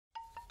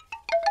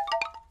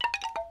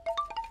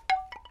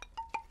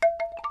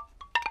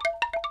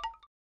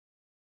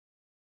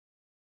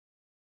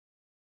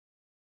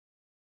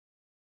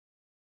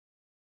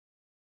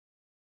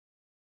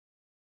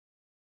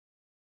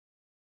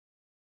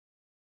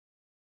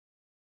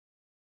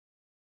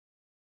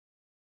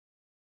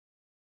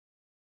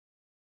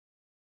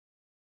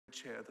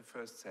chair the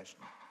first session.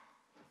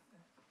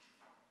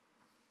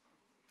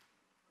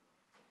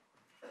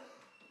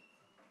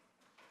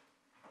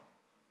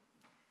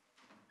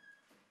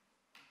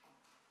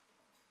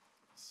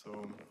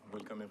 So,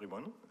 welcome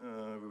everyone.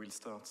 We will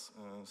start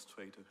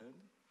straight ahead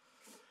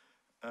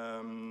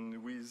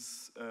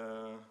with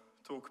a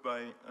talk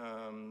by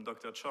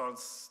Dr.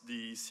 Charles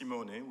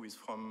DiSimone, who is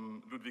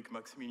from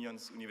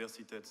Ludwig-Maximilians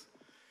Universität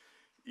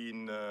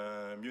in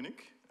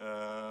Munich.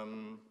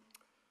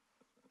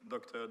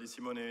 Dr.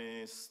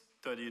 DiSimone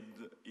studied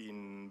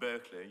in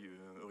Berkeley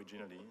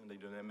originally, and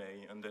did an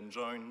MA, and then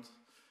joined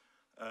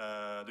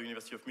the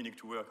University of Munich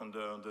to work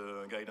under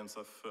the guidance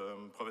of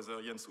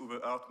Professor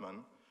Jens-Uwe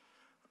Hartmann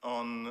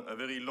on a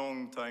very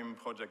long time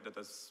project that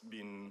has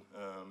been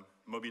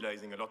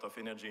mobilizing a lot of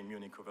energy in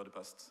Munich over the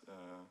past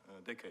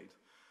decade,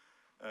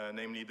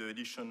 namely the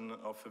edition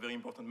of a very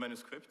important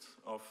manuscript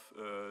of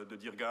the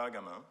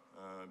Dīrghāgama,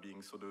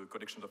 being so the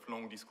collection of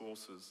long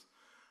discourses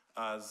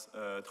as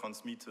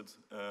transmitted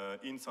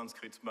in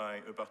Sanskrit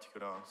by a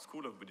particular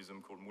school of Buddhism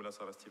called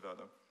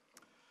Mūlasarvāstivāda.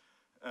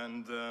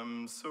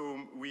 And so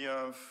we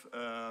have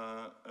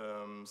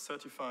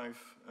 35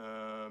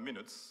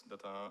 minutes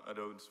that are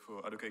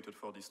allocated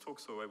for this talk,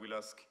 so I will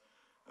ask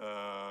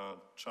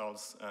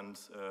Charles and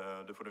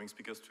the following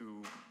speakers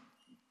to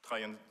try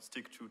and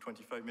stick to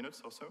 25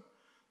 minutes or so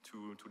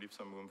to leave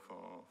some room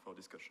for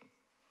discussion.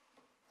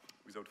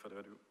 Without further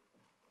ado.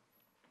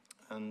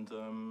 And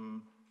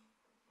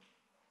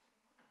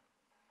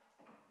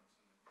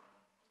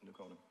in the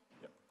corner.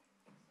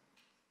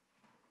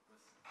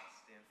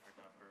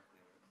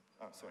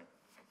 Sorry.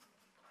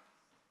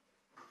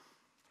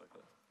 Sorry for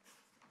that.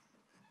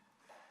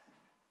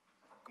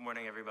 Good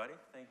morning, everybody.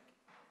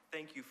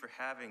 Thank you for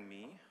having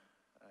me.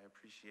 I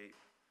appreciate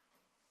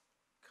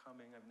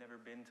coming. I've never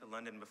been to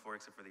London before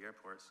except for the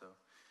airport, so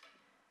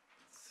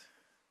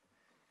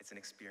it's an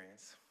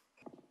experience.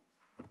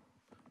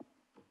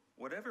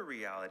 Whatever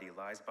reality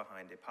lies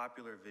behind a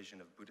popular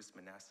vision of Buddhist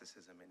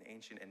monasticism in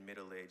ancient and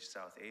Middle-aged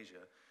South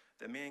Asia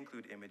that may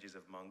include images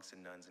of monks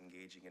and nuns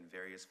engaging in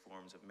various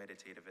forms of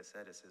meditative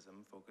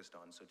asceticism focused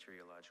on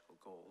soteriological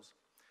goals,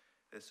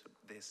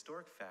 the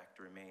historic fact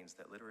remains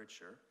that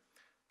literature,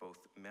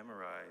 both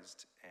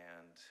memorized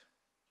and,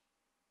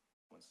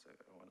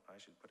 I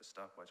should put a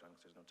stopwatch on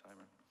because there's no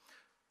timer.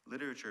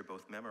 Literature,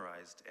 both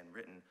memorized and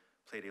written,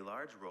 played a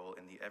large role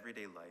in the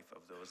everyday life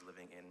of those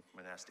living in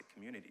monastic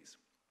communities.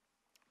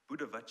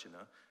 Buddha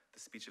Vachana, the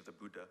speech of the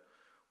Buddha,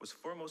 was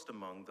foremost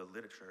among the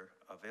literature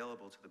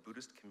available to the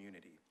Buddhist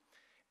community,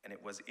 and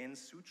it was in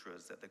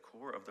sutras that the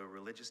core of the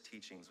religious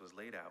teachings was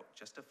laid out,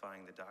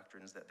 justifying the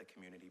doctrines that the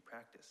community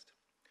practiced.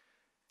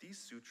 These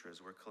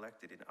sutras were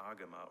collected in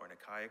Agama or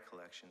Nikaya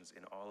collections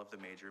in all of the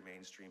major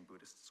mainstream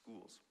Buddhist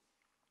schools.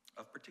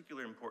 Of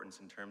particular importance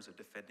in terms of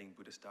defending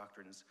Buddhist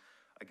doctrines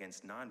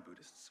against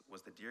non-Buddhists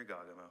was the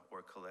Dīrghāgama,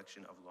 or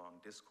collection of long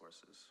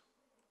discourses.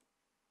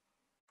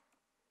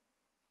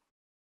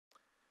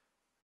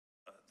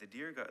 The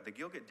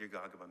Gilgit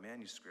Dīrghāgama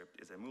manuscript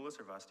is a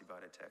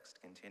Mūlasarvāstivāda text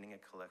containing a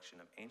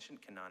collection of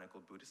ancient canonical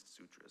Buddhist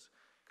sutras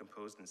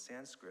composed in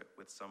Sanskrit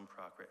with some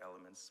Prakrit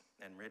elements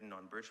and written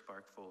on birch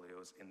bark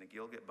folios in the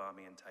Gilgit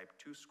Bamiyan Type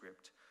 2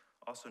 script,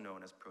 also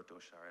known as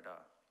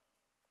Proto-Sharada.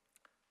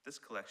 This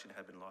collection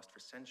had been lost for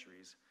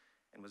centuries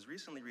and was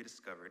recently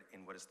rediscovered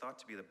in what is thought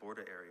to be the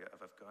border area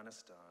of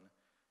Afghanistan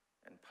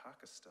and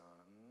Pakistan.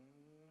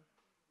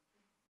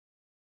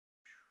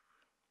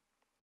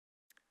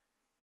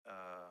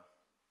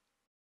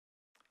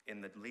 In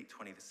the late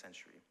 20th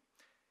century.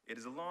 It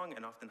is a long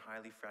and often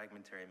highly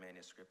fragmentary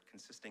manuscript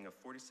consisting of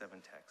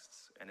 47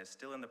 texts and is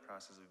still in the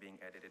process of being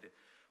edited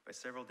by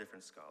several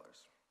different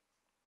scholars.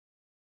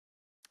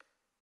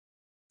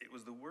 It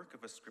was the work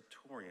of a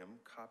scriptorium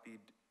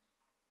copied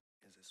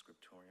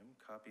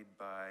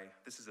by,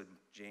 this is a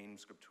Jain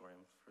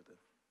scriptorium for the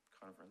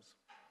conference,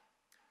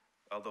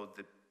 although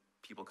the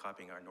people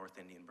copying are North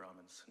Indian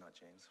Brahmins, not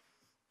Jains.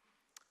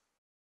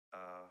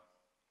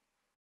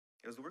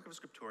 It was the work of a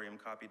scriptorium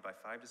copied by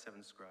 5 to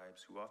 7 scribes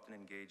who often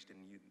engaged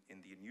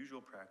in the unusual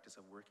practice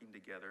of working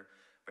together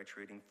by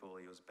trading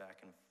folios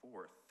back and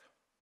forth.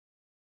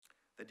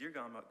 The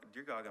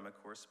Dīrghāgama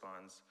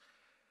corresponds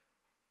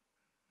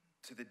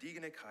to the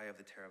Digha Nikaya of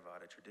the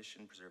Theravada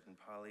tradition preserved in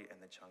Pali and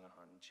the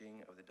Changahan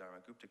Jing of the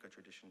Dharmaguptaka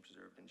tradition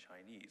preserved in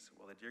Chinese.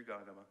 While the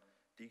Dīrghāgama,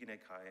 Digha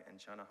Nikaya,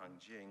 and Changahan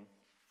Jing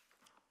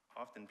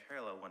often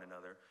parallel one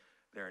another,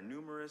 there are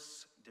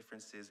numerous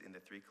differences in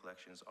the three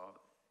collections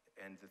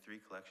and the three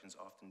collections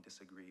often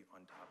disagree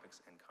on topics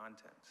and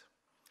content.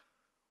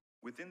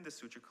 Within the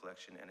sutra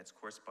collection and its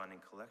corresponding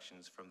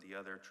collections from the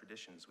other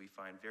traditions, we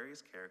find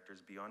various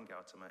characters beyond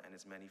Gautama and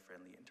his many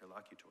friendly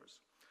interlocutors,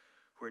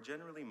 who are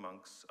generally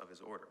monks of his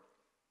order,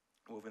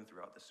 woven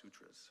throughout the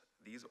sutras.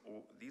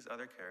 These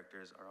other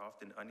characters are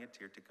often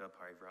Anyatirtika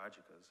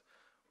Parivrājakas,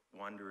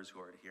 wanderers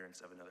who are adherents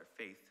of another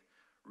faith,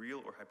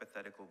 real or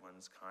hypothetical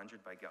ones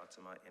conjured by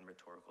Gautama in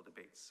rhetorical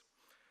debates,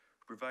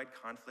 who provide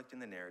conflict in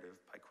the narrative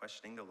by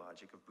questioning the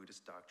logic of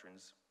Buddhist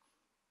doctrines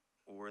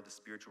or the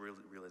spiritual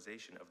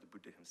realization of the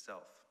Buddha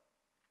himself.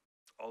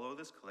 Although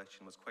this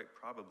collection was quite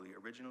probably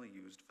originally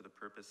used for the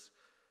purposes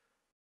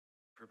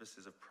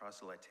of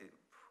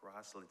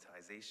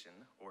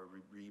proselytization or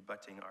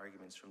rebutting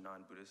arguments from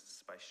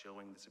non-Buddhists by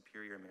showing the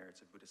superior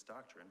merits of Buddhist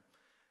doctrine,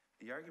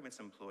 the arguments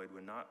employed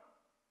would not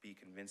be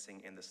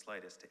convincing in the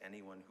slightest to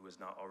anyone who is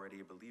not already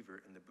a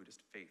believer in the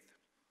Buddhist faith.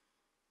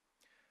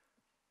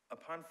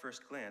 Upon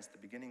first glance, the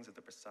beginnings of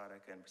the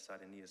Prasadaka and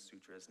Prasadaniya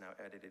Sutras, now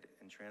edited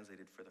and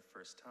translated for the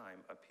first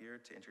time, appear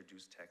to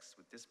introduce texts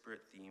with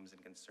disparate themes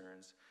and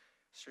concerns,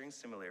 sharing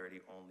similarity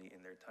only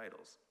in their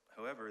titles.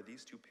 However,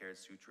 these two paired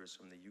sutras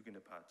from the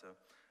Yuganapata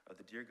of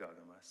the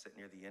Dīrghāgama, set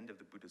near the end of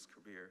the Buddha's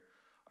career,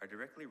 are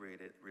directly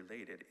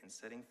related in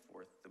setting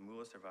forth the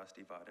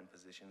Mūlasarvāstivāda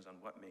positions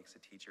on what makes a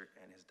teacher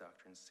and his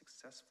doctrines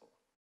successful.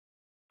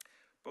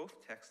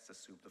 Both texts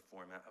assume the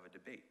format of a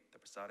debate. The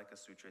Prasadaka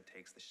Sutra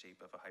takes the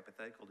shape of a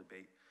hypothetical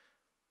debate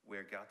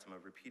where Gautama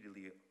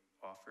repeatedly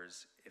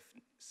offers, if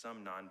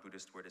some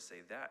non-Buddhist were to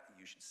say that,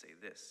 you should say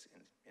this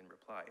in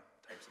reply,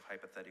 types of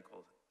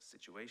hypothetical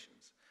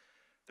situations.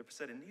 The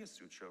Prasadaniya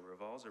Sutra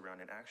revolves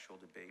around an actual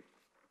debate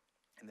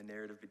in the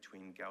narrative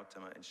between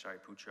Gautama and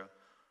Shariputra,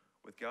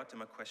 with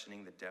Gautama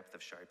questioning the depth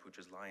of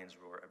Shariputra's lion's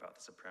roar about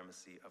the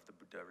supremacy of the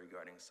Buddha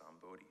regarding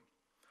Sambodhi.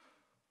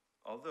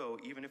 Although,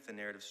 even if the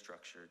narrative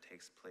structure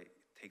takes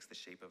the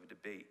shape of a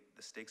debate,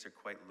 the stakes are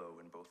quite low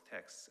in both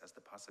texts, as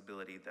the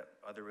possibility that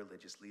other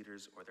religious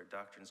leaders or their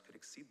doctrines could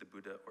exceed the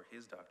Buddha or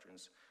his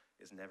doctrines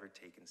is never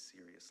taken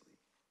seriously.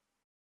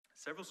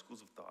 Several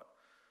schools of thought,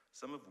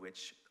 some of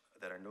which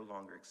that are no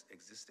longer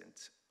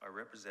existent, are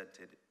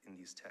represented in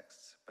these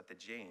texts, but the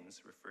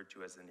Jains, referred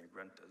to as the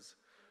Nirgranthas,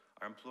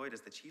 are employed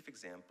as the chief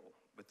example,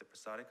 with the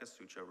Prasadaka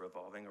Sutra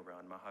revolving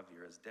around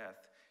Mahavira's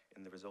death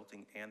and the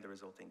resulting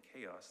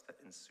chaos that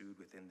ensued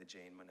within the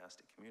Jain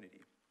monastic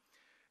community.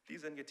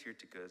 These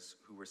Anyatirtikas,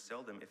 who were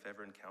seldom, if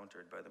ever,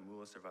 encountered by the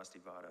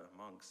Mūlasarvāstivāda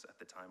monks at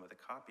the time of the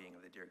copying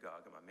of the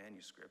Dīrghāgama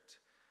manuscript,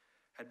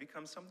 had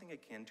become something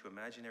akin to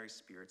imaginary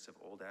spirits of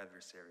old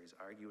adversaries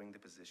arguing the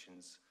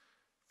positions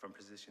from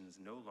positions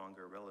no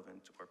longer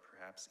relevant or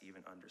perhaps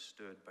even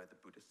understood by the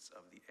Buddhists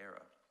of the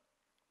era.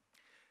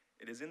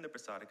 It is in the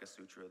Prasadaka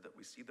Sutra that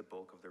we see the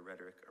bulk of the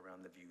rhetoric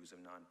around the views of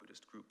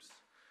non-Buddhist groups,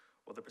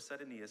 while the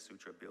Prasadaniya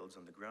Sutra builds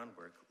on the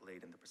groundwork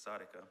laid in the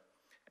Prasadaka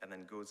and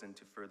then goes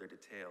into further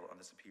detail on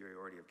the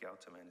superiority of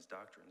Gautama and his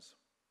doctrines.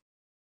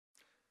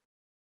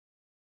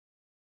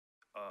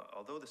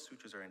 Although the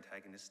sutras are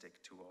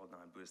antagonistic to all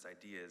non-Buddhist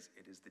ideas,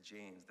 it is the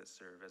Jains that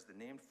serve as the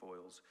named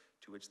foils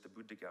to which the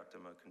Buddha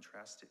Gautama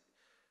contrasts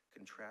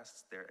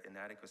their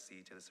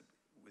inadequacy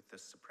with the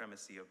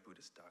supremacy of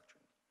Buddhist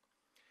doctrine.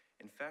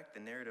 In fact, the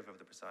narrative of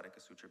the Prasadaka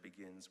Sutra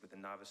begins with the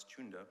novice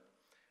Chunda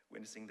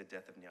witnessing the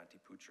death of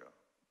Nyatiputra,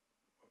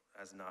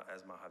 as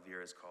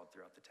Mahavira is called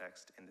throughout the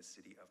text, in the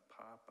city of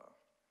Papa.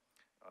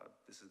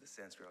 This is the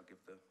Sanskrit, I'll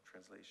give the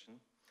translation.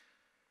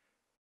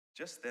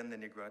 Just then, the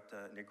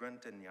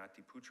Nirgrantha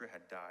Nyatiputra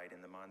had died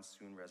in the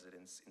monsoon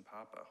residence in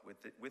Papa.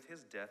 With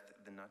his death,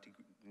 the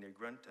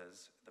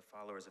Nirgranthas, the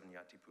followers of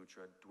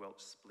Nyatiputra,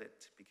 dwelt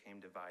split, became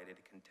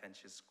divided,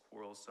 contentious,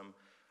 quarrelsome,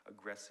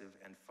 aggressive,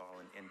 and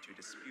fallen into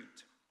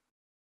dispute,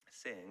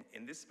 saying,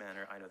 "In this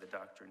manner I know the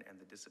doctrine and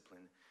the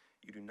discipline.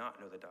 You do not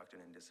know the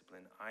doctrine and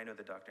discipline. I know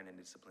the doctrine and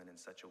discipline in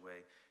such a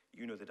way.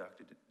 You know the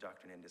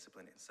doctrine and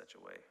discipline in such a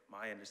way.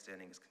 My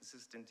understanding is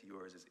consistent,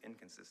 yours is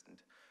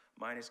inconsistent.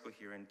 Mine is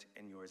coherent,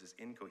 and yours is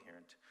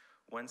incoherent.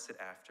 One said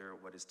after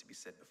what is to be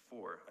said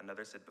before.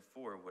 Another said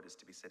before what is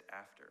to be said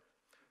after."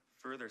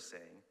 Further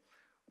saying,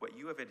 "What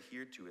you have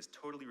adhered to is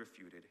totally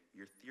refuted.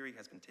 Your theory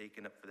has been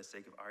taken up for the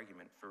sake of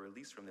argument. For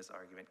release from this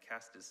argument,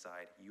 cast it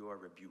aside. You are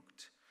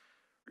rebuked.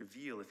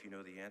 Reveal if you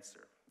know the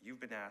answer. You've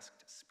been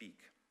asked,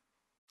 speak."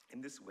 In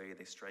this way,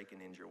 they strike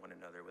and injure one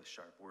another with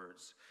sharp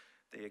words.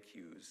 They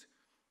accuse,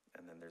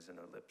 and then there's an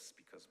ellipse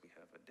because we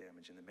have a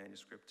damage in the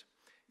manuscript.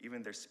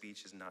 Even their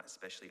speech is not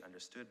especially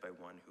understood by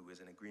one who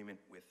is in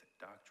agreement with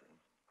doctrine.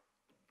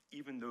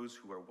 Even those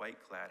who are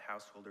white-clad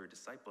householder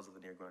disciples of the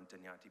Nirgrantha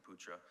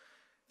Nyatiputra,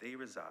 they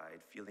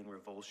reside feeling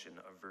revulsion,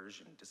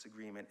 aversion,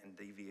 disagreement, and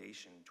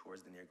deviation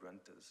towards the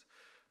Nirgranthas,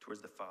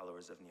 towards the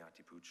followers of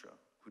Nyatiputra,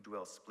 who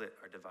dwell split,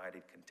 are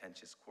divided,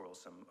 contentious,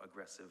 quarrelsome,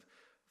 aggressive,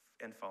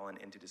 and fallen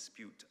into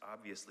dispute,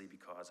 obviously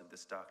because of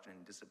this doctrine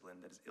and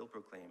discipline that is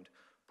ill-proclaimed,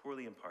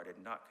 poorly imparted,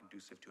 not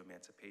conducive to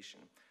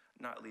emancipation,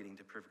 not leading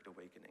to perfect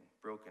awakening,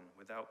 broken,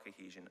 without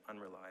cohesion,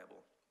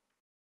 unreliable.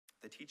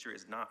 The teacher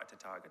is not a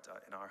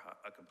Tathagata, an Arhat,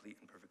 a complete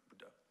and perfect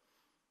Buddha.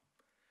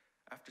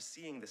 After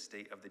seeing the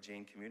state of the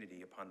Jain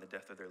community upon the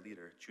death of their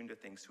leader, Chunda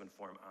thinks to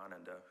inform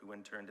Ananda, who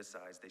in turn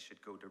decides they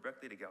should go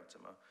directly to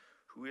Gautama,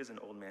 who is an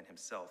old man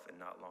himself and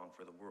not long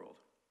for the world.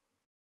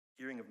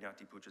 Hearing of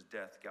Nyatiputra's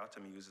death,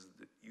 Gautama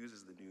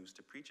uses the news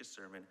to preach a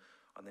sermon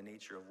on the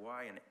nature of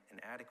why an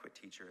adequate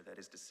teacher, that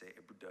is to say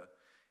a Buddha,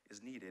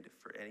 is needed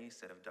for any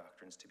set of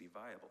doctrines to be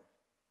viable.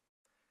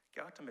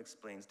 Gautama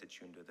explains to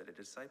Chunda that a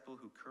disciple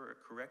who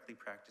correctly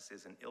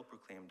practices an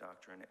ill-proclaimed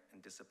doctrine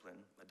and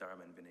discipline, the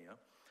Dharma and Vinaya,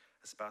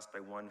 espoused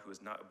by one who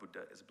is not a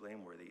Buddha, is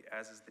blameworthy,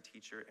 as is the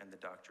teacher and the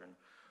doctrine,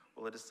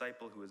 while a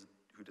disciple who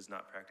does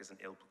not practice an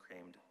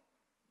ill-proclaimed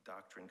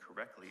doctrine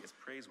correctly is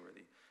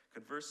praiseworthy.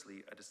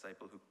 Conversely, a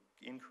disciple who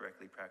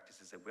incorrectly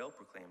practices a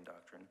well-proclaimed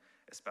doctrine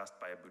espoused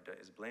by a Buddha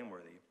is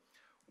blameworthy,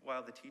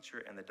 while the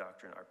teacher and the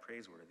doctrine are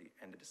praiseworthy,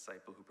 and a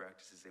disciple who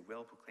practices a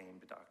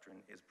well-proclaimed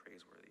doctrine is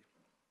praiseworthy.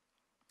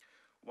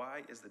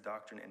 Why is the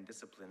doctrine and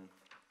discipline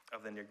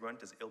of the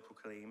Nirgruntas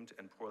ill-proclaimed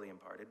and poorly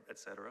imparted,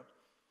 etc.?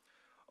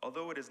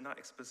 Although it is not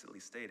explicitly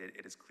stated,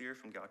 it is clear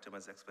from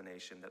Gautama's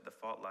explanation that the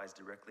fault lies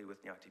directly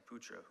with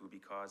Nyatiputra, who,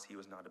 because he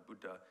was not a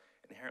Buddha,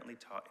 inherently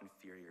taught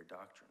inferior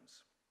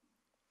doctrines.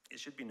 It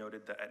should be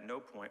noted that at no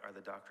point are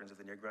the doctrines of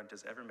the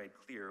Nirgruntas ever made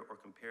clear or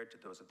compared to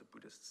those of the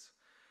Buddhists.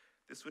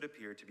 This would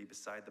appear to be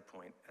beside the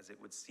point, as it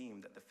would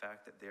seem that the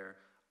fact that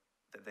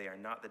they are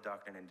not the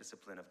doctrine and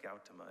discipline of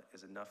Gautama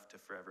is enough to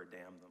forever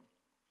damn them.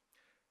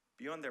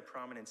 Beyond their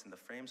prominence in the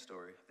frame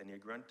story, the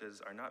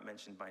Nirgruntas are not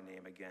mentioned by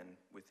name again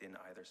within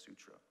either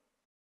sutra.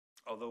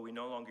 Although we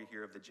no longer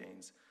hear of the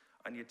Jains,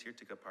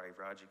 Anyatirtika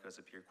Parivrājikas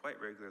appear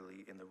quite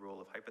regularly in the role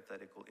of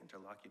hypothetical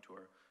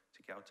interlocutor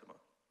to Gautama,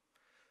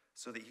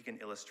 so that he can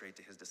illustrate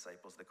to his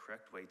disciples the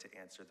correct way to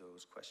answer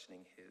those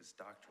questioning his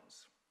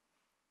doctrines.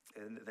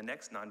 And the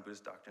next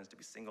non-Buddhist doctrines to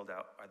be singled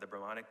out are the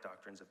Brahmanic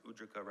doctrines of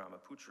Udraka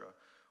Ramaputra,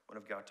 one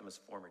of Gautama's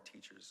former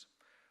teachers.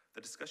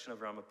 The discussion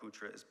of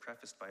Ramaputra is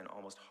prefaced by an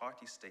almost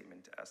haughty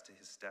statement as to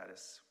his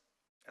status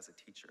as a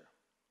teacher.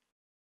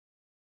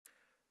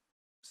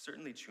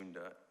 Certainly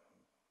Chunda,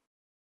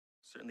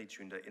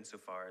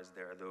 insofar as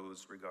there are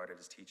those regarded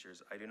as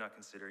teachers, I do not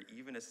consider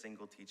even a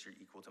single teacher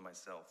equal to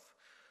myself,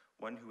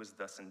 one who is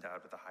thus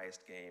endowed with the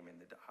highest gain and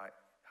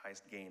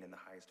the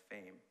highest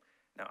fame.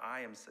 Now I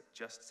am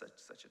just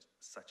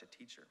such a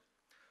teacher.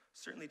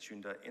 Certainly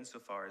Chunda,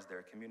 insofar as there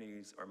are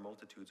communities or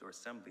multitudes or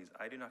assemblies,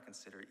 I do not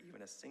consider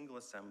even a single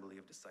assembly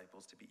of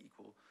disciples to be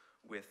equal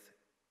with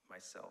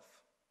myself,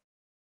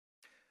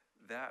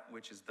 that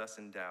which is thus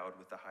endowed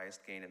with the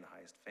highest gain and the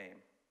highest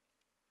fame.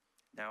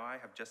 Now I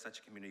have just such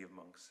a community of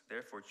monks.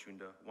 Therefore,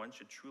 Chunda, one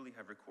should truly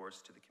have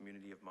recourse to the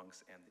community of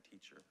monks and the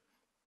teacher.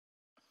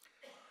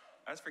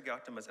 As for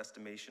Gautama's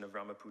estimation of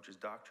Ramaputra's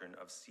doctrine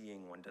of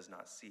seeing one does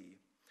not see,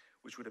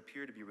 which would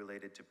appear to be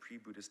related to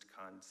pre-Buddhist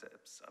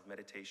concepts of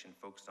meditation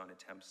focused on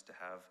attempts to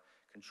have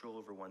control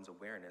over one's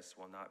awareness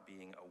while not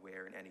being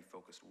aware in any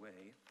focused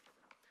way,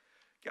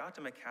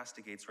 Gautama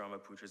castigates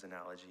Ramaputra's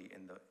analogy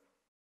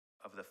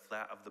of the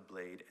flat of the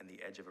blade and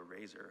the edge of a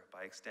razor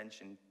by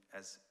extension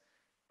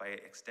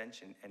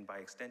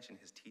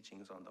his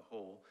teachings on the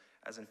whole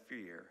as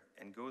inferior,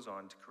 and goes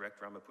on to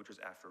correct Ramaputra's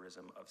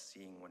aphorism of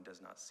seeing one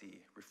does not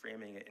see,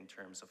 reframing it in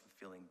terms of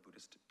fulfilling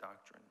Buddhist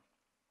doctrine.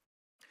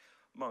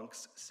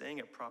 Monks, saying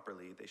it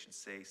properly, they should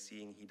say,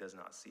 seeing he does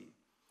not see.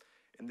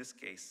 In this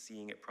case,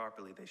 seeing it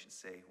properly, they should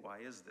say, why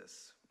is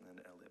this? And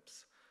an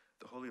ellipse.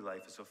 The holy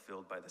life is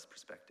fulfilled by this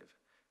perspective.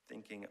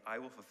 Thinking, I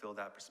will fulfill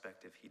that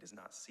perspective, he does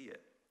not see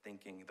it.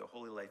 Thinking, the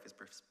holy life is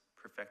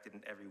perfected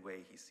in every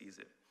way, he sees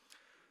it.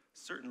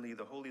 Certainly,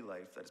 the holy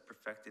life that is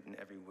perfected in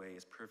every way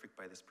is perfect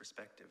by this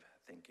perspective.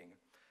 Thinking,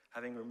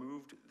 having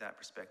removed that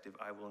perspective,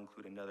 I will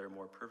include another,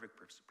 more perfect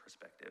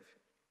perspective.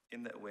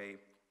 In that way,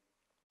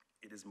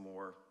 it is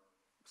more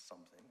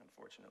something,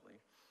 unfortunately.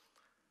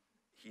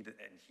 He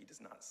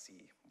does not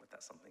see what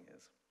that something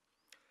is.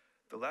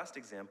 The last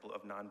example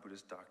of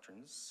non-Buddhist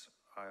doctrines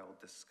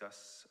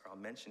I'll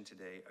mention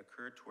today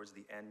occurred towards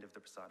the end of the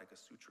Prasadika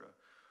Sutra,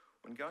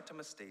 when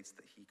Gautama states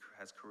that he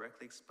has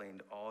correctly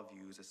explained all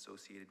views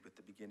associated with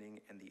the beginning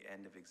and the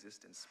end of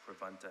existence,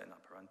 pravanta and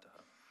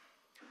aparantaha,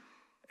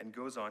 and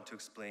goes on to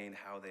explain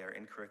how they are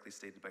incorrectly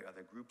stated by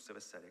other groups of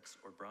ascetics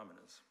or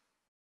brahmanas.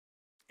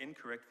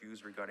 Incorrect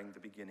views regarding the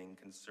beginning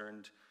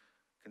concern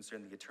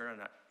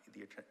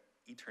the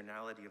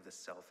eternality of the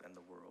self and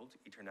the world,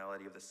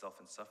 eternality of the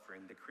self and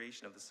suffering, the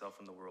creation of the self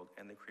and the world,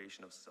 and the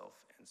creation of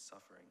self and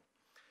suffering.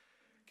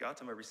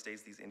 Gautama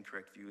restates these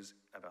incorrect views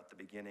about the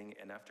beginning,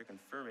 and after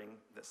confirming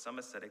that some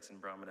ascetics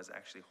and brahmanas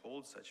actually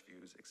hold such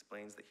views,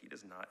 explains that he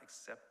does not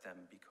accept them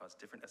because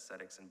different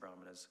ascetics and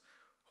brahmanas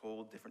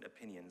hold different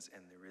opinions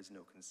and there is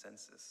no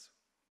consensus,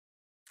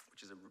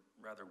 which is a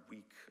rather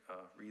weak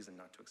reason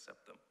not to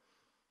accept them.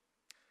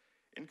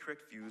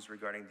 Incorrect views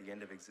regarding the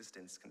end of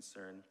existence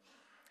concern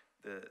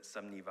the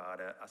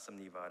samnivada,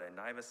 asamnivada,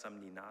 naiva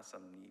samni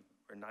nasamni,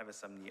 or naiva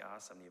samni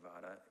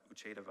asamnivada,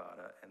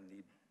 uchedavada, and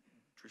the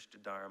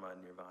Drishtadharma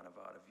and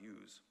Nirvanavada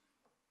views.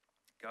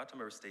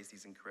 Gautama restates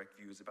these incorrect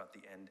views about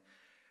the end,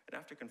 and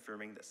after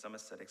confirming that some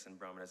ascetics and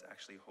brahmanas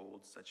actually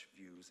hold such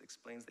views,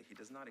 explains that he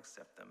does not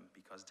accept them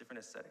because different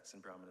ascetics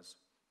and brahmanas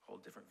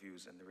hold different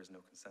views and there is no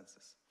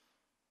consensus.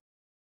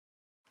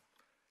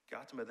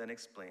 Gautama then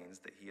explains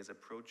that he has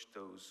approached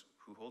those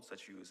who hold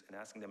such views and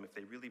asking them if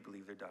they really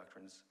believe their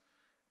doctrines,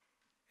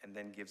 and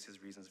then gives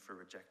his reasons for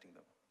rejecting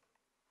them.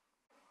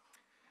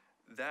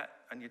 That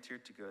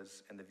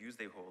Anyatirtikas and the views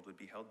they hold would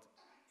be held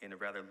in a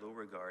rather low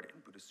regard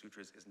in Buddhist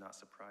sutras is not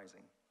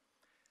surprising.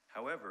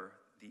 However,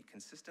 the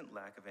consistent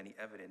lack of any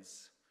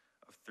evidence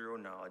of thorough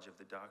knowledge of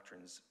the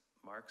doctrines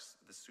marks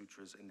the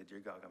sutras in the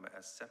Dīrghāgama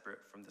as separate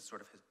from the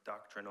sort of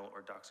doctrinal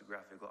or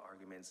doxographical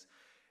arguments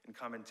in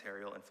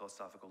commentarial and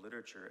philosophical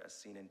literature as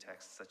seen in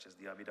texts such as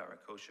the Abhidharma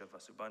Kosha of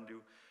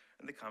Vasubandhu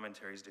and the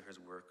commentaries to his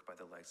work by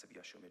the likes of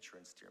Yashomitra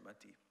and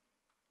Sthirmati,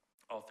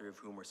 all three of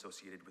whom were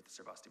associated with the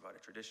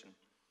Sarvastivada tradition.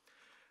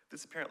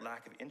 This apparent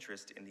lack of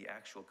interest in the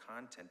actual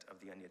content of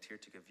the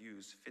Anyatirtika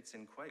views fits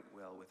in quite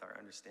well with our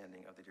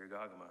understanding of the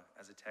Dīrghāgama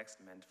as a text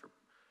meant for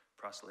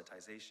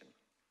proselytization.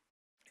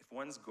 If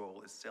one's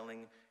goal is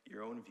selling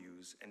your own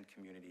views and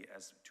community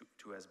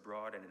to as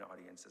broad an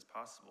audience as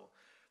possible,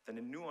 then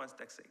a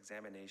nuanced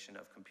examination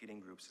of competing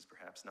groups is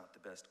perhaps not the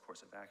best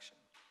course of action.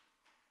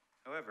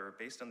 However,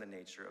 based on the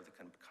nature of the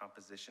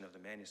composition of the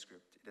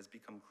manuscript, it has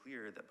become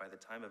clear that by the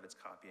time of its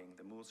copying,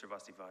 the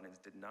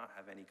Mūlasarvāstivādins did not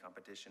have any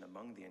competition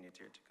among the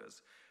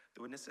Anyatirtikas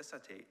that would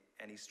necessitate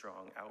any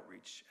strong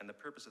outreach, and the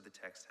purpose of the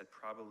text had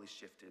probably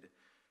shifted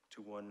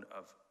to one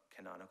of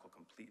canonical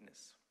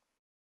completeness.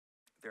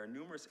 There are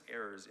numerous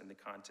errors in the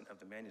content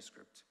of the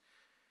manuscript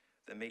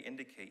that may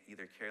indicate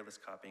either careless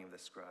copying of the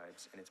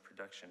scribes in its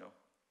production,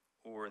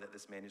 or that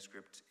this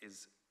manuscript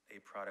is a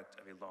product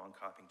of a long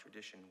copying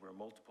tradition where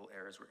multiple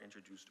errors were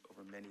introduced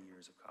over many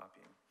years of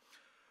copying.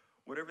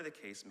 Whatever the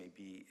case may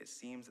be, it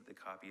seems that the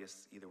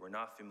copyists either were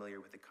not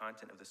familiar with the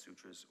content of the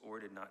sutras or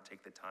did not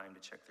take the time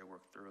to check their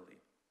work thoroughly.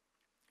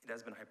 It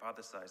has been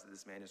hypothesized that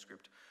this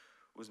manuscript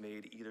was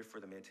made either for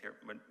the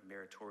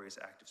meritorious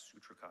act of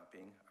sutra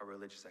copying, a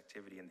religious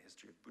activity in the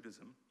history of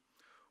Buddhism,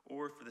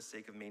 or for the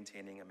sake of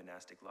maintaining a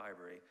monastic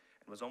library,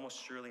 and was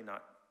almost surely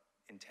not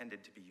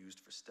intended to be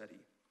used for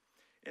study.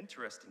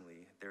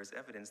 Interestingly, there is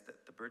evidence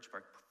that the birch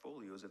bark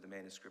folios of the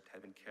manuscript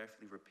had been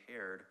carefully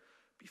repaired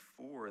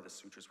before the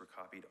sutras were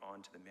copied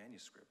onto the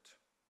manuscript.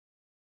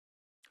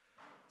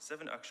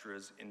 7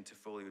 aksharas into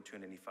folio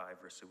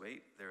 295, verse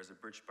 08, there is a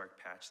birch bark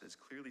patch that is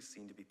clearly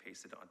seen to be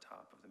pasted on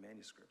top of the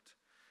manuscript.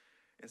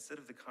 Instead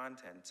of the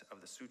content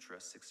of the sutra,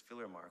 6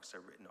 filler marks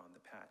are written on the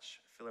patch.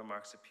 Filler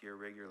marks appear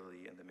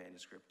regularly in the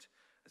manuscript,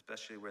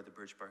 especially where the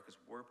birch bark is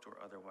warped or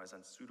otherwise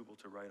unsuitable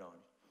to write on.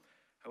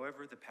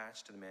 However, the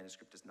patch to the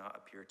manuscript does not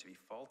appear to be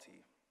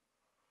faulty.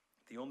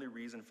 The only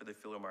reason for the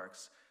filler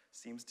marks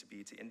seems to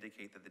be to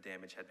indicate that the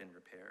damage had been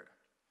repaired.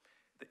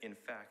 In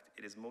fact,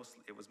 it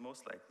was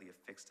most likely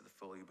affixed to the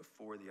folio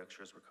before the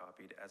aksharas were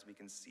copied, as we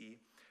can see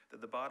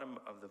that the bottom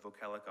of the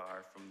vocalic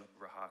R from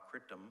Raha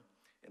Kritam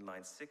in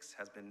line 6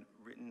 has been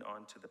written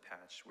onto the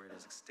patch, where it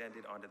is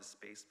extended onto the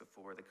space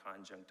before the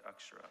conjunct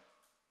akshara.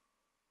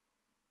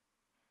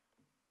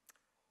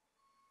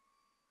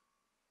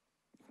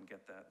 You can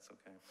get that, it's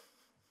okay.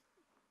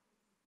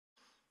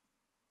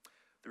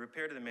 The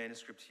repair to the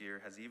manuscript here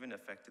has even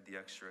affected the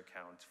akshara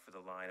count for the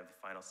line of the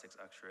final 6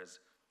 aksharas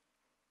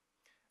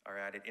are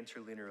added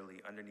interlinearly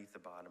underneath the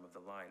bottom of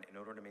the line in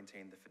order to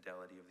maintain the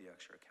fidelity of the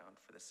akshara count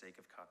for the sake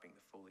of copying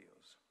the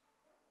folios.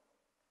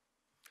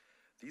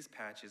 These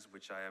patches,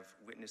 which I have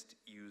witnessed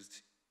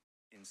used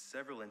in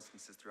several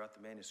instances throughout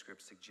the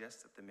manuscript,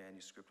 suggest that the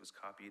manuscript was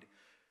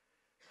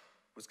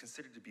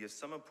considered to be of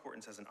some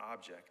importance as an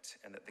object,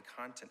 and that the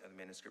content of the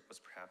manuscript was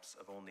perhaps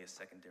of only a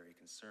secondary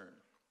concern.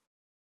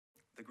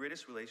 The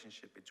greatest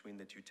relationship between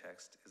the two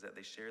texts is that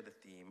they share the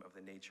theme of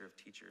the nature of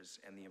teachers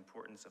and the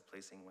importance of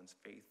placing one's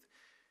faith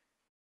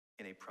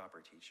in a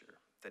proper teacher,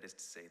 that is to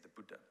say, the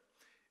Buddha.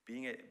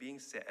 Being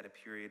set at a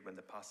period when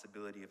the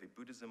possibility of a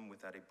Buddhism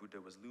without a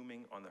Buddha was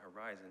looming on the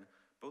horizon,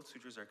 both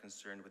sutras are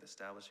concerned with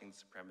establishing the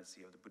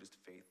supremacy of the Buddhist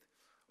faith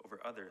over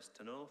others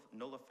to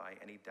nullify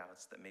any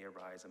doubts that may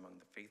arise among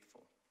the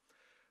faithful.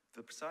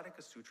 The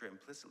Prasadika Sutra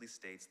implicitly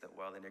states that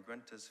while the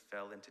Nirgranthas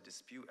fell into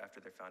dispute after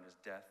their founder's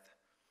death,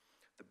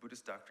 the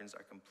Buddhist doctrines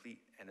are complete,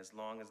 and as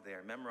long as they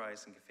are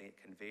memorized and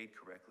conveyed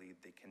correctly,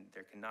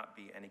 there cannot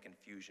be any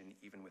confusion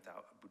even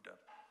without a Buddha.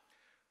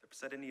 The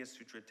Prasadaniya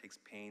Sutra takes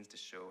pains to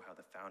show how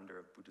the founder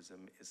of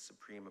Buddhism is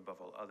supreme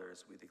above all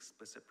others, with the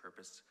explicit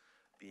purpose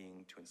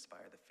being to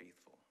inspire the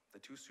faithful. The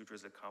two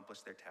sutras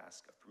accomplish their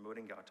task of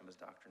promoting Gautama's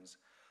doctrines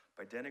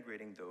by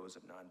denigrating those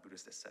of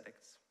non-Buddhist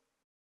ascetics.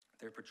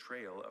 Their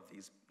portrayal of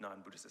these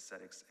non-Buddhist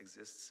ascetics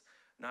exists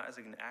not as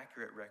an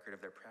accurate record of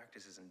their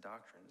practices and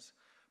doctrines,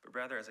 but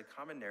rather as a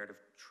common narrative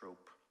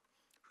trope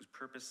whose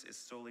purpose is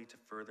solely to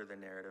further the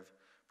narrative,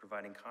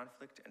 providing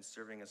conflict and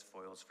serving as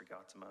foils for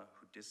Gautama,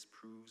 who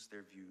disproves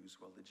their views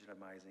while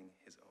legitimizing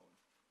his own.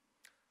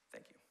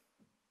 Thank you.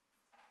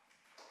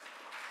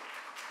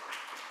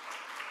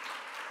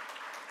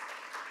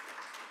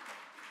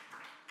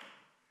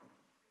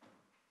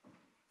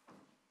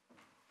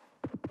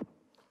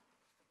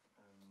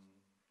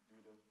 Do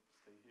you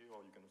stay here,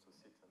 or you can also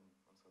sit and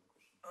answer the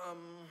question?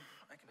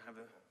 I can have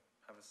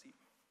a seat.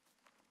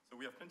 So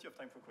we have plenty of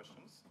time for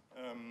questions,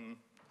 and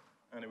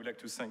I would like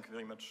to thank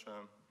very much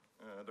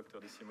Dr.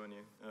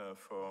 DiSimone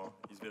for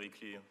his very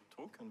clear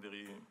talk and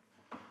very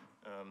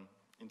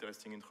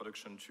interesting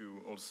introduction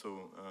to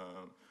also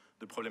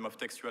the problem of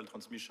textual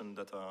transmission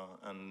data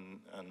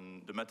and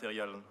the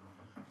material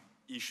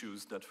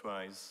issues that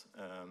rise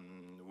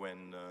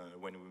when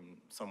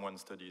someone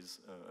studies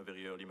a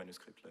very early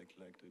manuscript like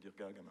the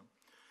Dīrghāgama.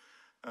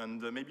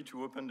 And maybe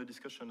to open the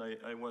discussion,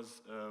 I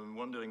was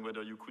wondering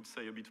whether you could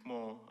say a bit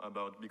more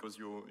about, because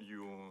you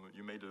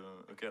made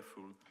a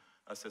careful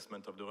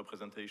assessment of the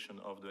representation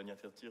of the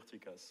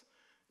Nyatitirthikas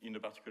in the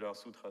particular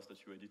sutras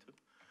that you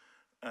edited.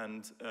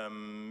 And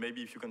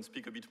maybe if you can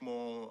speak a bit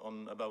more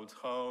about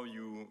how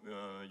you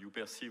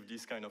perceive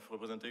this kind of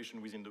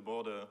representation within the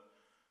broader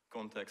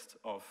context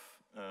of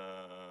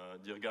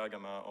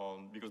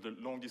Dīrghāgama, because the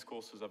long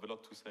discourses have a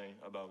lot to say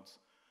about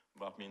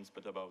what means,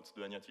 but about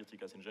the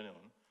Nyatitirthikas in general.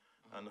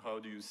 And how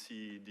do you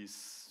see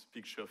this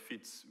picture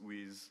fits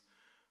with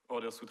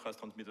other sutras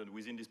transmitted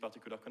within this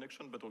particular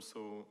connection, but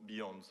also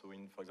beyond? So,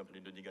 for example,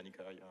 in the Digha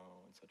Nikaya,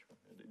 etc.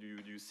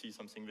 Do you see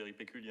something very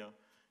peculiar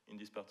in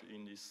this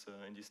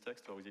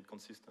text, or is it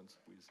consistent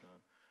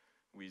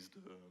with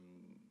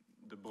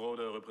the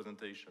broader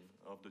representation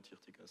of the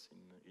Tirthikas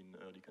in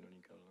early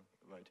canonical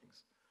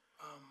writings?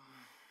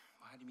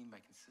 How do you mean by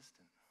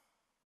consistent?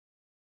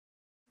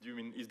 Do you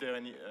mean, is there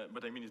any,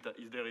 but I mean, is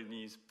there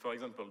any, for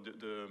example,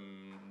 the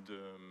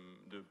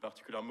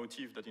particular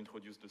motif that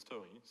introduced the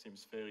story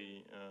seems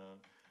very,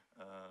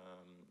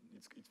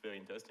 it's very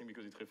interesting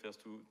because it refers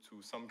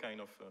to some kind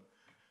of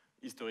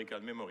historical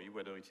memory,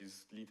 whether it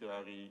is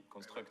literary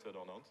constructed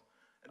or not,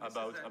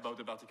 about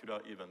a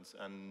particular event.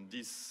 And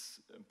this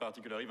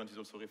particular event is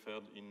also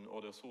referred in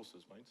other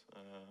sources, right?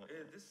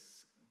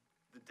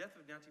 The death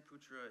of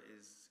Nyatiputra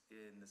is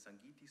in the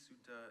Sangiti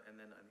Sutta, and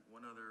then I think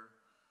one other,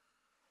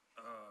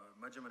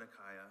 Majjhima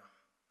Nikaya.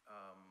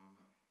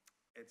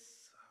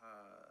 It's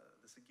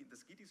the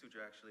Sangiti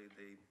Sutra actually.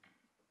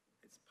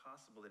 It's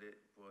possible that it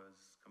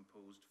was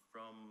composed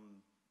from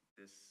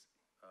this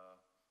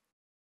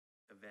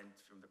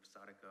event from the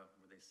Prasadika,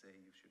 where they say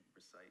you should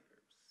recite or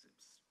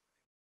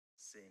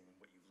sing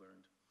what you've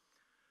learned.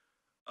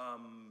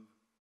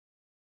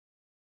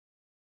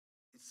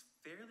 It's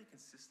fairly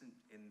consistent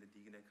in the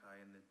Digha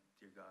Nikaya and the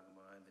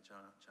Dīrghāgama and the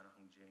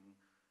Chanahungjing.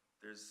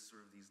 There's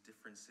sort of these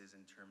differences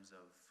in terms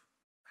of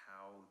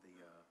how the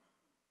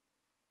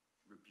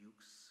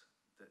rebukes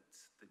that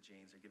the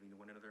Jains are giving to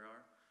one another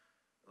are.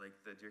 Like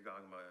the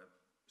Dīrghāgama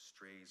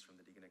strays from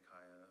the Digha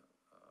Nikaya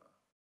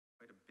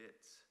quite a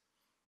bit.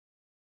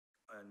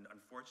 And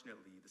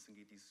unfortunately, the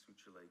Sangiti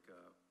Sutra, like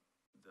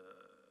the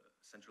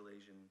Central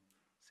Asian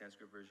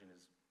Sanskrit version,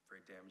 is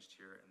very damaged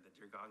here, and the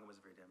Dīrghāgama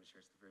was very damaged here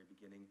at the very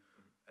beginning,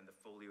 and the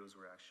folios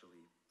were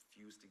actually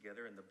fused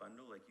together in the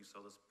bundle. Like you saw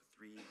those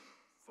three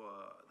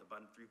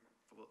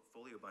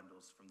folio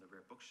bundles from the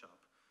rare bookshop,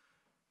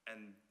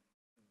 and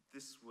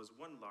this was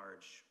one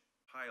large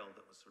pile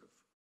that was sort of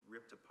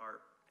ripped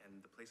apart,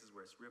 and the places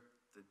where it's ripped,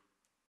 the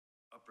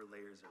upper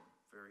layers are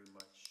very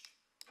much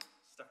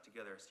stuck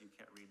together, so you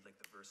can't read like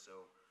the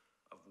verso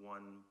of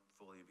one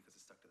folio because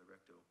it's stuck to the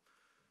recto.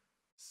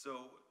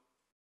 So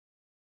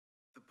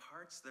the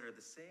parts that are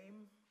the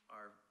same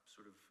are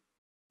sort of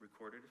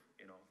recorded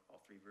in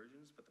all three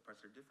versions, but the parts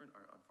that are different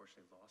are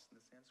unfortunately lost in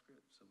the Sanskrit.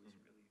 So it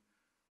really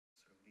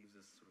sort of leaves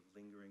us sort of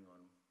lingering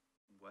on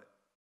what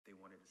they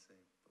wanted to say,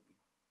 but we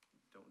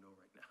don't know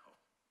right now.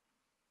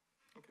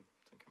 Okay,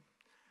 thank you.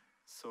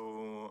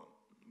 So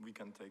we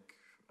can take,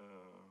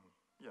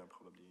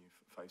 probably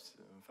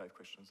five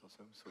questions or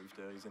so. So if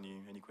there is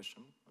any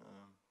question,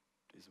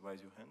 please raise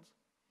your hands.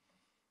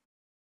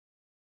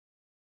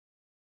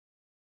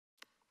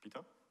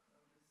 Peter?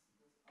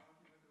 This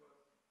argument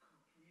about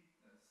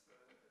completeness,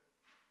 I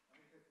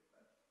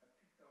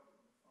picked out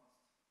in the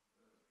past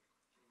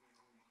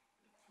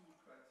two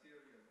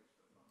criteria which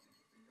I found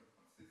interesting: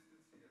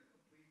 consistency and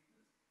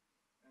completeness,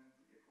 and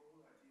the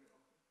whole idea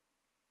of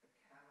a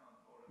canon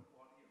or a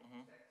body of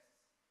texts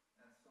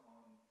and so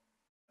on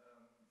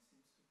seems to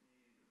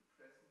be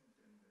present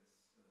in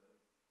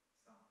this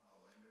somehow.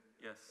 And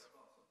Yes. there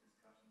are lots of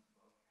discussions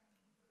about canon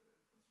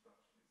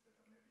construction,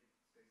 etc. Maybe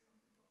say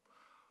something about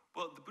that.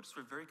 Well, the Buddhists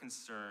were very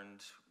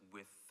concerned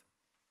with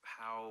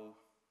how,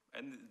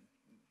 and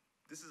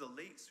this is a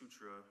late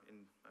sutra,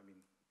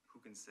 who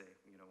can say,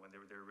 when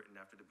they were written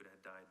after the Buddha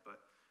had died,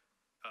 but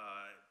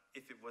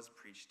if it was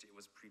preached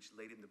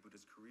late in the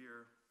Buddha's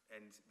career,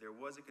 and there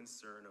was a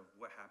concern of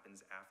what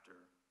happens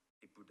after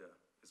a Buddha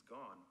is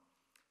gone.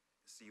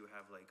 So you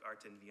have like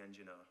Artha and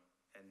Vyanjana,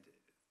 and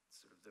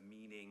sort of the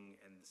meaning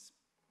and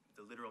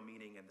the literal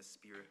meaning and the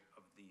spirit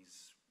of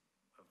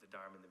the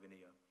Dharma and the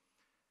Vinaya.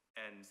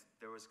 And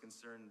there was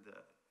concern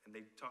and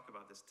they talk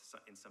about this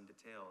in some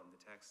detail in the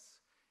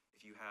texts.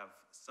 If you have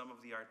some of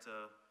the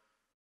Artha,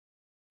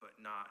 but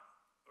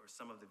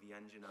some of the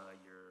Vyanjana,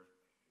 you're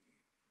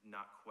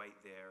not quite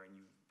there,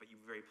 but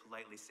you very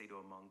politely say to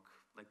a monk,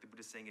 like the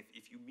Buddha is saying,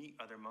 if you meet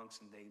other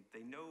monks and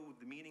they know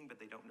the meaning, but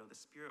they don't know the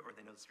spirit, or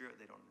they know the spirit,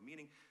 they don't know the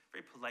meaning,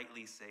 very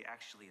politely say,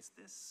 actually, it's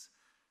this.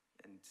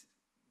 And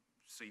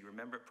so you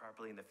remember it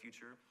properly in the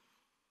future,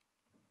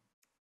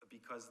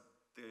 because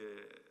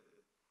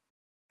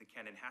the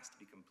canon has to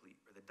be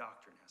complete, or the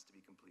doctrine has to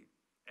be complete.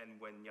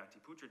 And when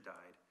Nyatiputra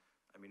died,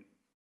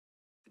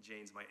 the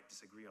Jains might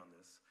disagree on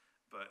this,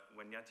 but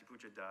when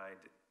Nyatiputra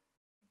died,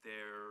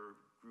 their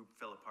group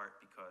fell apart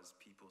because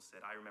people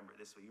said, I remember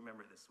it this way, you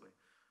remember it this way.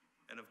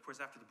 And of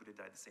course, after the Buddha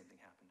died, the same thing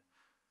happened.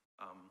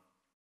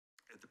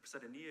 At the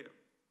Pradyota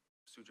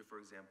Sutra, for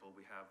example,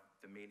 we have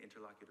the main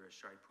interlocutor as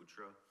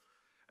Shariputra,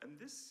 and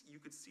this, you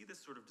could see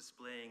this sort of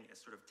displaying a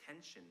sort of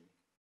tension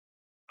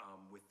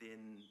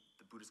within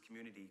the Buddhist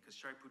community, because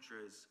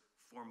Shariputra is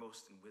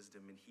foremost in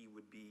wisdom, and he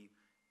would be,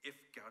 if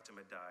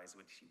Gautama dies,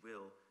 which he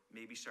will,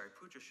 maybe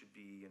Shariputra should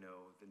be, you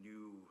know, the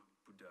new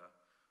Buddha.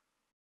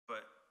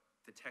 But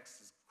the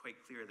text is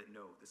quite clear that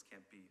no, this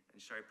can't be.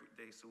 And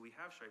so we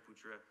have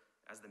Shariputra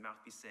as the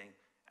mouthpiece saying,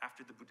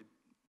 after the Buddha,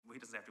 well,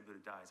 he doesn't after Buddha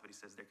dies, but he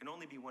says there can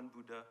only be one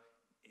Buddha.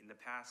 In the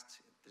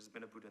past, there's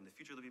been a Buddha. In the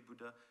future, there'll be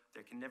Buddha.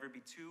 There can never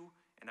be two.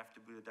 And after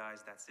Buddha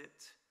dies, that's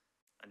it,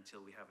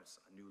 until we have a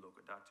new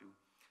Lokodhatu.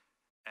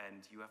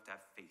 And you have to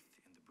have faith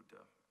in the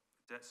Buddha.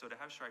 So to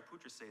have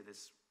Shariputra say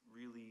this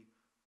really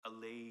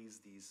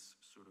allays these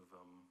sort of,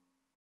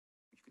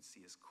 you could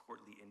see as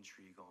courtly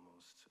intrigue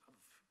almost of,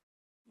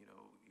 you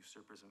know,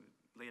 usurpers. And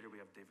later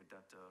we have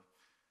Devadatta,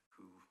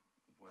 who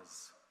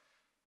was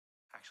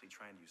actually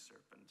trying to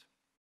usurp,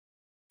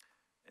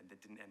 and it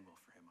didn't end well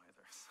for him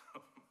either.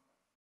 So.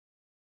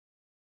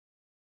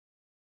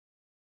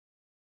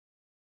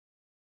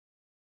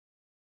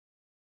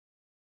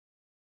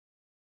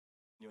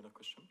 Any other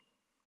question?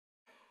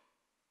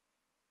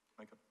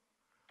 Michael?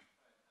 Can you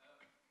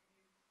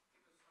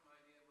give us some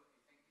idea what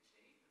you think the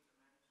date of the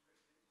manuscript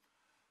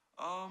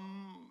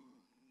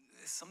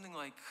is? Something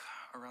like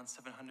around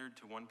 700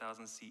 to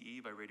 1000 CE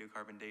by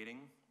radiocarbon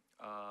dating,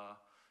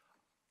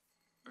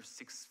 or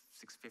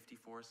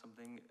 654 or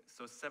something.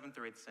 So 7th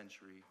or 8th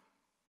century.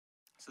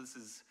 So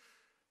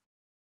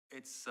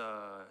it's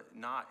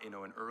not, you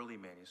know, an early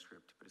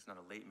manuscript, but it's not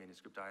a late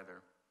manuscript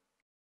either.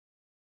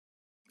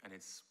 And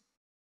it's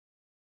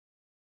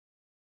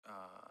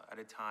at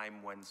a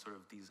time when sort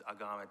of these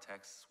Agama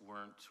texts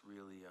weren't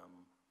really,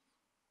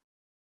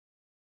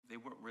 they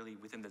weren't really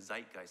within the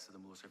zeitgeist of the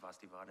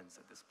Mūlasarvāstivādans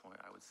at this point,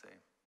 I would say.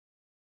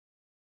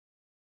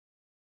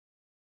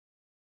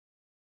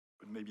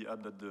 But maybe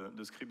add that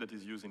the script that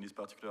is used in this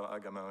particular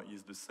Agama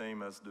is the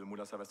same as the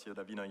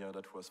Mūlasarvāstivāda Vinaya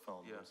that was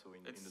found also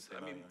in the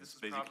same area. This is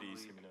basically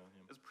similar.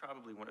 Yeah. It's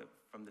probably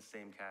from the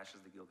same cache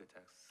as the Gilgit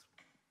texts,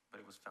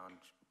 but it was found,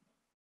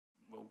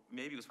 well,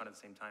 maybe it was found at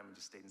the same time and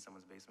just stayed in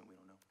someone's basement, we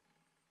don't know.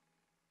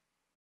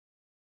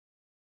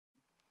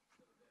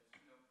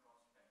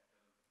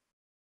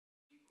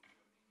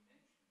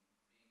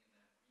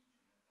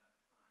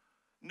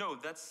 No,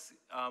 that's,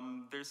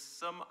 there's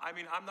some, I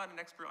mean, I'm not an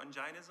expert on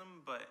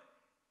Jainism, but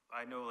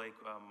I know like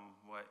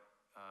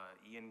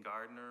Ian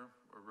Gardner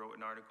wrote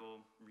an article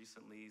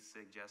recently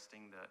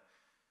suggesting that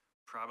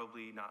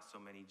probably not so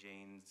many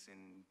Jains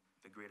in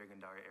the greater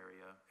Gandhara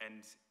area.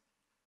 And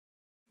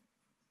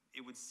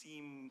it would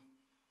seem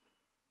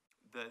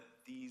that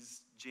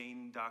these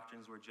Jain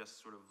doctrines were just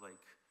sort of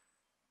like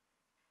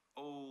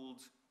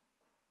old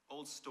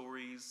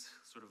stories,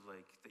 sort of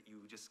like that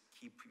you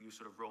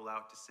sort of roll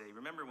out to say,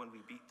 remember when we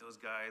beat those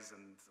guys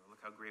and look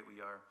how great we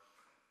are.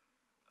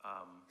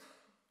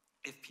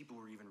 If people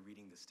were even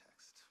reading this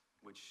text,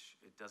 which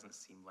it doesn't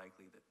seem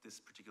likely that this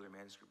particular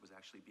manuscript was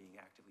actually being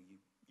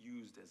actively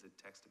used as a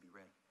text to be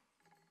read.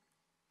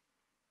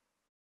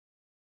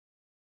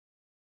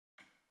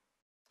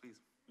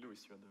 Please. Louis,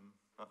 you had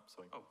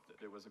sorry. Oh.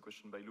 There was a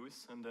question by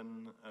Louis, and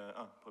then,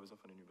 Professor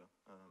van den Heuvel.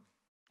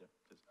 Yeah,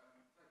 please.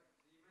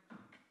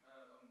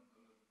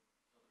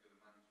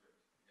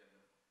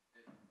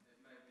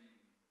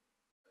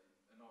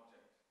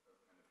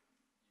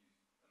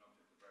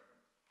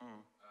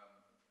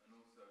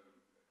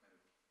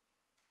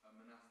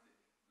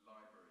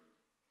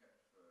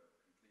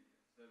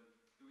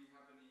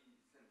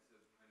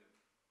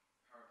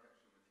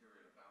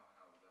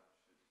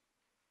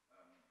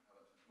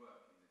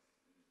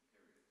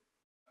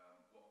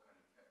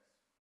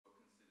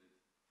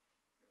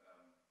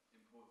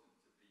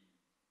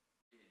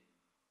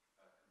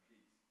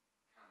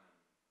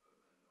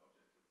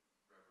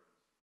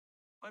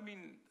 I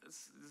mean,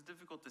 it's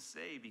difficult to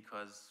say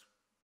because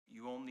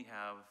you only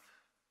have,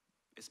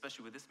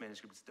 especially with this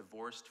manuscript, it's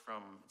divorced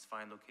from its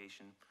fine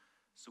location,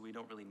 so we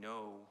don't really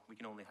know, we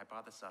can only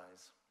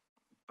hypothesize.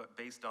 But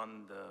based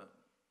on the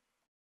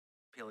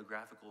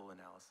paleographical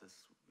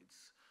analysis,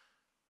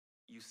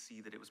 you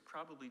see that it was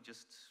probably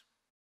just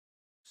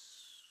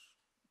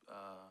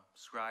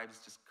scribes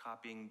just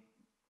copying,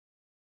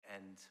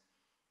 and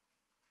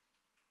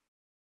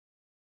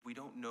we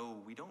don't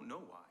know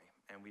why.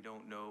 And we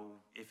don't know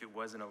if it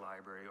was in a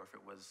library or if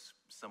it was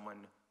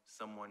someone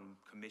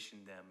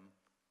commissioned them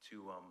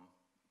to,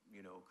 you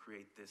know,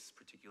 create this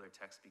particular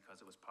text because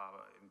it was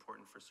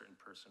important for a certain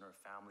person or a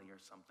family or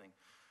something.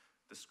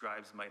 The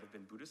scribes might have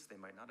been Buddhists, they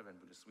might not have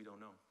been Buddhists, we don't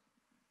know.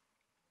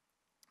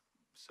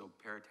 So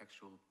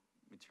paratextual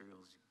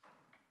materials,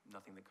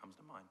 nothing that comes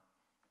to mind.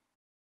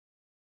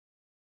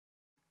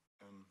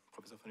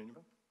 Professor van den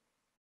Heuvel?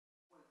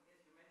 Well,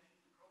 as you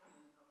mentioned, the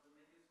provenance of the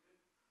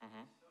manuscript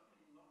Mm-hmm. is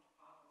certainly not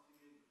part of the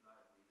Gilgit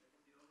library. That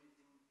is the only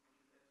thing which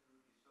is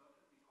absolutely certain,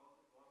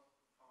 because it was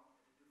found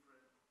at a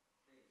different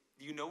place.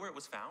 Do you know where it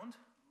was found?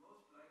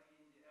 Most likely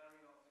in the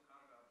area of the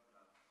Karga.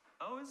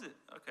 Oh, is it?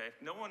 Okay.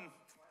 No one.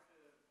 Quite a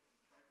way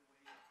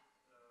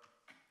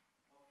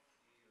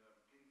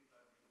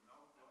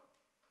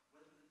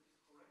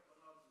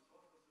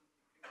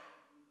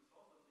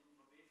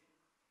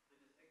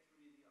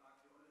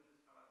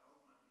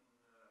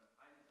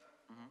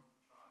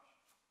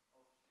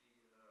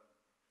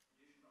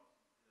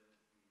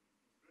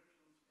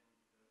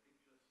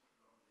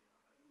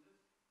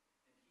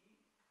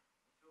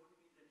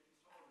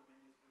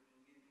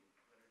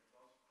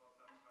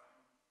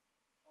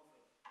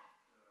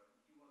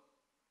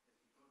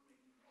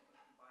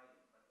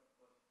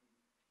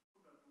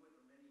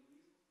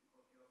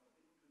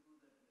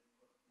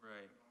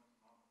Right.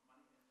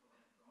 money and so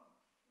on and so on.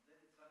 And then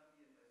it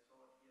suddenly, and I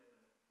saw it here in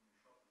a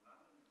shop in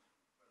London,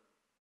 well, it's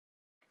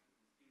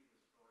a mysterious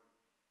story.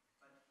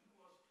 But he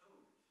was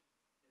told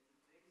at the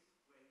place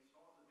where he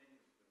saw the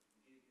manuscript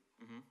in Gilgit,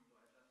 Mm-hmm. so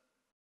I just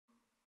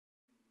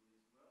into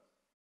his words,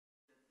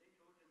 that they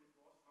told him it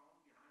was found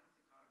behind the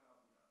Karga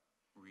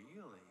Buddha.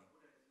 Really?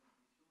 Buddha is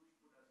this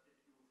huge Buddha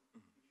statue,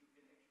 which you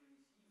can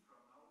actually see from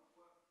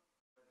Naupur,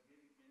 where the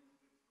Gilgit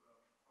manuscripts were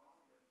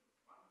found. You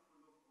have a wonderful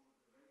look over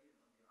the valley,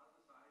 and on the other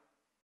side,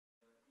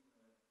 in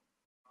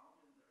a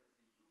mountain, there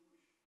is a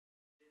huge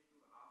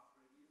statue, half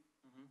relief.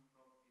 Mm-hmm.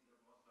 Probably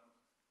there was some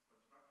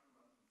construction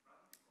once in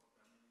front because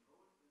there are many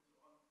holes and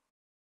so on.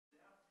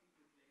 There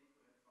people claim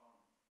to have found.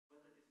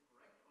 Whether it is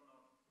correct or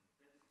not,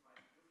 that is quite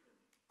a different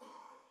question,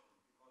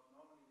 because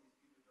normally these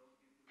people don't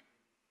give you the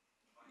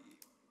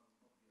advice on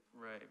obvious.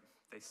 Right.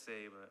 They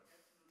say, but.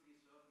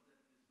 Absolutely certain that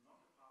it is not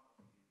a part of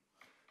the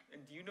Gilgit.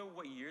 And do you know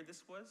what year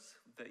this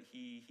was that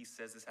he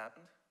says this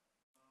happened?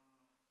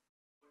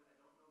 Well, I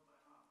don't know by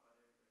heart, but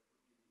I could easily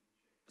check.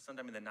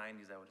 Sometime in the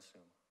 90s, I would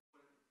assume.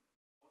 Well, it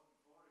was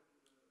before it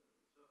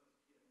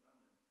surfaced here in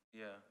London.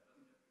 Yeah. I just have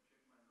to check my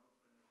notes when I saw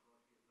it here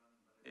in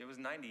London, but It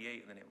was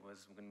 98, and then it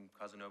was when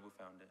Kazanobu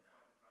found it.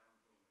 quite a time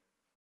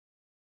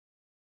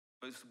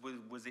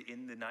ago. Was it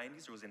in the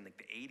 90s or was it in like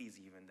the 80s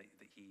even that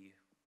he?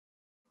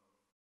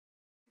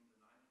 In the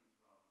 90s,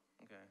 rather.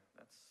 Okay,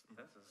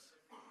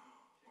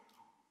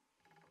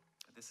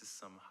 this is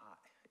some hot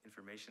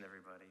information,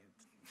 everybody.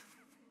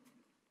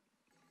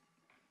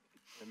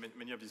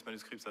 Many of these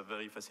manuscripts are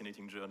very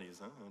fascinating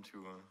journeys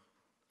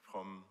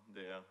from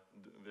their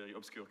very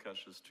obscure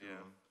caches to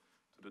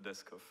the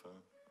desk of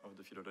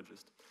the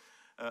philologist.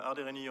 Are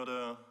there any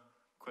other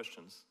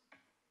questions?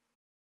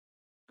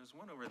 There's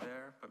one over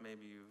there, but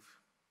maybe you've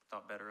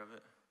thought better of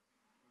it.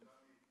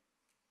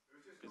 There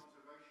was just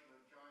observation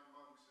that Jain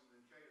monks in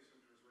the Jaina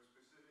Sutras were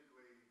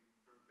specifically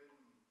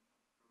forbidden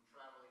from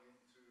traveling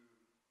into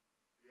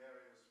the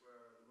areas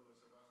where the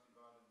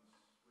Mūlasarvāstivādins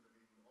would have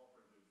been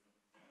operative.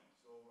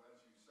 So,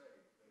 as you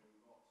say, they will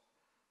not,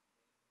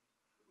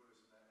 the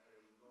Buddhists in that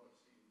area will not have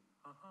seen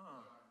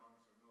Jain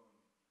monks or known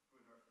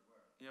who on earth they were.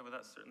 Yeah, well,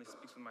 that certainly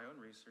speaks with my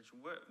own research.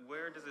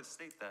 Where does it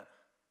state that?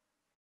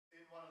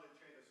 In one of the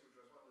Jaina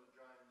Sutras, one of the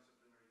Jain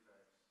disciplinary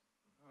texts.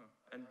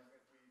 And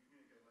If we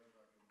communicate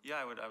later, I can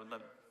yeah, I would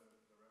love. share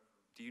the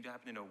reference. Do you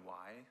happen to know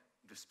why?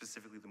 Just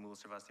specifically the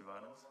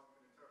Mūlasarvāstivādins? One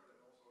can interpret it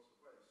in all sorts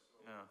of ways,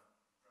 so Yeah.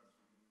 perhaps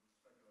we can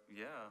speculate.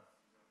 Yeah.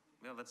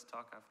 Yeah, let's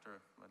talk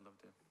after. I'd love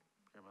to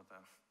hear about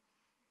that.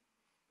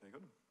 Very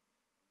good.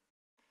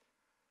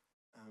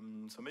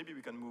 So maybe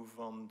we can move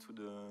on to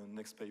the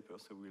next paper.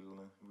 So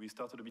we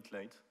started a bit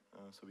late,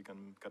 so we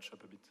can catch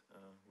up a bit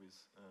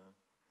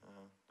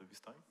with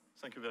this time.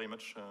 Thank you very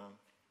much,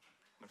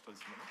 Dr.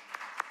 DiSimone.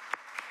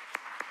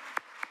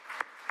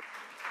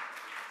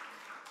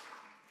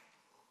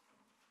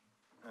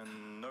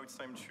 And now it's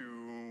time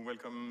to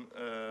welcome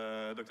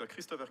Dr.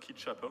 Christopher Keith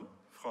Chapple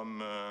from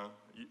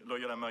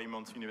Loyola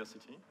Marymount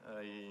University.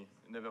 I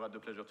never had the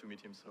pleasure to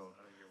meet him, so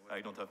I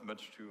don't have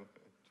much to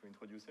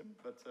introduce him,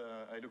 but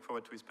I look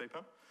forward to his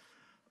paper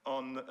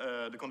on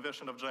the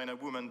conversion of Jaina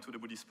women to the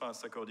Buddhist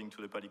path according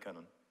to the Pali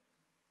Canon.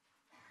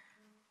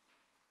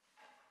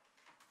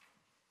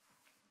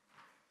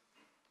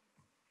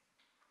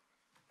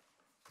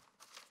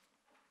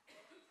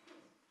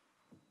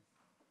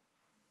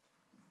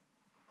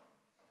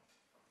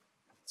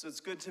 So it's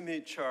good to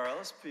meet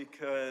Charles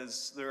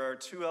because there are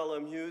two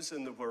LMUs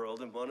in the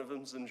world, and one of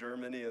them's in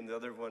Germany and the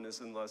other one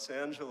is in Los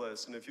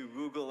Angeles. And if you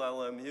Google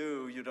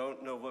LMU, you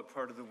don't know what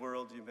part of the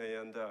world you may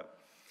end up.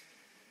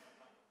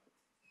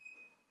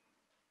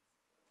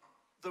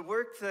 The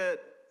work that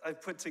I've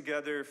put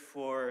together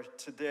for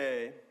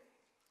today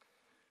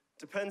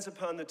depends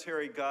upon the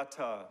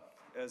Dīrghāgama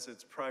as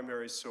its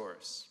primary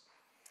source.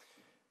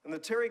 And the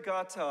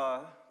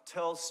Dīrghāgama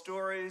tells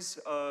stories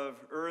of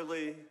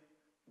early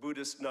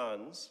Buddhist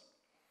nuns,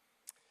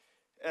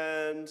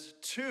 and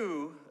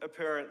two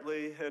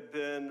apparently had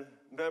been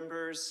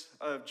members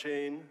of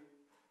Jain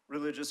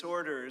religious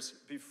orders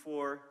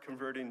before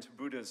converting to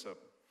Buddhism.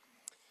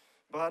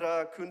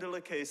 Bhara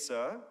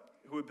Kundalakesa,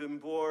 who had been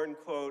born,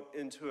 quote,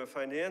 into a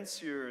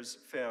financier's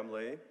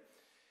family.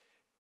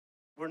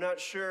 We're not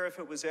sure if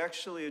it was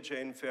actually a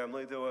Jain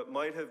family, though it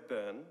might have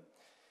been.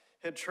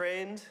 Had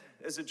trained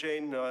as a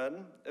Jain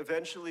nun,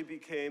 eventually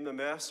became a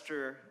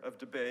master of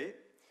debate,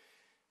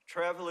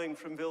 traveling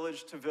from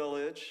village to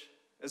village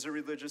as a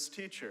religious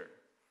teacher.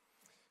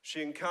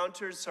 She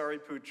encountered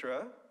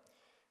Sariputra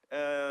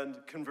and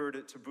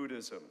converted to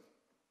Buddhism.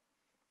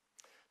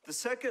 The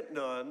second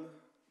nun,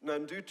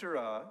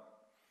 Nandutara,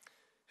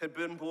 had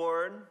been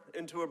born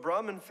into a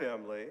Brahmin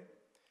family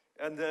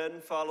and then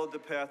followed the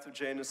path of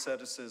Jain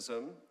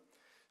asceticism.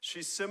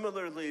 She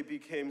similarly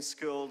became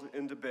skilled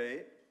in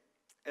debate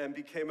and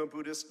became a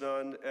Buddhist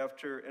nun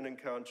after an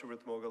encounter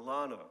with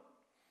Moggallana.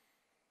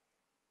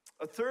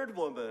 A third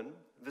woman,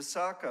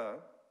 Visakha,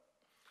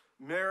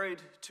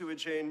 married to a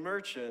Jain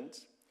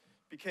merchant,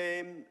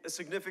 became a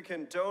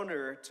significant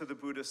donor to the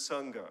Buddhist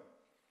Sangha.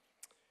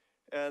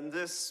 And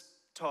this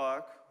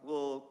talk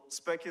will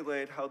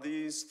speculate how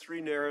these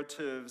three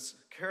narratives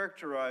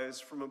characterize,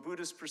 from a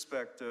Buddhist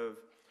perspective,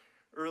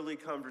 early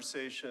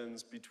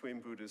conversations between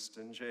Buddhists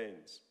and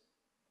Jains.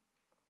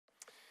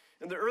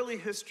 In the early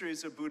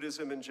histories of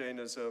Buddhism and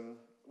Jainism,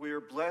 we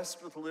are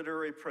blessed with the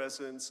literary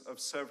presence of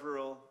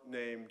several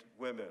named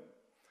women.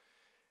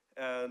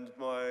 And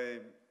my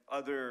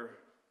other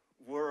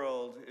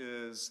world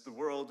is the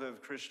world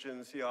of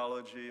Christian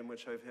theology, in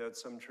which I've had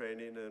some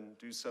training and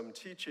do some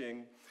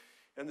teaching.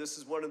 And this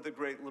is one of the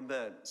great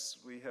laments.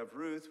 We have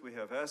Ruth, we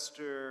have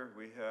Esther,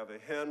 we have a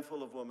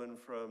handful of women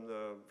from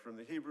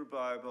the Hebrew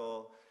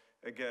Bible.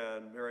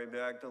 Again, Mary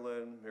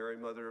Magdalene, Mary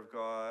Mother of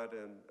God,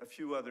 and a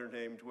few other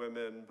named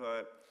women,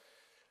 but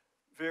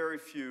very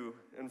few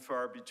and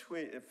far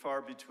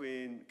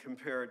between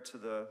compared to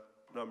the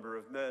number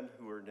of men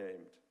who are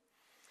named.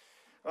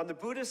 On the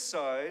Buddhist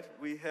side,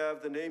 we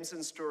have the names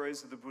and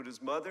stories of the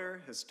Buddha's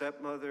mother, his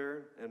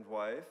stepmother and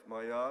wife,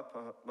 Maya,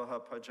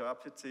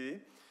 Mahapajapati,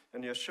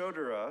 and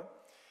Yashodhara,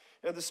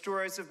 and the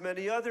stories of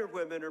many other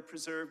women are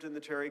preserved in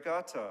the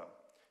Therigatha,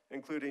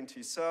 including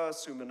Tisa,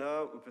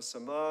 Sumana,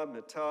 Upasama,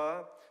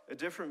 Mita, a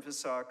different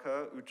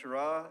Visakha,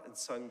 Uttara, and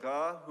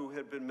Sangha, who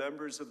had been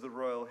members of the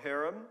royal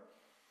harem,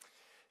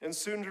 and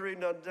Sundari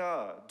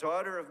Nanda,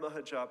 daughter of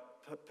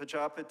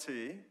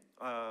Mahapajapati,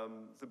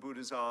 the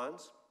Buddha's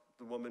aunt,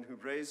 the woman who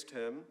raised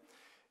him,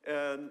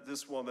 and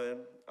this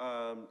woman,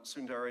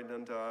 Sundari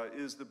Nanda,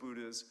 is the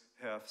Buddha's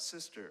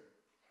half-sister.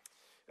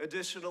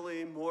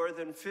 Additionally, more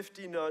than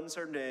 50 nuns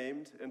are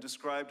named and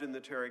described in the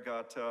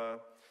Therigatha,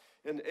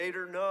 and 8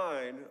 or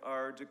 9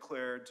 are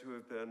declared to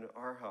have been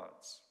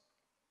arhats.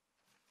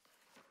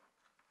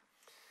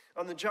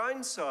 On the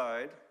Jain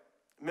side,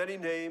 many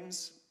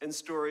names and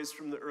stories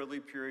from the early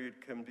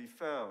period can be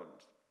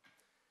found.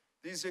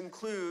 These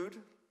include,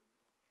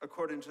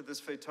 according to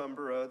this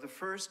Vetambara, the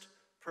first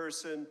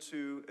person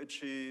to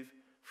achieve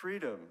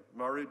freedom,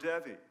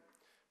 Marudevi,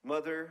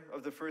 mother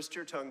of the first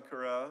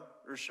Tirthankara,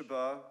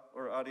 Urshaba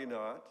or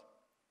Adinath.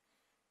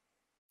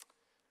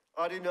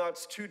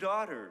 Adinath's 2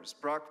 daughters,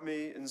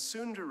 Brahmi and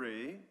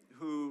Sundari,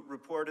 who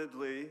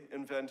reportedly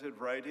invented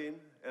writing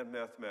and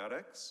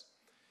mathematics.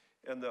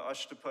 And the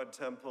Ashtapad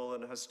temple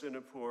in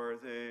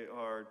Hastinapur, they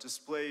are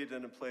displayed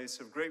in a place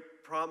of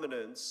great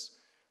prominence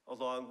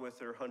along with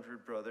their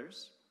 100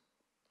 brothers.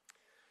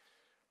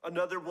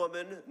 Another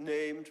woman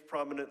named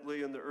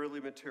prominently in the early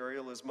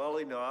material is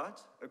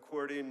Malinath.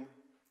 According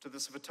to the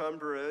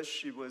Svatambara,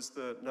 she was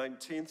the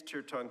 19th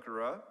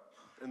Tirthankara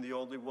and the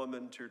only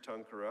woman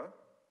Tirthankara.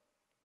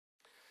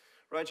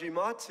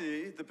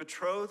 Rajimati, the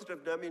betrothed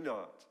of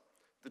Neminath,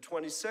 the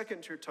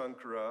 22nd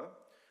Tirthankara,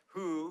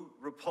 who,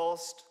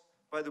 repulsed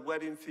by the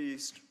wedding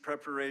feast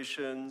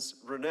preparations,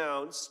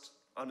 renounced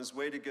on his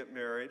way to get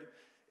married,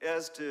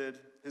 as did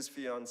his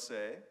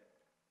fiancée.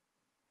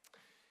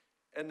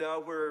 And now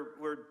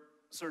we're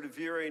sort of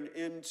veering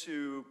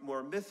into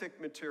more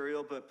mythic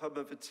material, but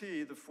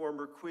Padmavati, the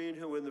former queen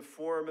who in the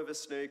form of a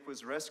snake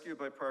was rescued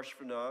by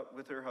Parshvanath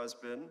with her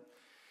husband,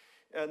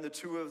 and the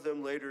 2 of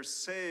them later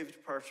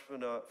saved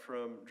Parshvanath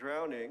from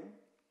drowning.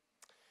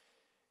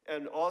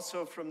 And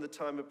also from the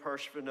time of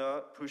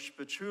Parshvanath,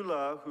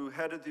 Pushpachula, who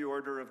headed the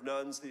order of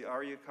nuns, the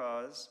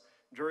Aryakas,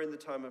 during the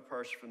time of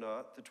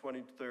Parshvanath, the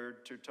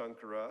 23rd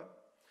Tirthankara.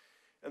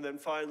 And then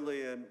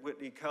finally, and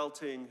Whitney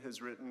Kelting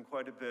has written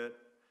quite a bit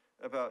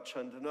about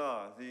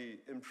Chandana, the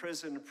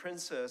imprisoned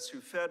princess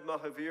who fed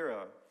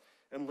Mahavira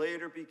and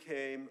later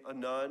became a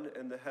nun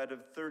and the head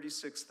of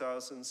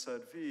 36,000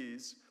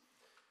 sadhvis,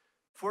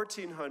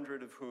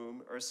 1,400 of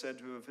whom are said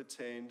to have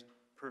attained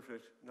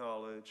perfect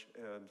knowledge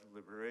and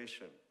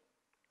liberation.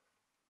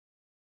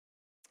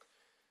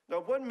 Now,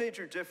 one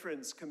major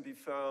difference can be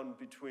found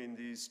between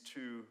these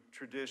 2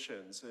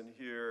 traditions, and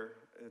here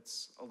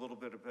it's a little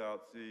bit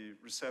about the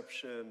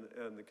reception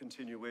and the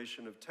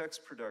continuation of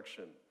text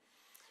production.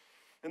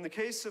 In the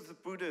case of the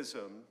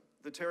Buddhism,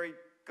 the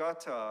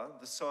Therigatha,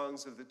 the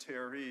songs of the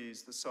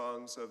Theris, the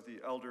songs of the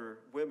elder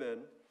women,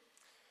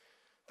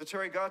 the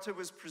Therigatha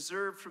was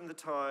preserved from the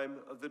time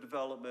of the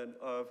development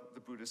of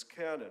the Buddhist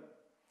canon.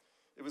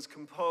 It was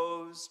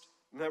composed,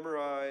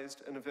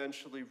 memorized, and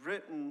eventually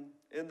written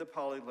in the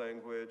Pali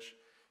language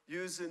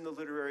using the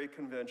literary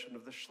convention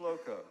of the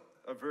shloka,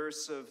 a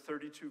verse of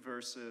 32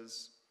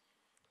 verses,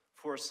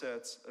 4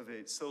 sets of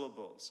 8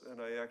 syllables.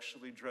 And I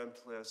actually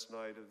dreamt last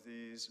night of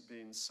these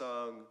being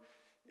sung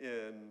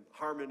in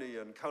harmony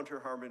and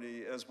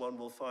counter-harmony, as one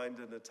will find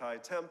in a Thai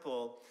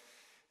temple.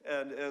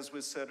 And as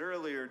was said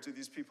earlier, do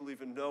these people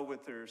even know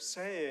what they're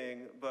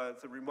saying?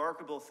 But the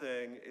remarkable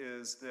thing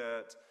is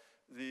that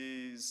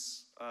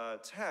these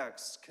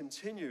texts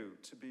continue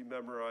to be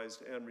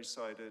memorized and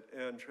recited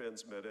and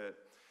transmitted.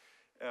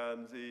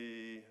 And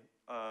the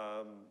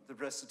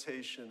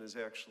recitation is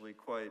actually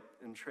quite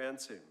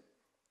entrancing.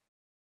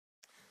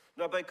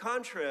 Now, by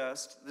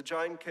contrast, the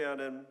Jain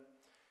canon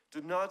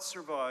did not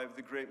survive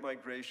the Great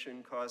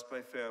Migration caused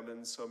by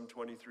famine some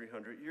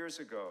 2,300 years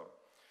ago,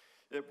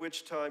 at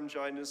which time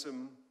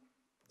Jainism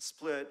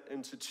split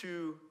into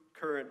 2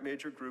 current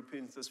major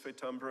groupings, the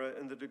Svetambara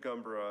and the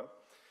Digambara,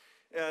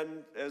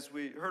 And as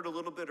we heard a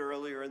little bit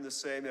earlier, and the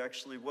same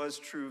actually was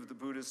true of the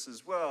Buddhists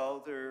as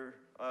well, there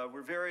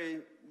were very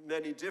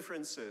many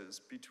differences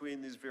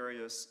between these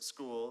various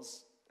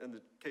schools. In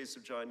the case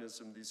of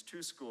Jainism, these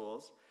two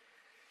schools,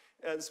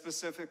 and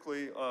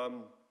specifically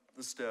on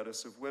the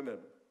status of women.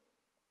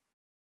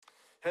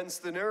 Hence,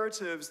 the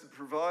narratives that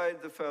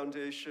provide the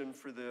foundation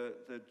for the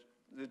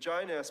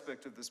Jain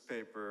aspect of this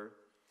paper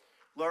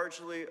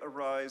largely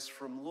arise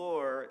from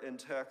lore and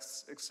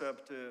texts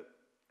accepted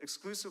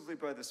exclusively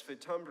by the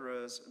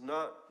Svetambaras,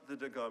 not the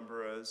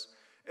Digambaras,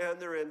 and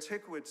their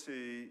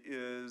antiquity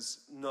is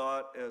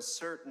not as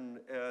certain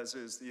as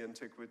is the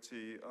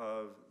antiquity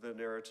of the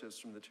narratives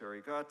from the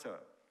Therigatha.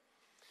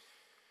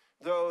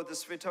 Though the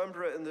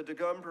Svetambara and the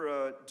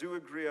Digambara do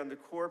agree on the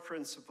core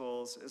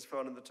principles as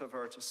found in the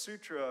Tavarta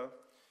Sutra,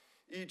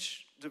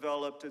 each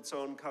developed its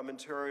own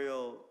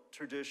commentarial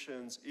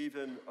traditions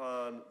even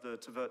on the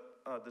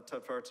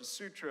Tavarta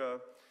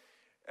Sutra,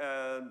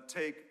 and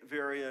take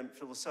variant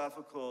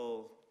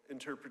philosophical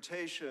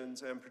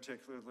interpretations, and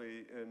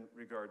particularly in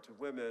regard to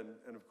women.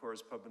 And of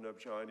course,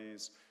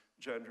 Padmanabhjani's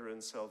Gender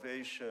and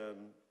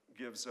Salvation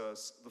gives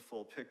us the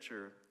full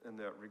picture in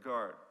that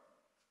regard.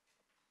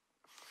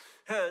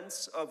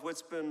 Hence, of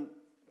what's been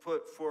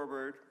put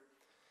forward,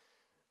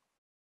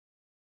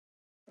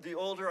 the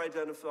older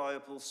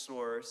identifiable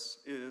source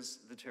is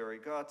the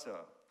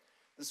Therigatha.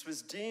 This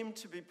was deemed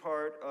to be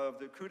part of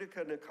the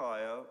Khuddaka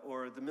Nikaya,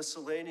 or the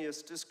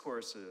miscellaneous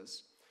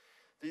discourses.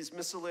 These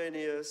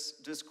miscellaneous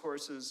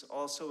discourses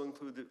also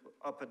include the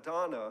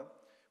Apadana,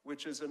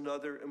 which is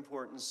another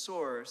important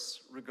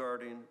source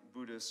regarding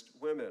Buddhist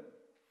women.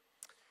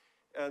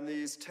 And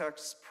these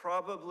texts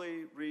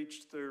probably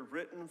reached their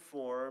written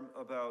form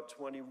about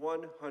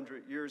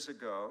 2100 years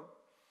ago.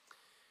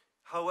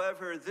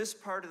 However, this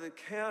part of the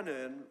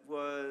canon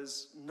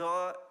was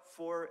not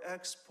for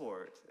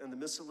export, and the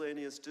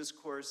miscellaneous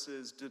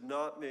discourses did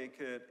not make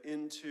it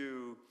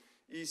into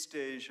East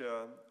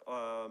Asia,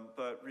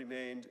 but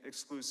remained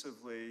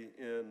exclusively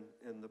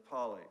in the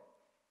Pali.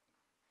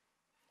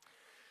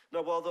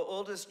 Now, while the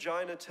oldest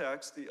Jaina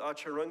text, the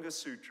Acharanga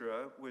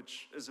Sutra,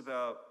 which is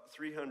about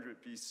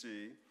 300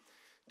 BC,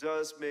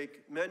 does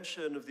make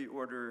mention of the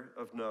order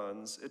of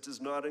nuns, it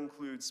does not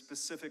include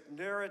specific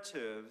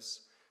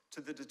narratives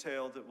to the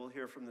detail that we'll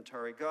hear from the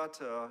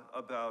Therigatha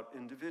about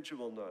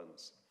individual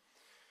nuns.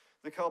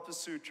 The Kalpa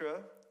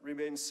Sutra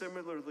remains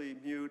similarly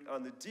mute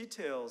on the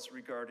details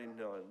regarding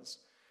nuns,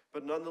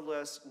 but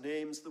nonetheless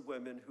names the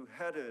women who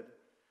headed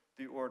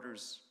the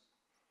orders,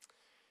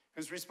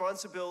 whose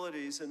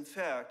responsibilities, in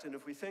fact, and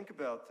if we think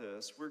about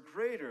this, were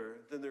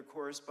greater than their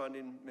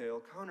corresponding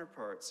male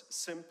counterparts,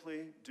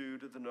 simply due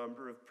to the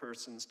number of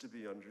persons to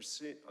be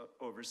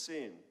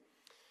overseen.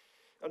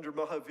 Under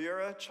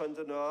Mahavira,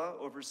 Chandana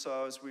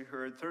oversaw, as we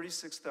heard,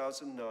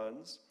 36,000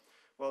 nuns,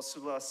 while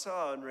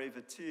Sulasa and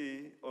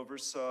Revati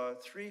oversaw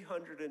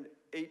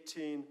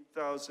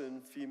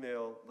 318,000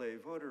 female lay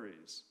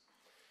votaries.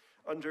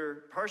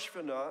 Under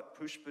Parshvanat,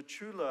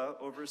 Pushpachula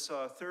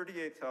oversaw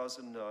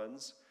 38,000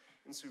 nuns,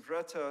 and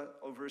Suvrata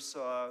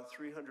oversaw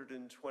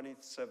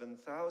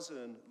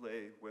 327,000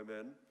 lay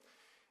women.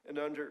 And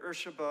under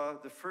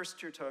Urshaba, the first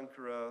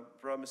Tirthankara,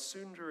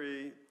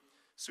 Brahmasundari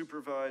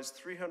supervised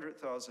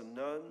 300,000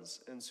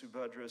 nuns, and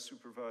Subhadra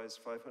supervised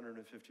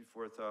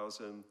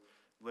 554,000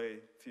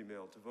 lay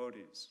female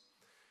devotees.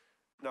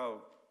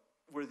 Now,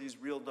 were these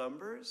real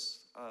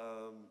numbers?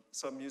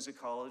 Some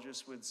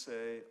musicologists would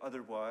say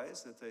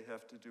otherwise, that they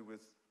have to do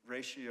with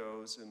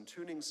ratios and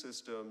tuning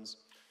systems,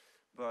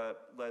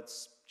 but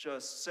let's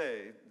just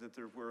say that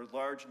there were a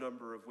large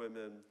number of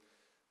women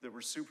that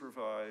were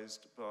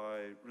supervised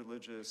by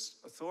religious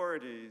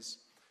authorities,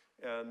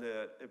 and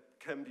that it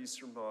can be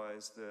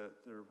surmised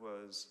that there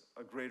was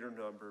a greater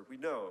number, we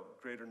know,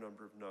 greater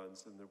number of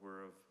nuns than there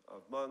were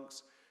of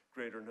monks,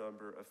 greater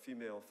number of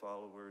female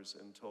followers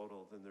in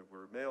total than there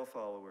were male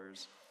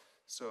followers,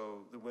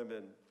 so the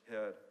women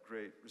had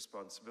great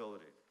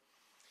responsibility.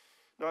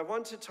 Now I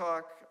want to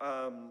talk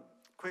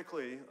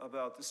quickly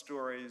about the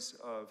stories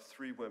of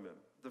three women.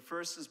 The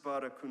first is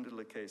Bada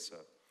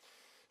Kundalakesa.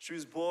 She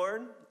was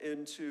born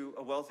into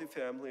a wealthy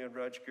family in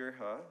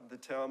Rajgirha, the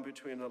town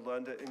between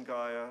Nalanda and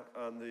Gaya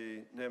on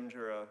the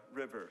Nemjara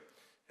River.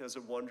 It has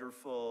a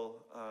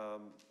wonderful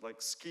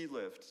ski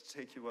lift to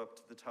take you up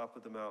to the top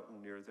of the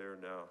mountain near there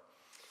now.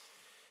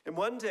 And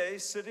one day,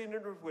 sitting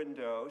in her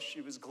window,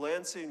 she was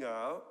glancing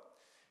out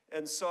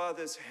and saw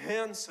this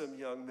handsome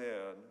young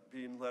man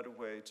being led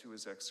away to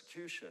his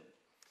execution.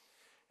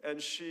 And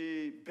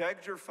she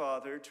begged her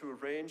father to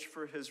arrange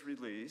for his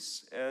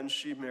release, and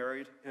she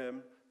married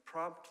him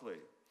promptly.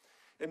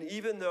 And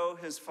even though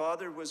his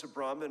father was a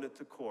Brahmin at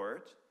the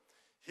court,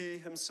 he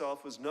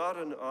himself was not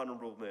an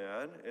honorable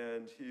man,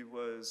 and he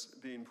was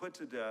being put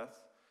to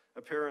death,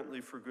 apparently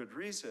for good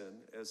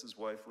reason, as his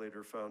wife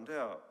later found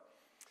out.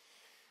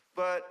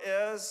 But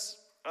as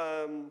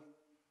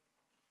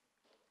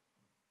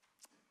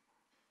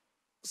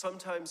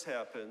sometimes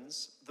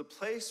happens, the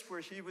place where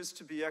he was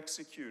to be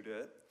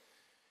executed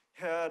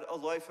had a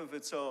life of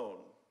its own.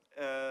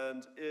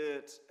 and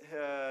it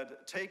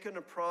had taken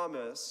a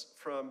promise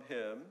from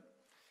him,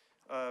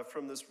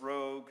 from this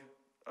rogue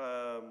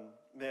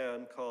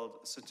man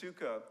called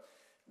Satuka,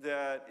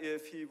 that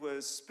if he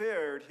was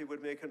spared, he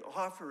would make an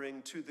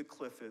offering to the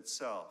cliff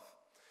itself.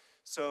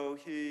 So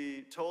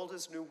he told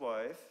his new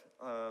wife,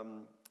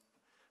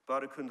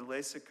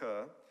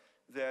 Bharakundalesika,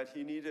 that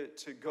he needed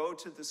to go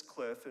to this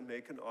cliff and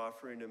make an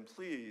offering, and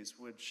please,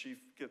 would she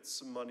get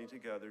some money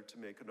together to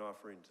make an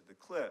offering to the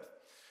cliff.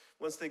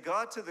 Once they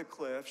got to the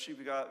cliff, she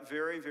got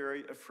very,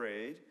 very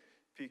afraid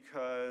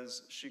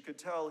because she could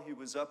tell he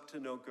was up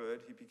to no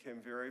good. He became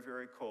very,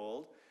 very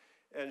cold.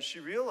 And she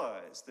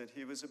realized that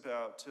he was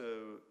about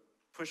to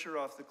push her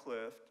off the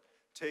cliff,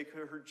 take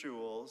her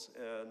jewels,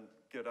 and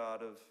get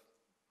out of,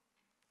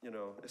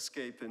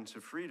 escape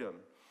into freedom.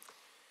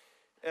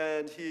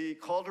 And he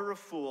called her a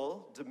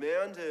fool,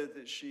 demanded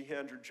that she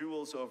hand her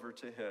jewels over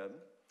to him,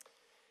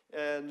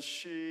 and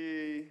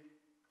she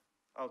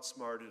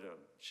outsmarted him.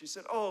 She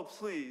said, "Oh,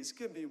 please,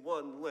 give me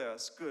one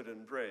last good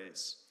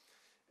embrace."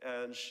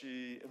 And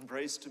she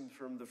embraced him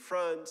from the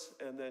front,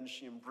 and then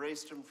she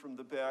embraced him from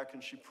the back,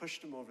 and she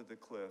pushed him over the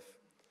cliff,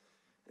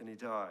 and he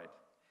died.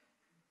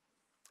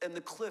 And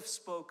the cliff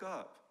spoke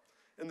up,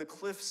 and the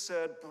cliff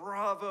said,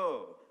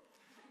 "Bravo,"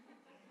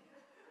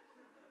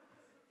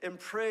 and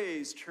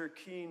praised her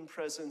keen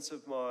presence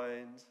of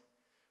mind.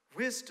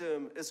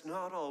 "Wisdom is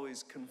not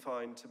always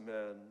confined to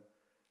men.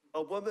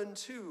 A woman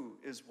too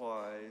is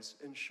wise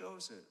and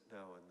shows it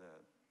now and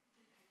then."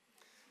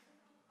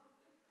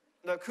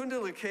 Now,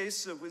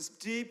 Kundalakesa was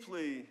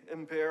deeply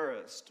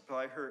embarrassed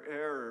by her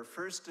error,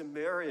 first in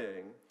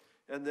marrying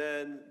and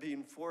then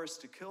being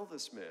forced to kill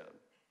this man.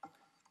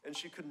 And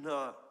she could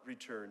not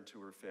return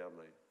to her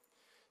family.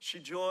 She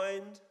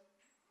joined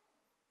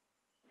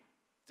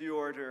the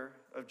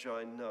order of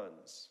Jain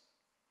nuns.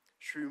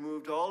 She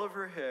removed all of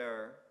her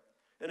hair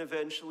and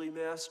eventually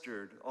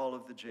mastered all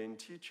of the Jain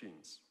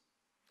teachings.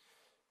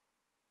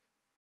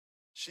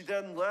 She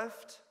then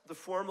left the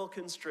formal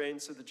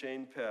constraints of the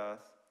Jain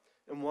path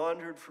and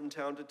wandered from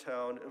town to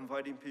town,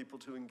 inviting people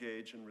to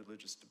engage in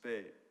religious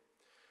debate.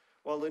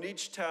 While in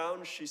each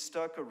town, she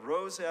stuck a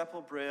rose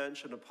apple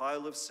branch in a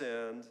pile of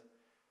sand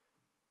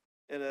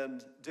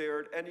and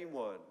dared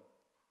anyone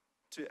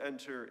to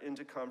enter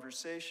into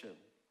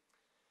conversation.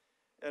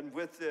 And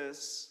with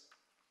this,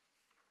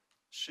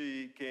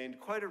 she gained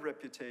quite a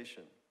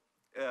reputation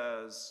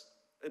as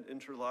an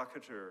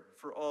interlocutor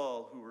for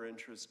all who were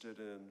interested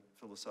in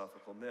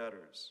philosophical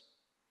matters.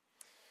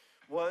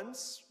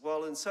 Once,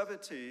 while in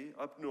Savatthi,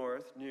 up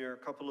north near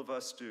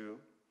Kapilavastu,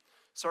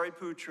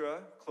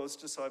 Sariputra, close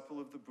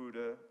disciple of the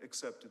Buddha,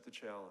 accepted the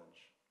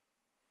challenge.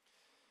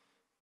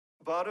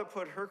 Bada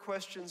put her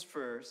questions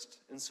first,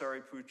 and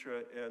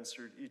Sariputra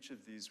answered each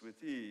of these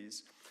with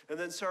ease. And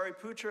then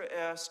Sariputra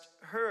asked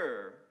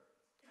her,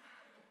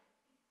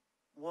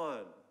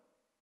 "One,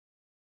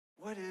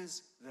 what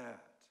is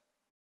that?"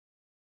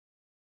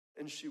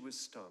 And she was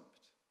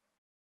stumped.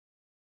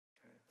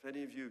 Okay. If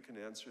any of you can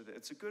answer that,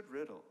 it's a good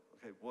riddle.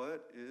 Okay,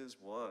 what is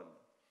one?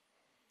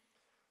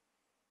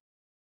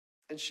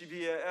 And she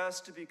be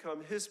asked to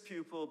become his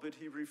pupil, but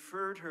he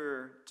referred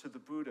her to the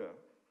Buddha.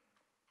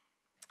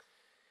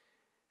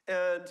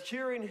 And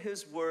hearing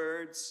his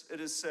words, it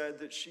is said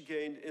that she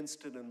gained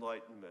instant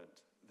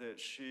enlightenment, that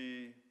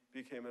she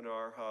became an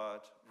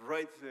arhat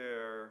right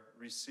there,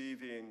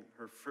 receiving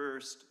her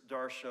first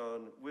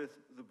darshan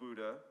with the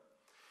Buddha.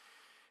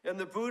 And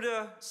the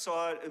Buddha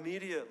saw it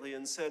immediately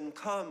and said,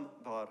 "Come,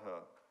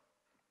 Bada."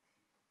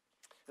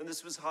 And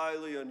this was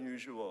highly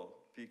unusual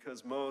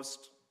because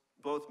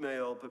both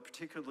male, but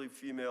particularly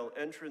female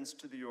entrants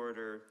to the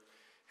order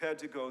had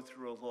to go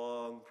through a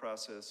long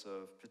process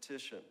of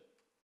petition.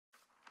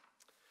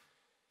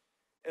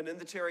 And in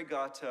the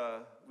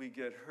Dīrghāgama, we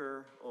get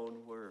her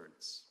own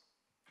words.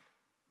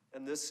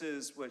 And this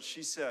is what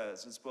she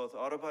says. It's both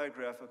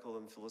autobiographical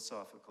and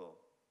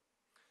philosophical.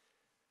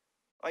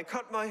 "I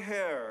cut my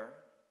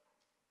hair,"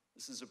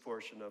 this is a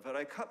portion of it,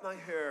 "I cut my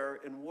hair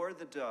and wore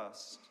the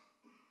dust.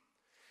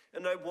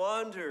 And I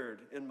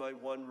wandered in my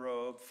one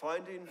robe,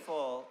 finding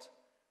fault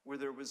where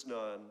there was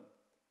none,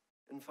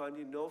 and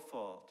finding no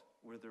fault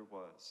where there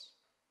was.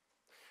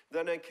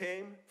 Then I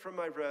came from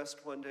my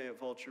rest one day at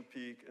Vulture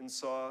Peak and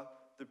saw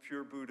the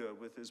pure Buddha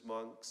with his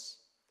monks.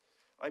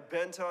 I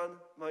bent on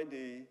my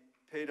knee,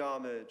 paid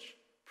homage,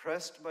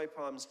 pressed my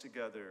palms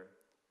together.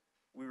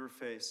 We were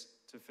face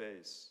to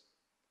face.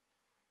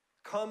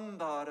 'Come,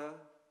 Bada,'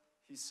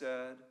 he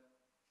said.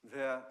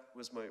 That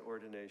was my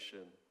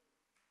ordination.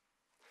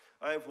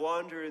 I have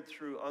wandered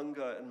through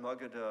Anga and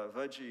Magadha,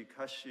 Vaji,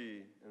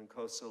 Kashi, and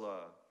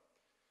Kosala.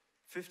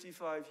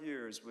 55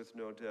 years with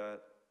no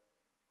debt.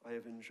 I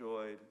have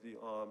enjoyed the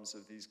alms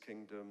of these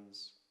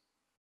kingdoms."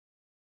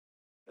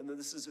 And then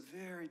this is a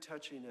very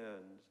touching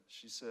end.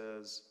 She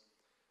says,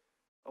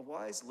 "A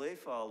wise lay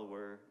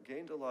follower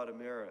gained a lot of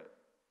merit.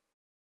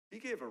 He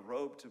gave a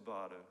robe to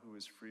Bada, who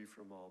was free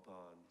from all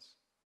bonds."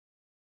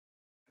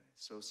 Okay,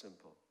 so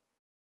simple.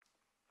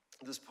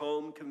 This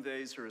poem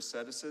conveys her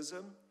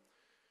asceticism,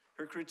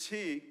 her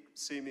critique,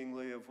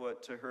 seemingly, of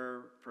what to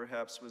her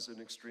perhaps was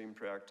an extreme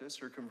practice,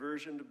 her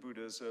conversion to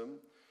Buddhism,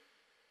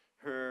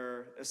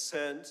 her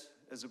ascent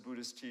as a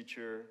Buddhist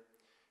teacher,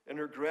 and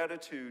her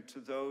gratitude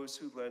to those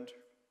who lent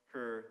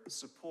her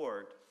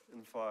support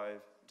in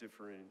 5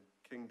 differing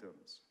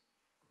kingdoms.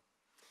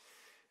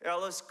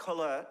 Alice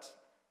Collett,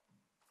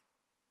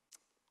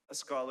 a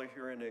scholar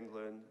here in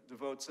England,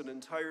 devotes an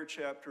entire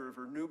chapter of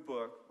her new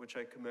book, which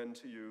I commend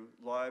to you,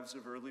 Lives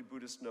of Early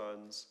Buddhist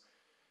Nuns,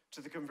 to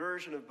the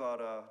conversion of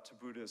Bada to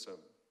Buddhism.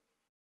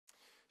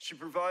 She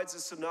provides a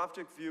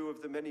synoptic view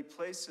of the many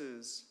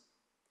places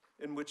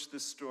in which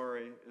this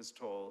story is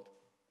told,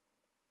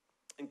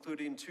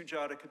 including 2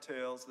 Jataka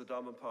tales, the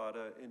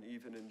Dhammapada, and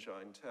even in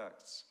Jain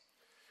texts.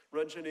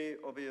 Ranjani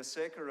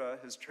Obayasekara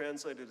has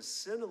translated a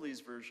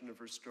Sinhalese version of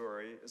her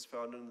story, as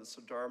found in the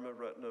Sudharma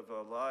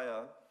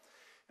Ratnavalaya,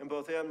 and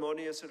both Anne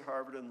Monius at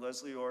Harvard and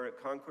Leslie Orr at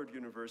Concord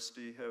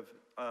University have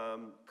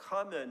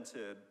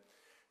commented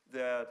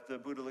that the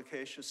Buddha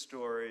Lakesha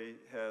story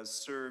has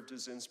served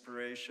as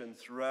inspiration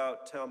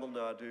throughout Tamil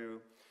Nadu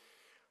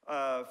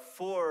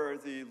for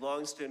the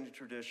long-standing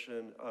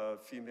tradition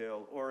of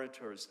female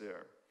orators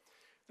there.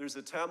 There's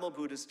a Tamil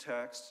Buddhist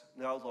text,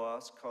 now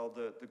lost, called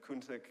the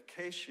Kuntik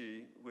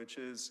Keshi, which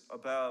is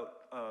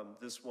about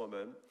this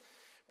woman.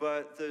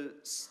 But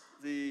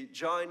the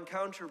Jain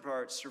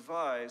counterpart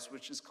survives,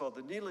 which is called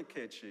the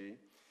Nilakachi,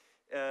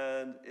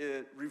 and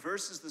it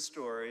reverses the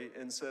story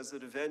and says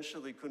that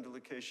eventually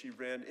Kundalikeshi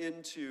ran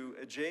into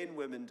a Jain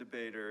women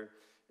debater,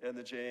 and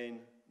the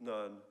Jain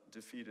nun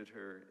defeated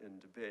her in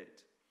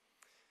debate.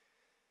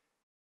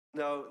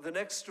 Now, the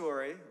next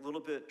story, a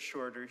little bit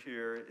shorter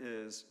here,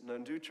 is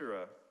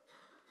Nanduttara.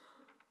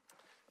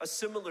 A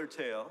similar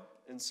tale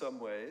in some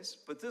ways,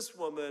 but this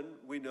woman,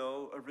 we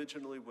know,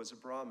 originally was a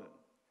Brahmin.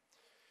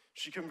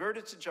 She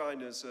converted to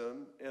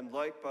Jainism and,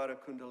 like Bada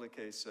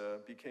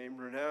Kundalikesa, became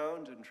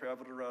renowned and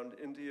traveled around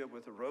India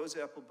with a rose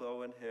apple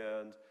bow in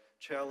hand,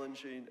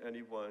 challenging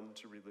anyone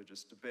to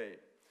religious debate.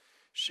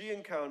 She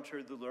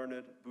encountered the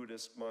learned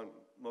Buddhist monk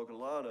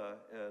Moggallana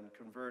and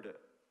converted.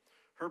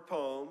 Her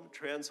poem,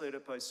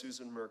 translated by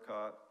Susan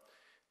Murcott,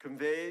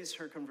 conveys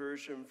her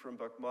conversion from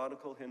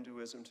Bhakmanical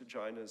Hinduism to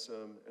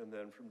Jainism and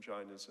then from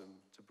Jainism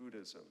to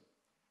Buddhism.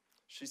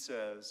 She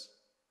says,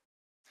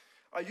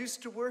 I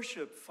used to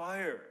worship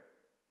fire,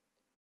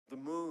 the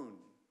moon,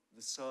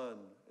 the sun,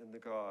 and the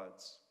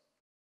gods.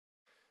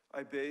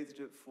 I bathed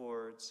at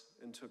fords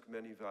and took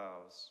many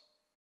vows.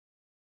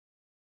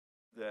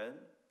 Then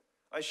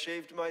I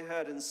shaved my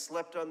head and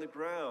slept on the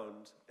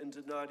ground and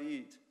did not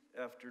eat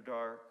after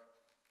dark.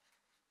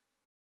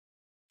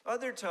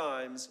 Other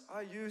times,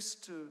 I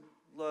used to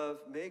love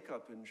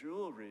makeup and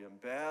jewelry and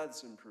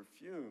baths and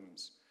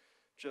perfumes,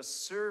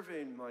 just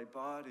serving my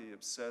body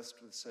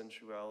obsessed with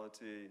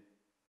sensuality.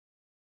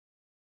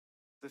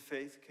 The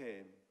faith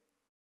came.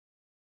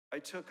 I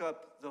took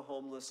up the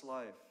homeless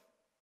life.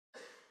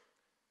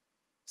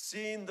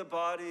 Seeing the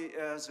body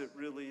as it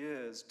really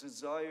is,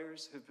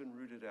 desires have been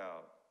rooted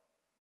out.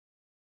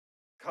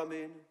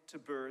 Coming to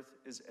birth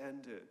is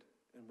ended,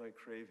 and my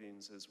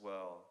cravings as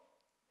well.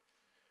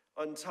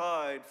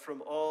 Untied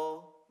from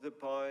all that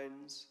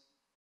binds,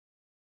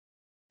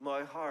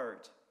 my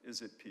heart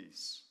is at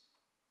peace.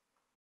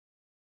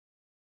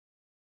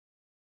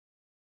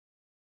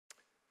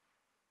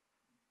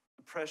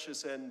 The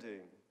precious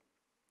ending,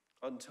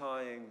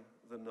 untying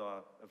the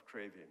knot of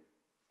craving.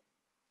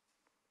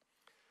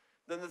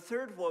 Then the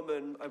third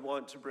woman I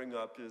want to bring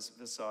up is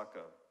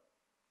Visakha.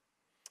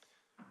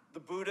 The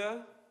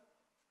Buddha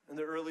and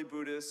the early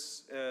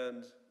Buddhists,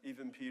 and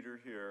even Peter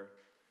here,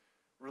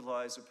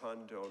 relies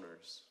upon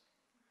donors.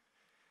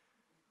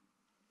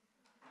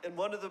 And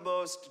one of the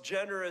most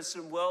generous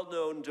and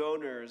well-known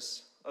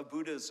donors of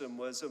Buddhism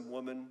was a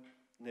woman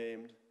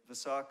named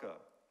Visakha,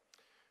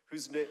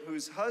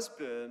 whose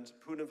husband,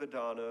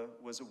 Punavadana,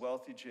 was a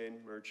wealthy Jain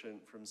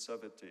merchant from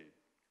Savatthi.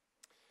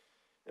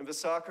 And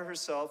Visakha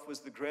herself was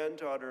the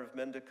granddaughter of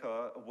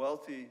Mendaka, a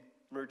wealthy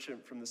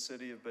merchant from the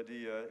city of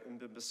Badia in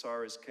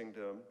Bimbisara's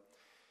kingdom.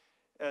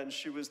 And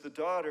she was the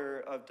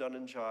daughter of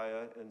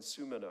Dhananjaya and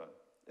Sumana.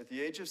 At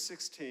the age of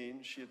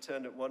 16, she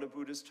attended one of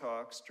Buddha's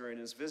talks during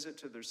his visit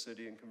to their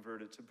city and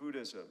converted to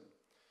Buddhism.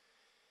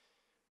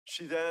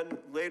 She then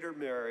later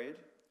married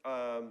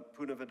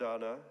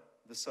Punavadana,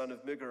 the son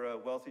of Migara, a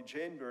wealthy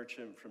Jain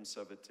merchant from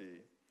Savatthi.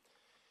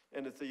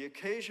 And at the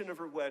occasion of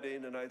her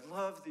wedding, and I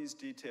love these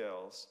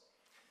details,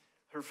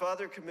 her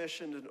father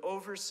commissioned an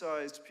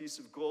oversized piece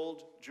of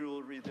gold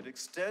jewelry that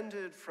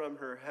extended from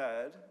her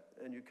head,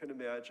 and you can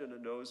imagine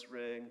a nose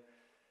ring,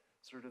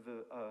 sort of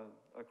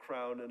a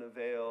crown and a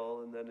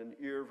veil, and then an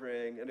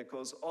earring, and it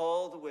goes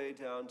all the way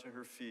down to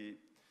her feet,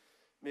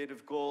 made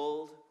of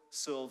gold,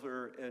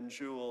 silver, and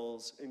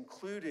jewels,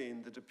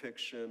 including the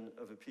depiction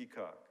of a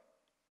peacock.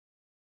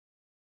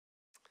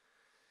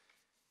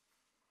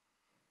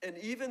 And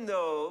even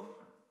though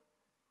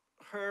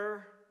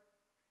her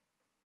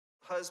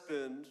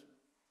husband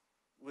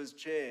was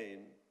Jain,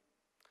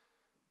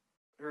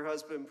 her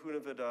husband,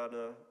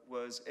 Punavadana,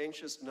 was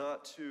anxious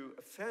not to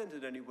offend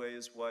in any way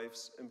his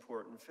wife's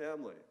important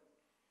family.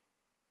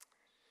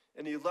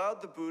 And he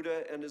allowed the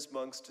Buddha and his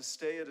monks to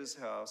stay at his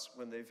house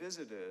when they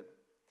visited.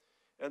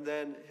 And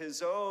then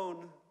his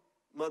own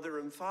mother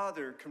and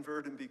father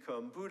convert and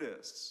become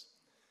Buddhists.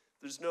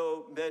 There's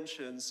no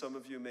mention, some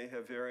of you may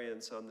have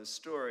variants on this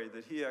story,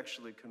 that he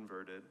actually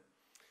converted.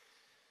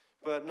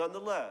 But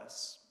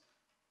nonetheless,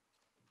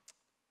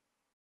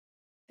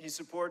 he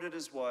supported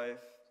his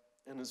wife,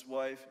 and his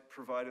wife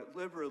provided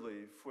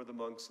liberally for the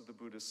monks of the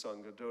Buddhist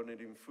Sangha,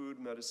 donating food,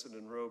 medicine,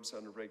 and robes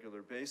on a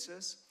regular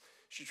basis.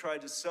 She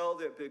tried to sell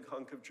that big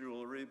hunk of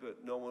jewelry,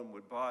 but no one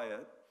would buy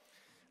it.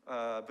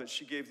 But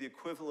she gave the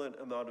equivalent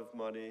amount of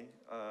money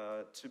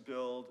to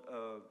build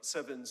a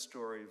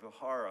 7-story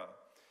vihara.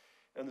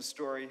 And the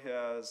story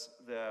has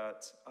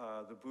that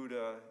the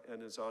Buddha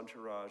and his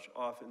entourage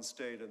often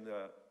stayed in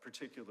that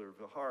particular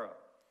vihara.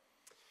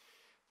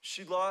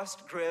 She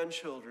lost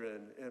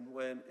grandchildren and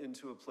went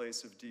into a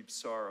place of deep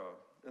sorrow.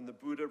 And the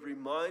Buddha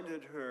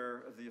reminded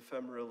her of the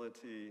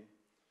ephemerality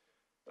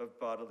of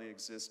bodily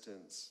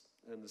existence.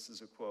 And this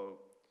is a quote: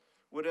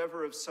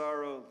 "Whatever of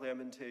sorrow,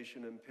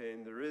 lamentation, and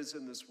pain there is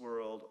in this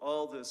world,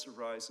 all this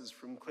arises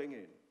from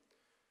clinging.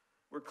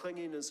 Where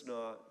clinging is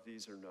not,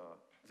 these are not.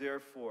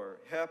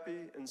 Therefore,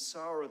 happy and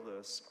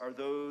sorrowless are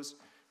those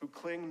who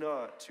cling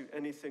not to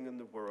anything in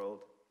the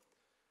world.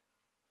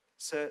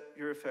 Set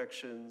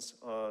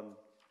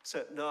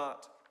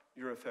not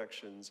your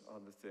affections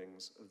on the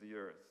things of the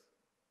earth."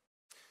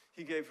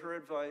 He gave her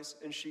advice,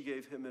 and she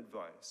gave him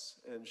advice.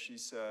 And she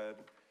said,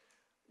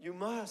 "You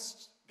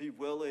must be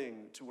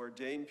willing to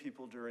ordain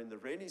people during the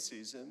rainy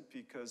season,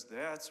 because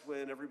that's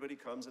when everybody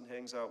comes and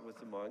hangs out with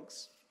the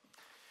monks."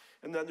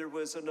 And then there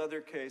was another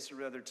case, a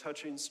rather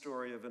touching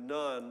story of a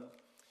nun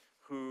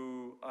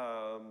who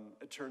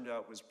it turned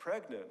out was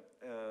pregnant,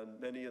 and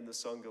many in the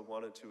Sangha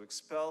wanted to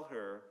expel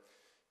her,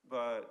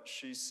 but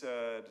she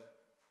said,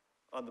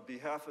 on the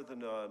behalf of the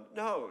nun,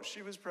 no,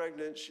 she was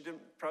pregnant, she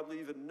didn't probably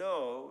even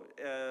know,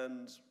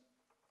 and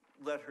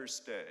let her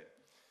stay.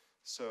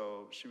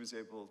 So she was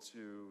able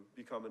to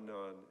become a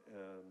nun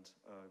and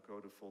go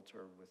to full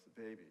term with the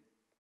baby.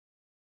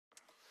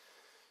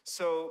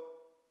 So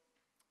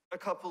a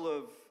couple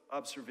of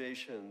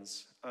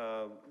observations.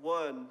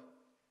 One,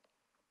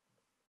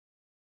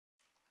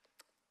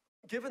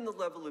 given the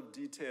level of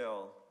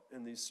detail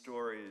in these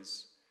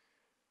stories,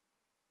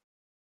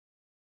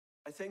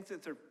 I think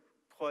that they're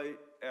quite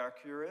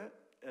accurate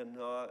and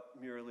not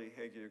merely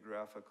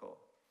hagiographical.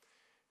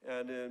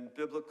 And in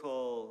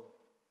biblical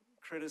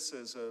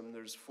criticism,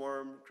 there's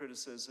form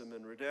criticism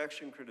and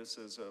redaction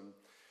criticism.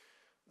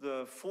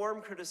 The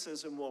form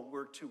criticism won't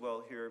work too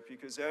well here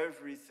because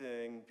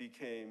everything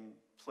became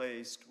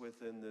placed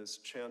within this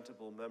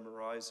chantable,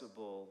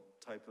 memorizable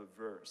type of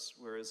verse.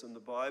 Whereas in the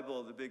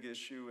Bible, the big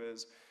issue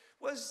is,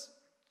 was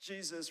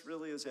Jesus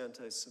really as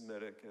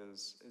anti-Semitic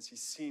as he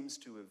seems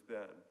to have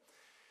been?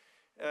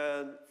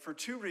 And for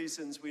two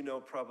reasons, we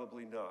know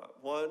probably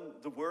not. One,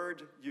 the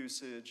word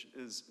usage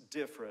is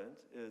different.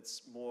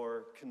 It's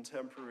more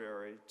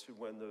contemporary to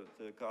when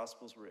the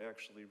Gospels were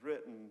actually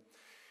written.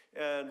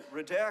 And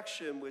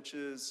redaction, which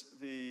is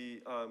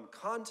the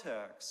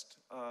context,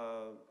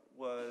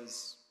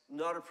 was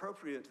not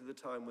appropriate to the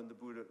time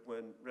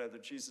when rather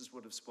Jesus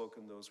would have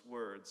spoken those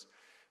words,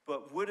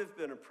 but would have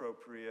been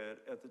appropriate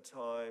at the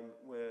time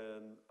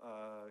when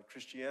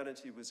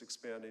Christianity was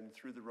expanding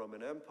through the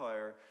Roman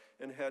Empire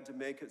and had to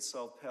make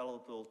itself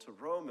palatable to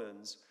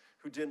Romans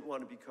who didn't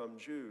want to become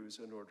Jews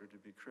in order to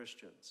be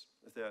Christians.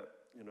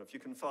 If you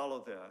can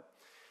follow that.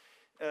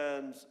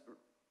 And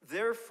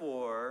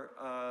therefore,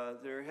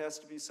 there has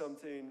to be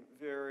something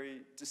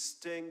very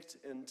distinct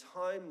and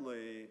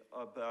timely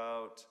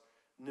about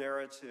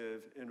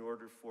narrative in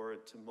order for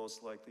it to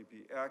most likely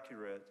be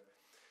accurate.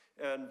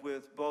 And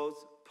with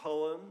both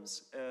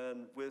poems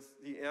and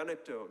with the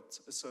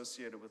anecdotes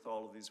associated with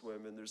all of these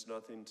women, there's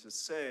nothing to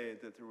say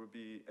that there would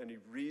be any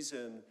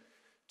reason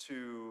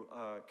to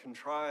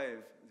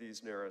contrive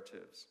these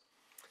narratives.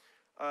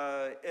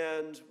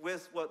 And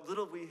with what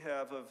little we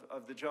have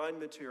of the Jain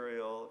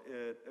material,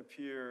 it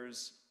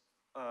appears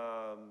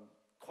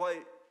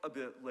quite a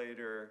bit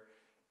later.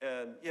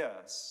 And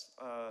yes,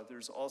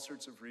 there's all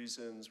sorts of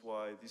reasons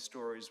why these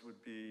stories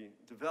would be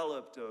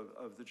developed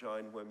of the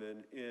Jain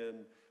women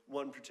in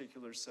one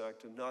particular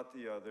sect and not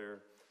the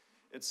other,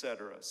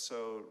 etc.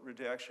 So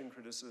redaction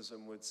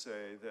criticism would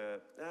say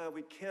that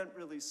we can't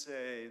really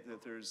say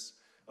that there's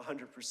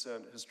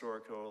 100%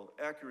 historical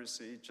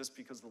accuracy just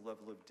because the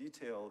level of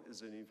detail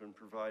isn't even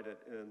provided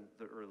in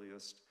the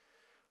earliest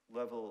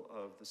level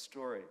of the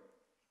story.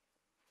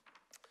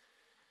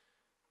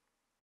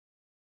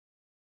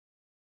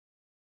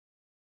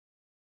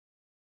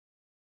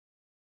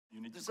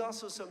 There's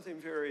also something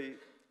very,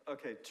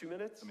 okay, 2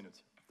 minutes? A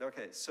minute.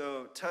 Okay,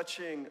 so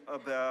touching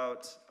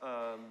about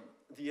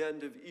the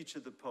end of each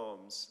of the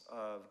poems,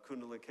 of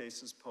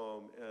Kundalikesa's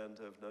poem and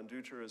of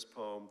Nanduttara's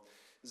poem,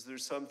 is there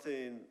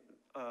something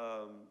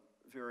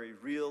very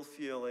real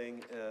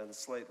feeling and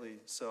slightly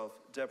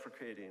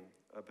self-deprecating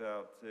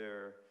about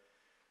their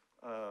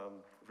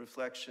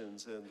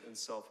reflections and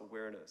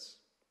self-awareness.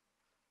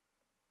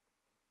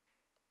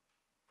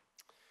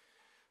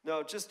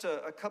 Now, just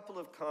a couple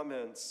of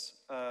comments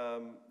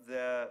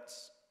that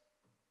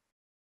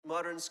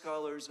modern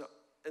scholars,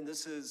 and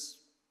this is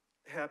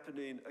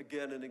happening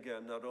again and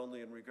again, not only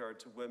in regard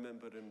to women,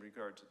 but in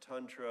regard to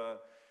Tantra.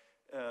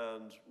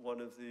 And one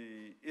of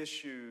the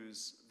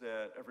issues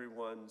that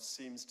everyone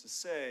seems to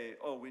say,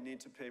 oh, we need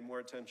to pay more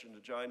attention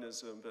to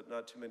Jainism, but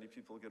not too many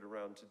people get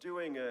around to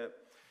doing it.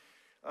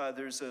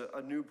 There's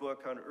a new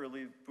book on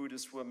early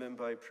Buddhist women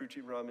by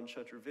Pruti Raman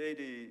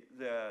Chaturvedi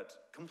that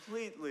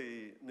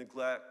completely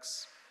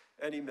neglects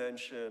any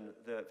mention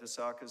that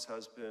Visakha's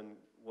husband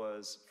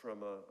was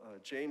from a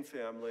Jain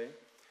family.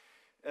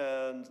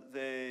 And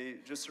they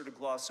just sort of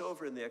gloss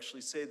over, and they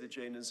actually say that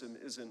Jainism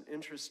isn't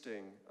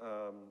interesting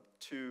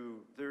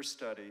to their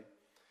study.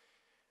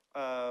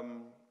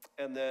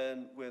 And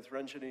then with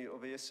Ranjani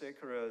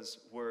Obeyesekara's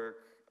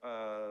work,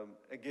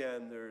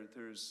 again,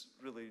 there's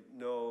really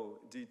no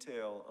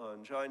detail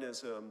on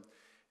Jainism,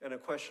 and a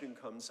question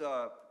comes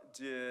up,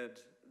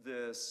 did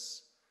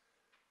this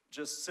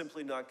just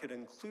simply not get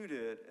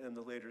included in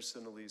the later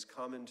Sinhalese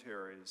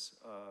commentaries,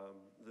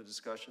 the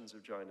discussions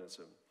of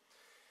Jainism?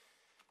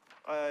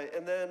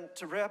 And then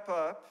to wrap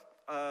up,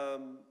 I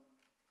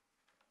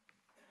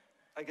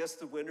guess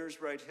the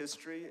winners write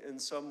history in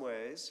some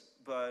ways,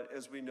 but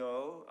as we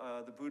know,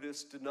 the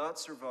Buddhists did not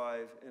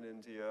survive in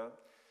India.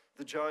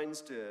 The Jains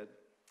did,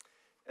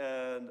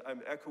 and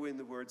I'm echoing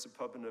the words of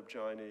Pavanabh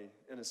Jaini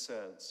in a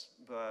sense,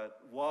 but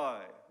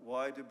why?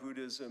 Why did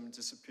Buddhism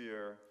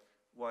disappear?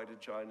 Why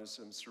did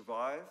Jainism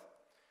survive?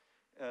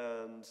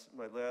 And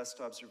my last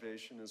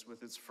observation is,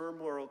 with its firm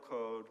moral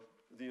code,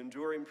 the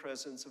enduring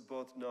presence of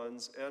both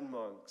nuns and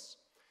monks,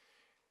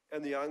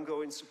 and the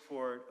ongoing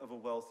support of a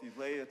wealthy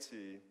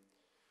laity,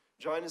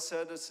 Jain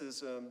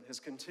asceticism has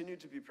continued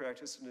to be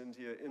practiced in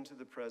India into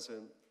the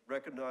present,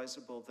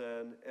 recognizable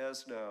then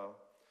as now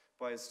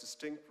by its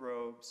distinct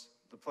robes,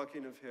 the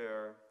plucking of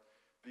hair,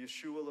 the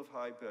eschewal of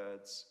high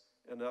beds,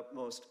 and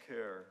utmost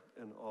care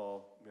in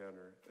all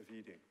manner of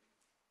eating.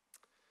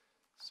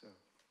 So,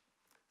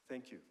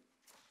 thank you.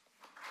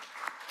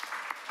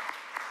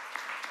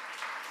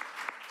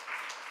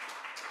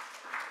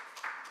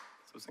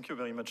 So thank you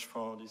very much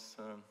for this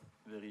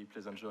very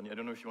pleasant journey. I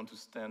don't know if you want to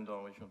stand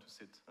or if you want to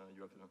sit.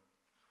 You have the...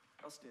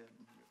 I'll stand.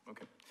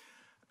 Okay.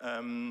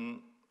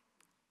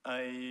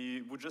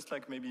 I would just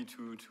like maybe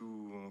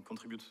to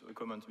contribute a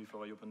comment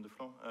before I open the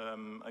floor.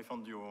 I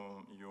found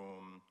your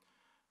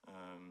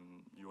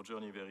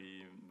journey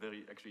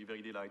actually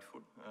very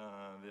delightful,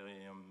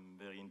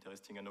 very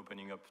interesting and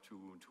opening up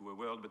to a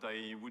world. But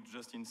I would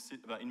just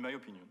insist, in my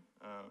opinion,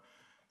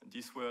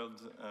 this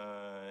world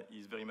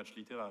is very much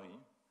literary.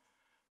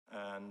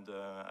 And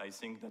I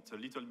think that a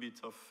little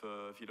bit of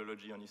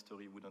philology and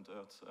history wouldn't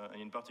hurt.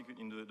 And in particular,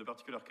 in the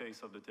particular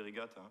case of the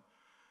Therigatha,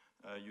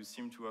 you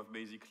seem to have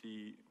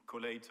basically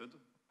collated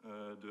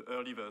the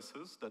early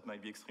verses that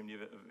might be extremely,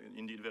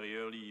 indeed very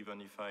early, even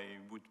if I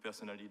would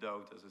personally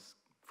doubt as a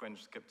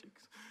French skeptic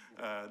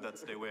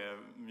that they were,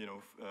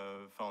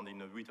 found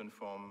in a written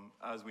form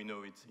as we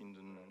know it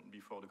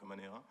before the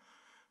Common Era.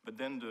 But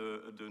then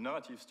the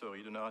narrative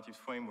story, the narrative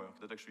framework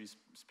that actually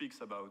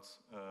speaks about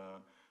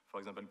for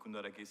example,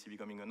 Kundalakesi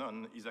becoming a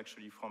nun is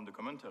actually from the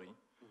commentary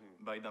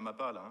by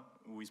Dhammapala,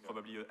 who is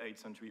probably an 8th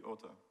century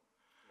author.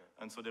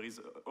 Yeah. And so there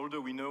is, although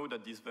we know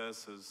that these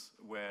verses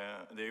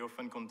they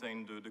often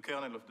contain the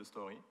kernel of the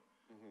story,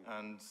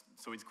 and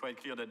so it's quite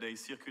clear that they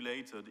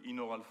circulated in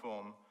oral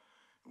form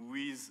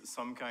with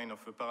some kind of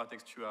a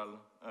paratextual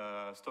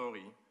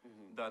story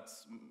that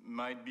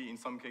might be, in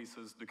some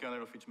cases, the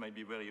kernel of which might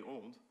be very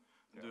old.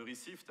 Yeah. The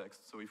received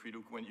text, so if you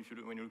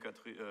look at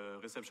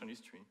reception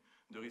history,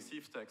 the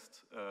received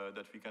text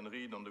that we can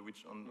read on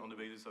the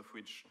basis of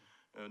which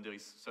there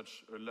is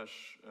such a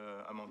lush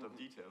amount of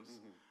details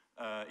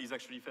is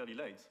actually fairly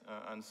late,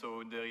 and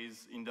so there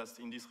is in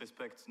this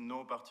respect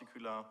no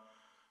particular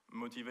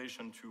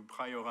motivation to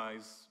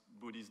prioritize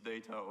Buddhist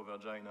data over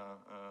Jaina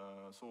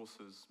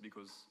sources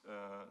because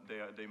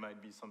they might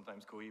be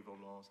sometimes coeval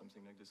or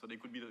something like this. So they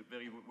could be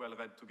very well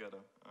read together,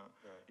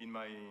 in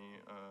my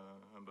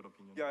humble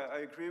opinion. Yeah, I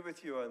agree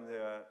with you on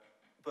that.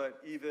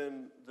 But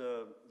even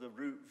the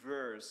root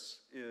verse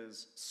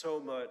is so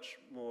much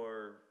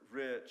more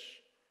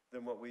rich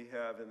than what we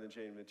have in the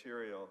Jain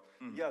material.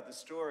 Yeah, the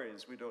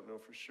stories, we don't know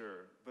for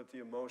sure, but the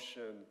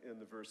emotion in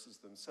the verses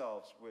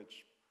themselves,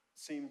 which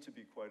seem to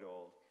be quite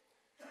old.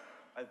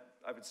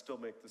 I would still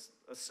make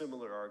a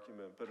similar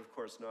argument, but of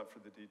course not for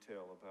the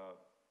detail about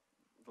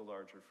the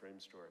larger frame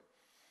story.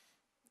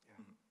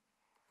 Yeah.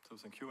 So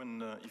thank you,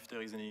 and if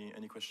there is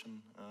any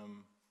question,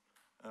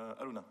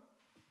 Aruna.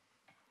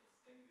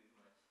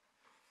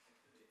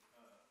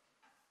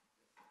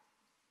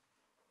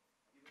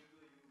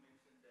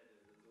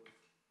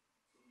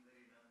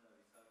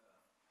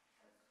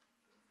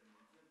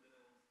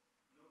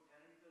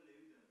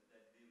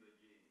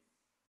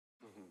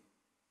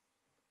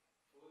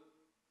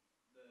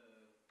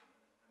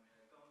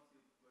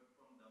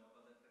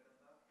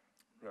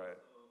 Right.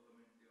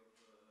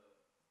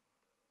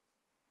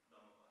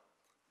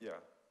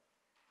 Yeah.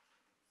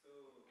 So,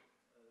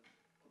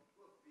 of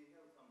course, we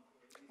have some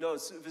No,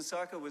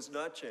 Visakha was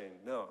not Jain,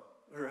 no.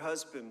 Her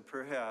husband,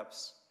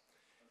 perhaps,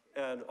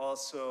 and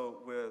also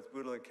with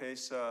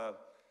Buddha-Kesa,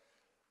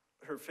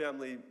 her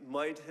family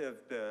might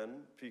have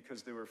been,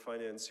 because they were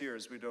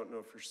financiers, we don't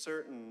know for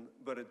certain,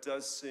 but it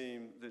does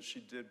seem that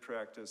she did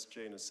practice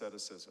Jain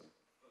asceticism.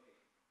 Okay.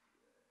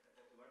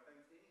 What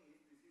I'm saying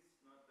is this is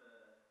not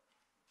a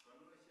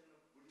conversion of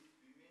Buddhist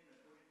women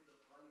according to the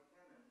Pali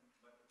Canon,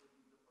 but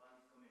according to the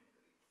Pali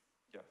commentaries.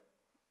 Yeah,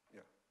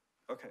 yeah.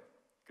 Okay,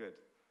 good.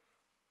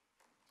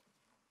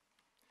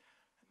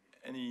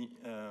 Any,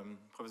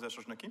 Professor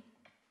Shoshnaki?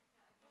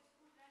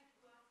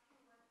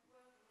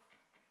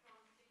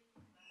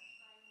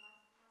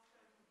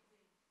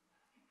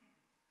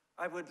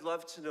 I would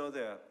love to know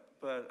that,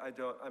 but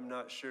I'm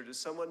not sure. Does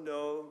someone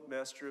know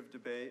Master of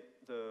Debate,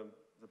 the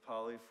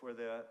Pali for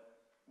that?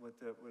 What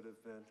that would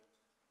have been?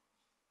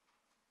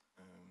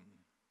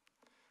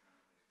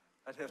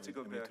 I'd have to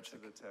go back to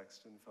the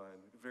text and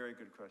find. Very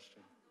good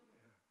question.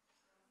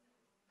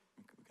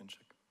 We can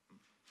check.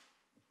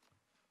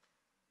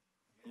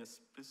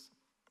 Yes, please.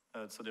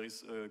 So there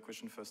is a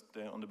question first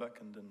there on the back,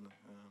 and then.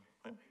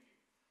 Yeah.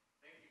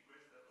 Thank you,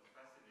 Chris. That was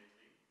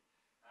fascinating.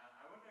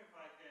 I wonder if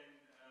I can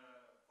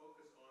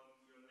focus on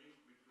your link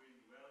between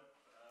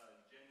wealth,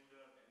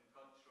 gender, and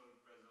cultural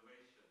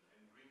preservation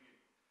and bring it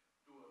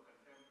to a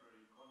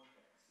contemporary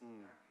context.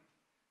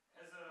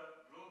 As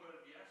a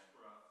global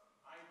diaspora,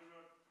 I do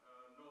not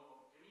know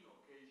of any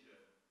occasion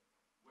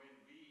when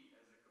we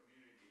as a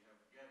community have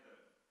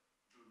gathered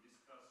to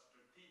discuss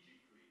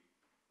strategically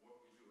what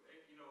we do.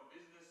 You know,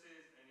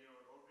 businesses and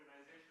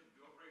organizations,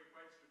 we operate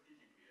quite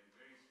strategically and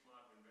very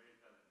smart and very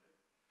talented.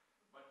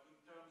 But in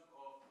terms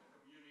of the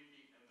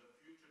community and the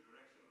future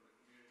direction of the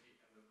community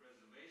and the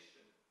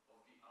preservation of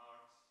the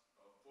arts,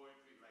 of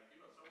poetry, like,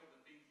 some of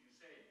the things you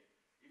say,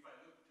 if I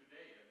look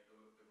today at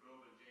the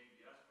global Jain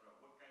diaspora,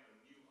 what kind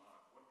of new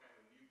art, what kind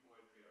of new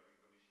poetry are we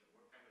commissioning,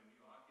 what kind of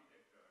new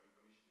architecture are we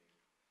commissioning,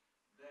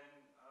 then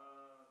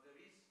there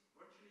is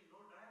virtually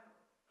no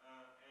dialogue.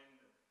 And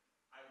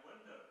I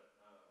wonder,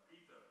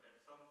 Peter, at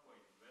some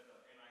point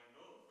whether, and I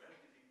know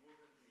wealth is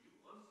important to you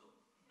also,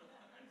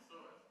 and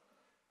SOAS,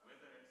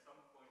 whether at some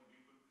point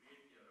we could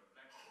create here a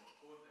platform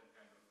for that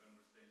kind of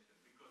conversation,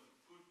 because it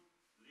could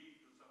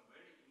lead to some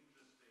very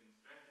interesting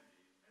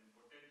strategies and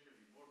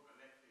potentially more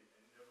collective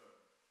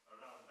endeavor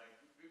around, like,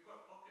 we've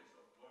got pockets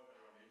of work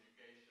around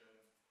education,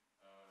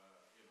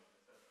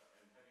 etc.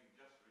 And having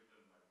just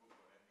written my book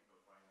on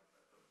ethical finance,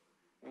 I thought it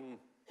would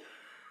be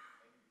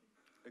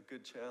A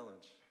good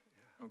challenge.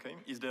 Okay.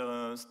 Is there?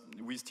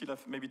 We still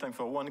have maybe time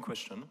for one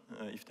question,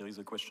 if there is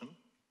a question.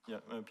 Yeah,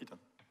 Peter.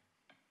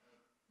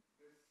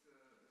 This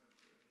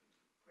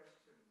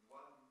question,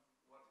 one,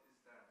 what is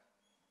that?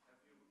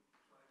 Have you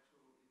tried to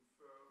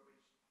infer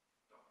which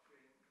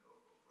doctrine or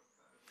what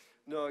kind of...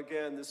 No,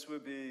 again, this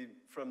would be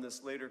from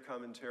this later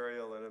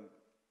commentarial, and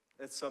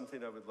it's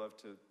something I would love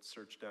to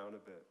search down a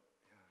bit.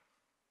 Yeah.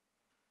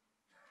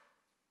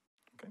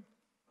 Okay.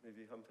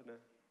 Maybe Hampana?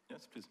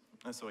 Yes, please.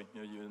 Sorry,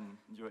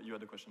 you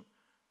had a question.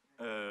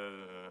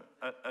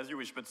 As you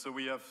wish, but so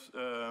we have,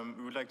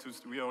 we would like to,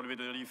 we are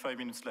already 5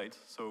 minutes late,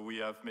 so we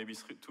have maybe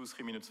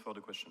 2-3 minutes for the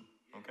question.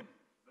 Okay?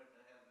 But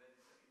I have very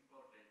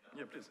important.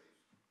 Yeah, please.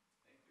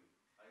 Thank you.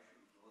 I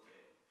should go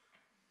there.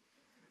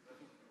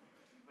 Because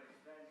if I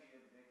stand here,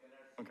 they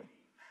cannot see Okay.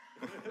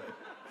 me.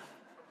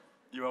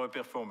 You are a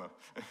performer.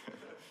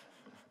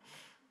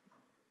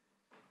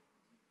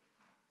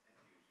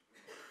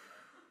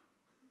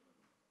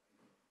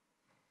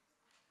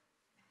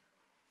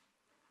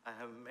 I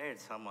have made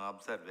some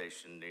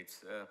observation.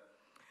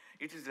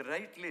 It is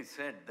rightly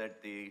said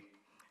that the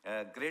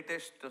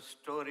greatest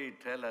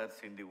storytellers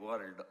in the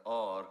world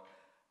are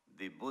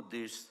the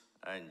Buddhists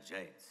and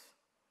Jains.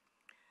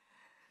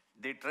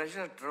 The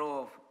treasure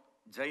trove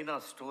of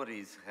Jaina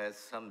stories has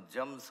some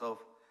gems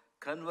of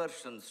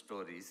conversion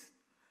stories,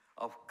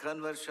 of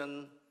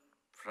conversion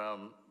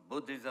from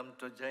Buddhism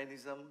to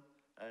Jainism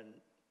and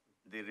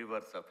the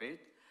reverse of it,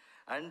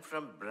 and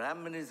from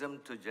Brahmanism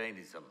to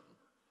Jainism.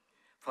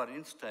 For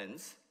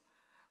instance,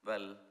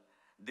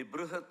 the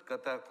Bruhat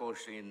Katha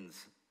Kosh in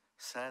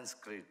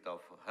Sanskrit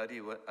of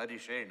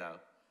Harishena,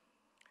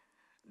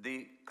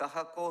 the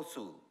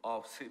Kahakosu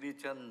of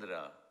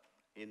Sirichandra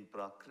in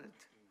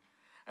Prakrit,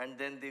 and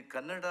then the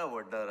Kannada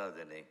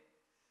Vadaradhane.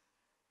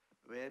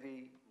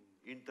 Very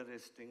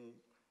interesting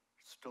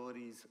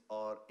stories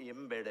are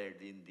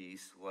embedded in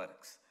these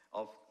works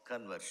of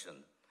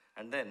conversion.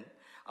 And then,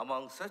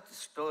 among such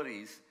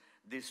stories,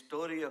 the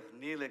story of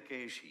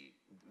Nilakashi,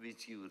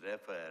 which you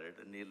referred,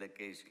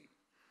 Nilakashi,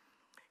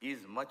 is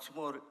much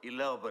more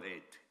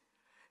elaborate.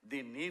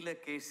 The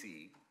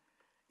Nilakashi,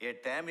 a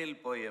Tamil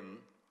poem,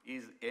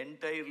 is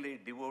entirely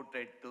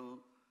devoted to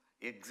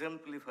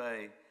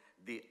exemplify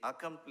the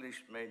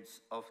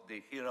accomplishments of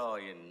the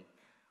heroine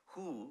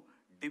who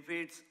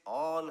defeats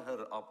all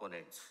her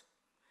opponents.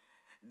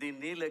 The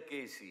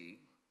Nilakashi,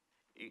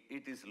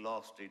 it is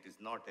lost, it is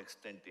not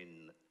extant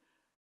in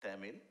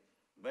Tamil,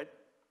 but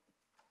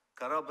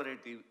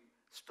corroborative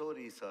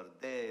stories are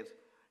there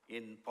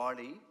in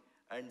Pali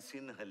and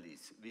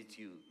Sinhalese, which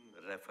you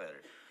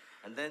referred.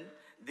 And then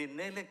the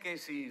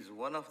Nilakesi is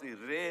one of the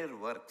rare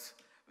works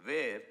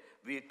where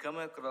we come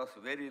across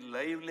very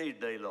lively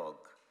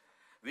dialogue,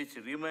 which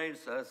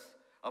reminds us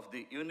of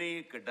the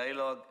unique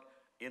dialogue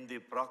in the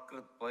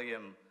Prakrit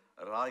poem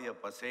Raya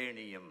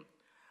Paseniyam.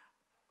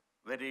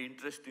 Very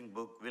interesting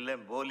book.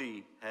 Willem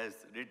Boley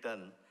has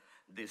written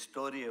the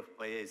story of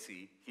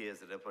Payasi. He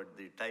has referred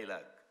the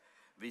dialogue,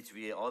 which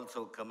we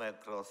also come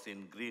across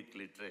in Greek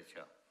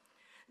literature.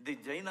 The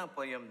Jaina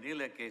poem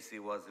Nilakesi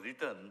was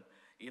written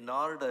in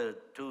order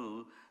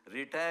to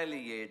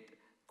retaliate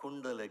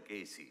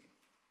Kundalakesi,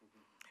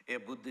 a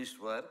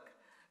Buddhist work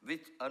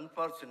which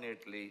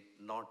unfortunately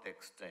not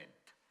extant.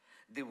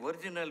 The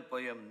original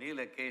poem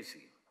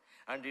Nilakesi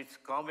and its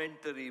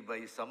commentary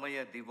by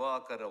Samaya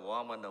Divakara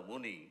Vamana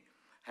Muni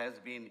has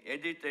been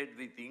edited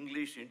with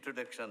English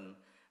introduction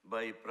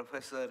by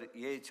Professor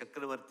A.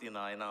 Chakravarti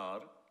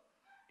Nayanar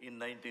in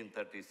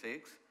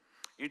 1936.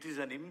 It is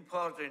an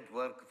important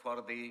work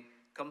for the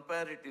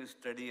comparative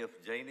study of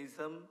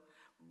Jainism,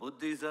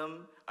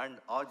 Buddhism, and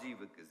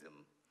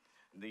Ajivikism.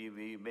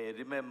 We may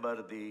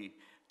remember the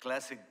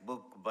classic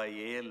book by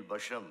A.L.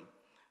 Basham,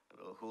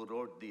 who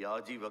wrote the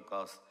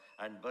Ajivakas,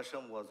 and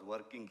Basham was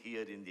working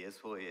here in the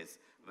SOAS,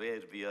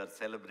 where we are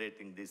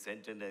celebrating the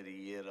centenary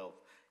year of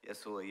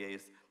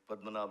SOAS,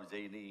 Padmanabh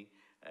Jaini,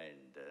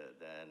 and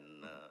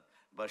then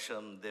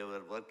Basham, they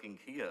were working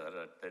here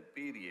at that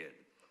period.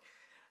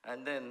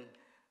 And then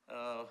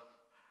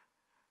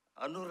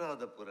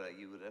Anuradhapura,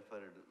 you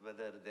referred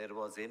whether there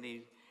was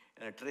any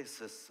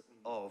traces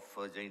of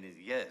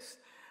Jainism. Yes,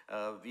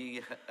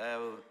 we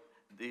have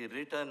the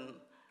written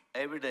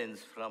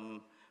evidence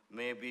from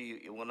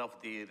maybe one of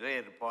the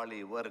rare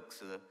Pali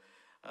works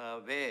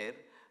where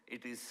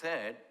it is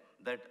said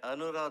that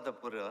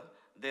Anuradhapura,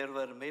 there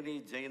were many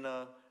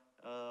Jaina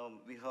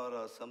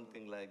vihara,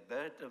 something like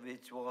that,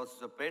 which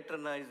was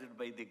patronized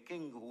by the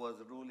king who was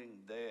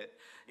ruling there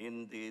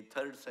in the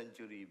 3rd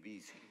century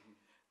BC.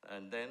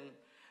 And then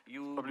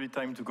you... Probably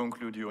time to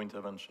conclude your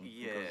intervention.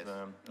 Yes.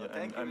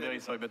 Because, I'm very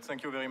sorry, but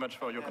thank you very much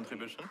for your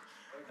contribution.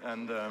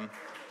 And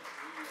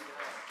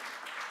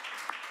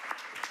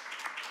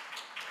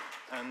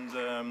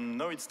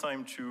now it's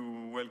time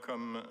to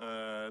welcome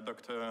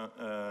Dr.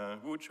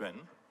 Wu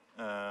Juan,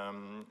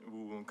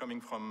 who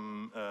coming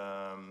from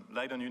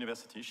Leiden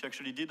University. She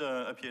actually did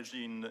a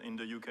PhD in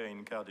the UK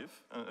in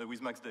Cardiff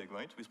with Max Degg,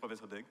 right? With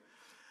Professor Degg.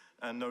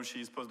 And now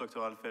she's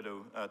postdoctoral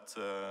fellow at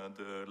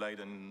the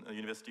Leiden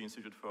University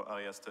Institute for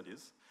Area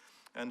Studies.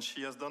 And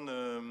she has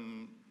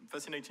done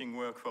fascinating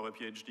work for a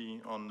PhD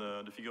on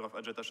the figure of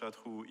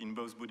Ajatashatru in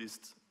both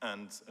Buddhist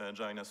and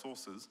Jaina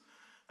sources.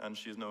 And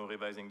she is now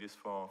revising this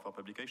for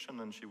publication,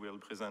 and she will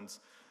present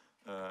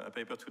a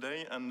paper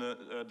today. And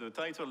the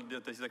title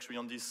that is actually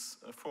on this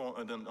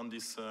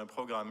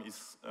program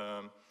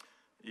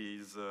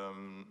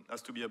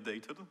has to be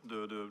updated.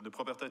 The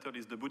proper title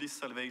is The Buddhist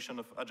Salvation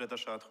of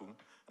Ajatashatru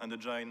and the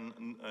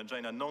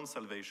Jaina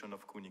Non-Salvation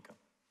of Kunika.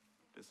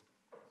 Please.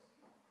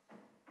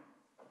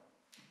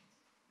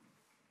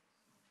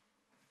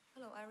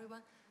 Hello,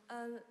 everyone.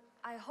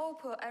 I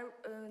hope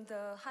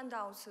the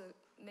handouts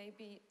may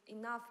be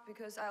enough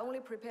because I only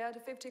prepared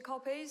 50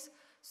 copies.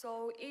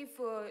 So if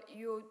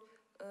you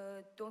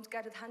don't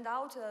get a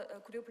handout,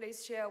 could you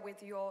please share with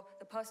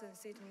the person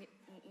sitting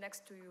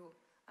next to you,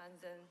 and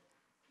then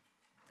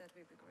that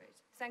will be great.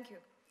 Thank you.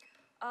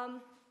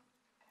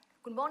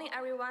 Good morning,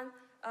 everyone.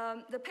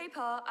 The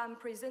paper I'm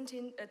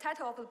presenting, the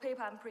title of the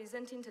paper I'm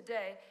presenting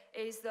today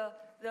is the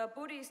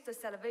Buddhist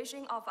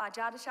Salvation of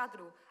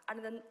Ajatashatru and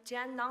the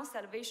Jain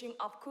Non-Salvation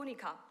of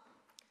Kunika.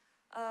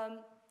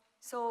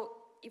 So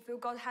if you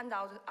got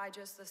handout, I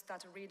just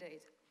start reading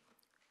it.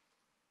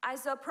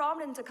 As a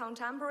prominent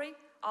contemporary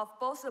of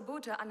both the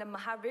Buddha and the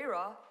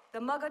Mahavira, the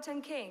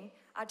Magadhan king,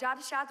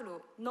 Ajatashatru,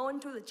 known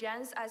to the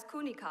Jains as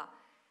Kunika,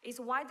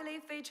 is widely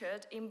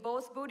featured in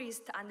both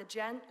Buddhist and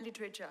Jain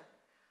literature.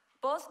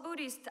 Both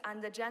Buddhists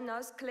and the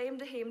Jainas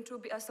claimed him to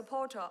be a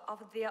supporter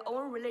of their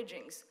own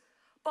religions.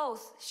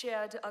 Both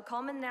shared a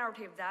common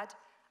narrative that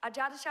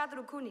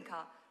Ajatashatru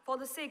Kunika, for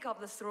the sake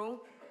of the throne,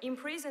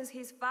 imprisons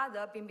his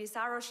father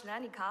Bimbisara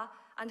Shalanika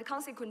and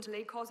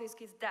consequently causes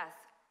his death.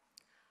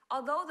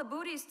 Although the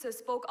Buddhists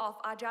spoke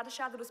of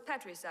Ajatashatru's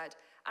patricide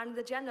and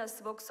the Jainas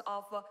spoke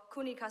of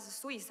Kunika's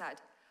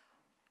suicide,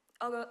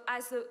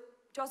 as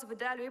Joseph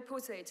Daley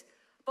puts it,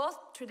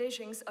 both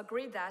traditions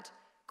agree that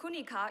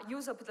Kunika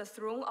usurped the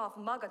throne of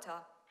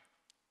Magadha,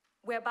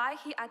 whereby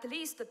he at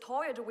least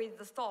toyed with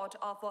the thought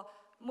of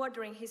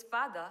murdering his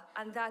father,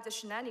 and that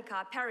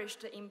Shalanika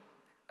perished in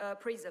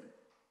prison.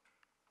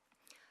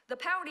 The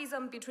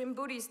parallelism between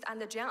Buddhist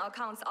and Jain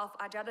accounts of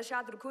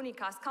Ajatashatru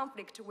Kunika's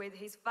conflict with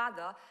his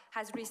father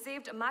has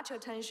received much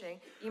attention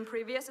in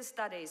previous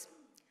studies.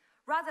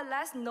 Rather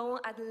less known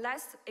and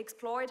less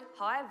explored,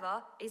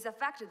 however, is the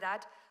fact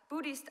that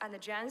Buddhists and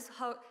Jains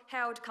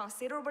held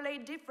considerably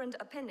different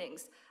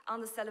opinions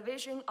on the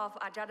salvation of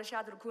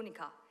Ajatashatru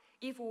Kunika,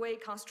 if we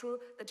construe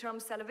the term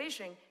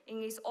salvation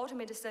in its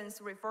ultimate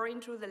sense referring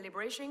to the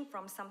liberation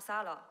from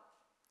samsara.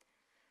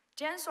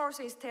 Jain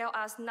sources tell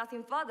us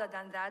nothing further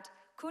than that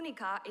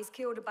Kunika is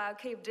killed by a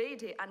cave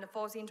deity and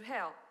falls into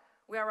hell,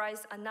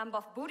 whereas a number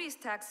of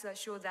Buddhist texts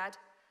show that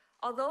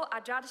although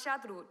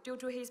Ajatasattu, due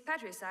to his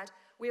patricide,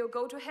 will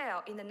go to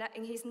hell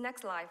in his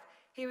next life,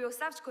 he will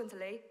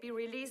subsequently be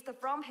released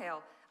from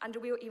hell and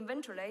will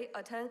eventually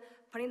attain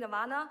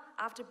parinirvana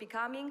after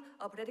becoming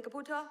a political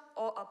Buddha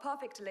or a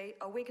perfectly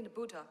awakened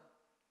Buddha.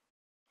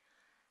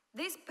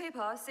 This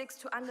paper seeks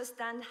to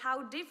understand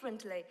how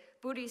differently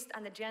Buddhist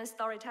and Jain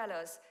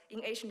storytellers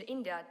in ancient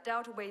India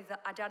dealt with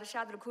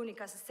Ajatasattu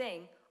Kunika's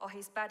saying or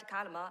his bad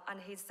karma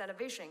and his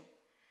salvation,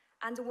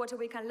 and what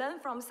we can learn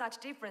from such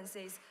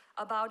differences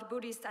about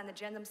Buddhists and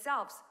Jain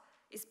themselves,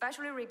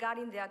 especially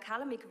regarding their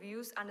academic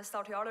views and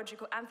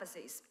soteriological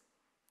emphasis.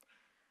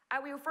 I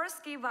will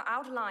first give an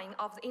outline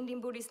of the Indian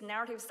Buddhist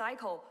narrative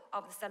cycle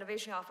of the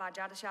salvation of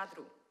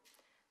Ajatasattu.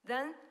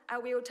 Then I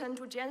will turn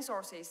to Jain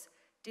sources,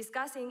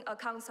 discussing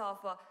accounts of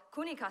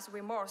Kunika's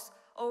remorse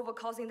over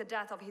causing the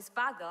death of his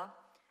father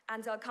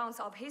and accounts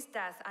of his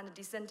death and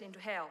descent into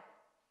hell.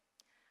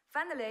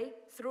 Finally,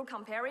 through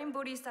comparing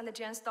Buddhist and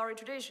Jain story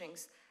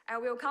traditions, I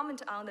will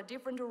comment on the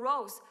different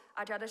roles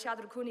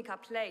Ajatasattu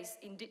Kunika plays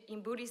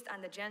in Buddhist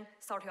and Jain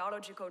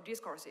soteriological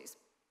discourses.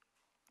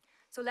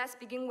 So let's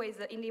begin with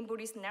the Indian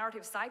Buddhist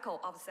narrative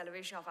cycle of the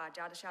salvation of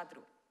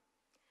Ajatasattu.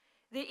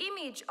 The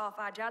image of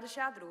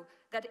Ajatasattu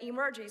that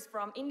emerges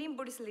from Indian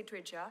Buddhist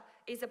literature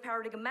is a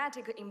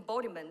paradigmatic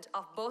embodiment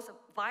of both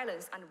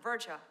violence and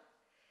virtue.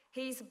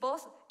 He is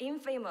both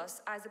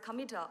infamous as a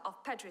committer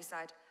of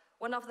patricide,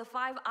 one of the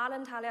 5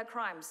 Alantaliya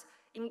crimes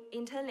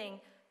entailing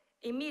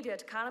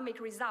immediate karmic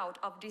result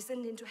of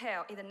descent into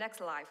hell in the next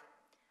life,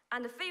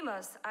 and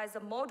famous as a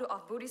model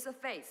of Buddhist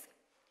faith.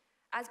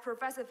 As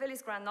Professor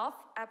Felix Granoff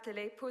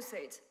aptly puts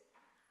it,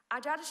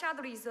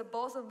 Ajatasattu is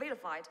both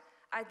vilified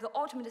as the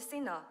ultimate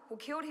sinner who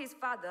killed his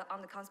father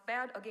and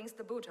conspired against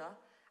the Buddha,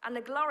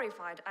 and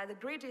glorified as the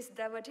greatest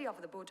devotee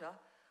of the Buddha,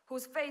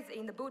 whose faith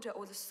in the Buddha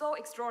was so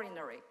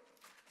extraordinary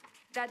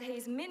that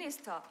his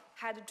minister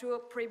had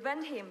to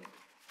prevent him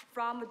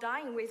from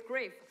dying with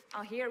grief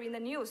on hearing the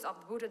news of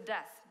the Buddha's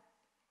death.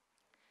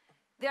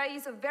 There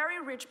is a very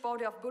rich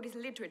body of Buddhist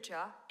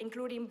literature,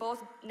 including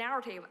both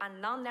narrative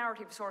and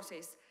non-narrative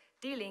sources,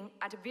 dealing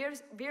at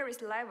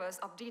various levels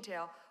of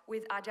detail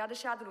with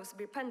Ajatasattu's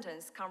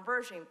repentance,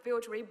 conversion,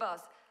 future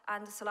rebirth,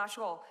 and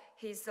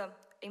his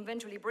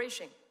eventual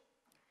liberation.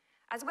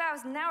 As well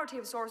as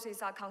narrative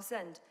sources are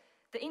concerned,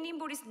 the Indian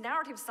Buddhist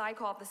narrative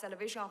cycle of the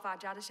salvation of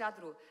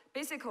Ajatasattu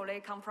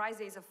basically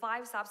comprises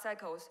 5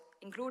 subcycles,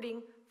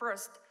 including,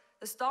 first,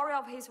 the story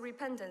of his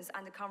repentance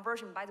and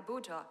conversion by the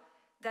Buddha,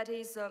 that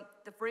is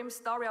the frame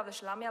story of the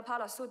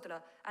Shlamyapala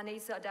Sutra and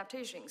its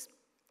adaptations.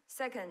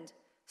 Second,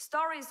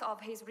 stories of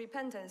his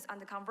repentance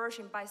and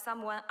conversion by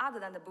someone other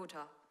than the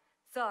Buddha.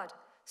 Third,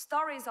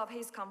 stories of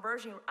his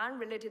conversion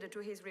unrelated to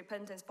his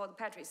repentance for the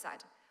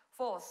patricide.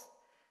 Fourth,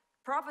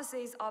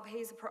 prophecies of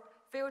his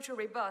future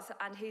rebirth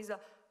and his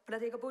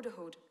political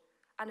Buddhahood.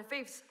 And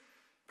fifth,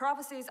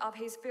 prophecies of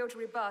his future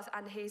rebirth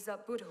and his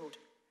Buddhahood.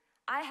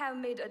 I have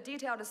made a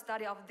detailed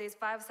study of these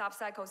 5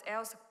 subcycles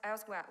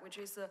elsewhere, which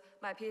is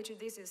my PhD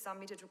thesis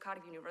submitted to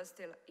Cardiff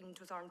University in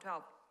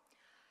 2012.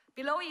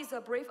 Below is a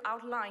brief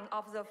outline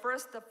of the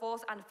first,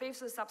 4th, and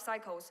 5th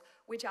subcycles,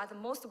 which are the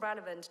most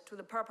relevant to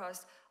the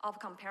purpose of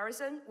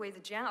comparison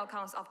with Jain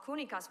accounts of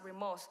Kunika's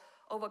remorse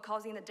over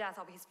causing the death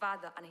of his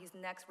father and his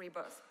next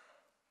rebirth.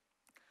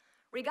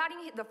 Regarding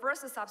the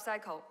first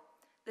subcycle,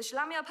 the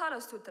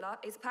Shlamyapala Sutra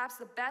is perhaps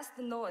the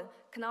best-known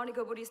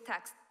canonical Buddhist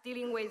text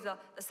dealing with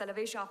the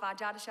salvation of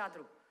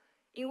Ajatasattu,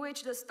 in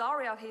which the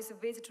story of his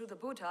visit to the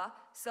Buddha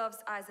serves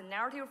as a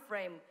narrative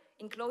frame,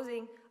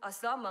 enclosing a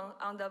sermon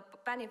on the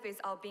benefits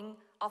of being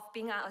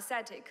an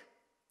ascetic.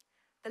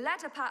 The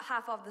latter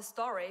half of the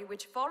story,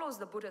 which follows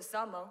the Buddha's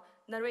sermon,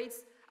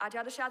 narrates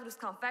Ajatasattu's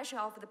confession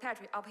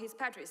of his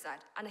patricide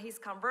and his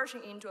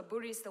conversion into a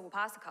Buddhist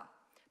upasaka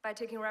by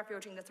taking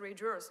refuge in the 3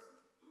 jewels.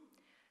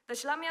 The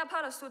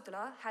Shlamyapala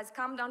Sutra has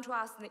come down to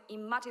us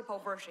in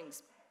multiple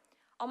versions.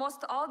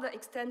 Almost all the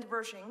extant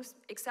versions,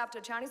 except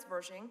the Chinese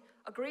version,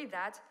 agree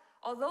that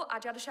although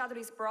Ajatasattu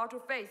is brought to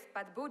faith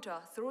by the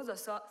Buddha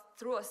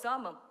through a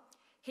sermon,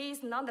 he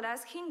is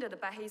nonetheless hindered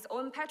by his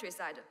own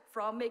patricide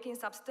from making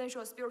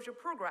substantial spiritual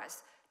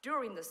progress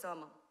during the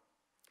sermon.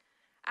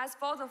 As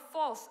for the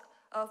fourth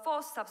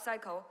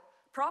subcycle,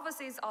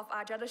 prophecies of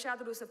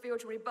Ajatasattu's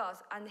future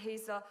rebirth and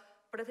his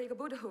political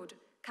Buddhahood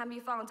can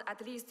be found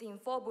at least in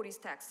 4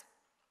 Buddhist texts.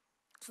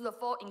 So the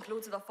 4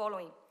 includes the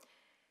following.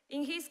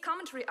 In his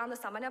commentary on the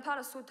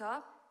Samanapala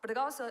Sutta,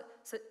 Pradyota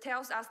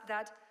tells us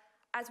that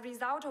as a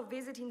result of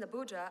visiting the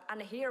Buddha and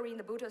hearing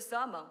the Buddha's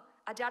sermon,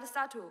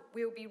 Ajatasattu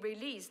will be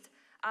released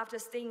after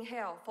staying in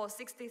hell for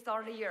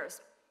 60,000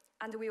 years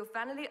and will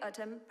finally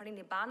attain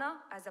Parinibbana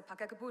as a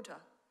Pakaka Buddha.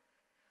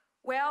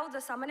 Well, the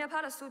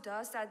Samanapala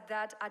Sutta said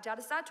that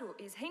Ajatasattu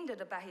is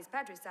hindered by his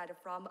patricide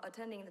from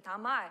attaining the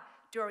Dhamma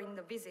during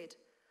the visit.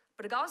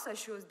 Pradyota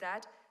shows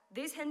that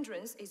this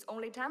hindrance is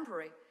only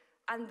temporary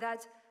and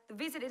that the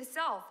visit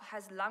itself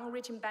has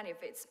long-reaching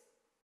benefits.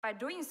 By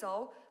doing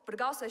so, but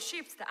also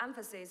shifts the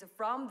emphasis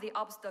from the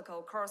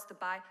obstacle caused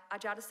by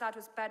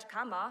Ajatasattu's bad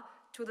karma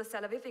to the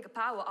salvific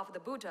power of the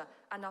Buddha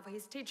and of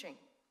his teaching.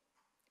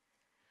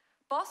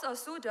 Both a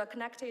sutta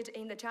connected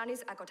in the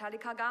Chinese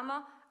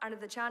Dīrghāgama and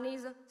the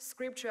Chinese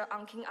scripture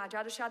on King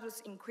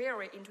Ajatasattu's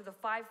inquiry into the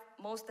 5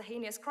 most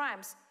heinous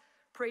crimes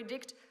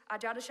predict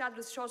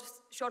Ajatasattu's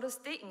short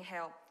stay in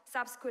hell,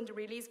 subsequent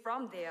release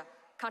from there,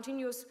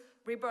 continuous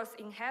rebirth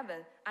in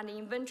heaven, and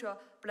eventual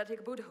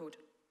political Buddhahood.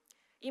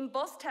 In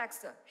both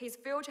texts, his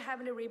future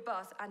heavenly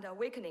rebirth and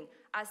awakening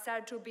are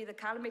said to be the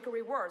karmic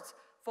rewards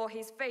for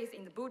his faith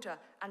in the Buddha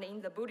and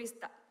in the Buddhist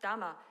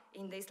Dharma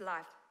in this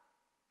life.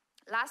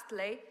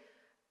 Lastly,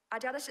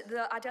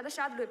 the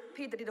Ajatasattu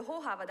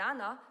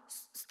Pidridhohavadana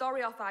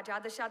story of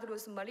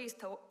Ajatasattu's malice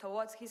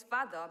towards his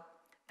father,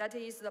 that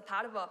is the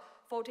part of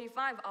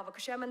 45 of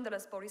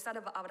Kshamandra's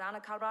Bodhisattva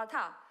Avadana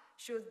Kalvarata,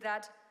 shows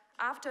that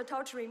after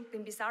torturing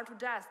Bimbisara to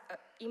death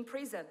in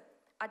prison,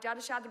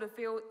 Ajatasattu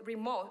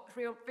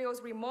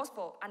feels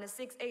remorseful and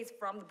seeks aid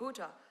from the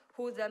Buddha,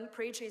 who then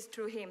preaches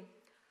to him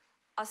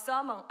a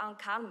sermon on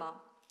karma.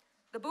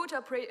 The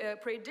Buddha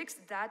predicts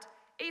that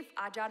if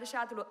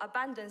Ajatasattu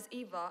abandons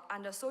evil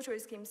and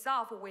associates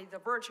himself with the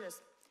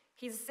virtues,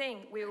 his sin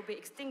will be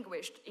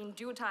extinguished in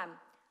due time,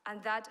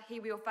 and that he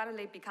will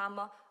finally become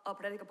a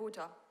political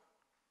Buddha.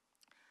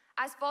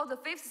 As for the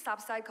 5th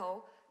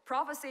subcycle,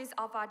 prophecies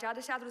of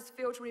Ajatasattu's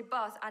future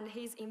rebirth and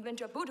his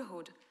eventual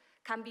Buddhahood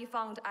can be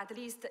found at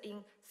least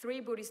in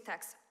 3 Buddhist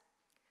texts,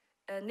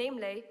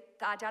 namely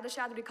the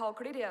Ajatasattu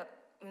Kalkriya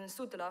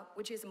Sutta,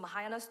 which is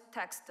Mahayana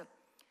text,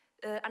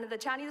 and the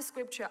Chinese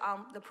scripture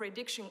on the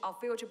prediction of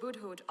future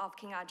Buddhahood of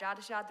King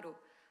Ajatasattu,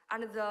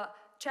 and the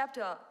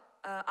chapter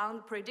on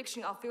the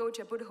prediction of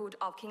future Buddhahood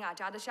of King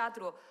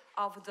Ajatasattu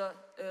of the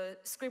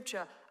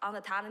scripture on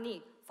the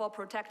Thalani for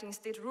protecting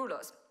state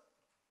rulers.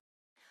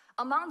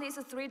 Among these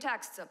 3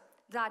 texts,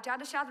 the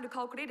Ajatasattu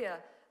Kalkriya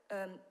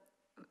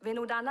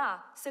Vinodana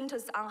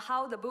centers on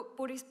how the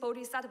Buddhist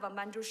Bodhisattva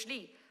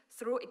Manjushri,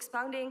 through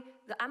expounding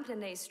the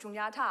emptiness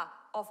shunyata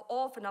of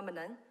all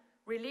phenomena,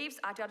 relieves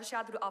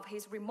Ajatasattu of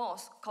his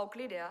remorse,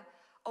 Kalkriya,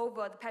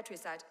 over the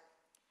patricide.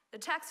 The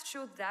text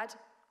shows that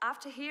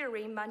after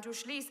hearing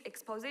Manjushri's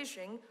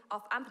exposition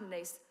of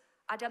emptiness,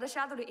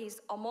 Ajatasattu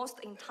is almost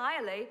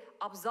entirely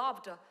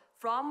absorbed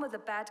from the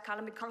bad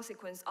karmic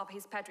consequence of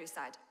his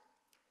patricide.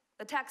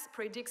 The text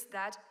predicts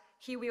that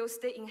he will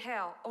stay in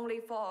hell only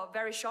for a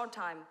very short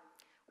time,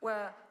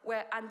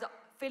 and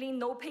feeling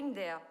no pain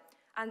there,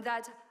 and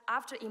that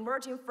after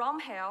emerging from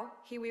hell,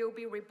 he will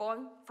be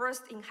reborn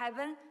first in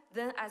heaven,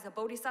 then as a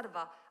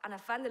bodhisattva,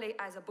 and finally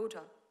as a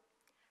Buddha.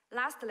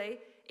 Lastly,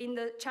 in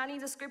the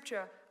Chinese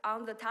scripture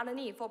on the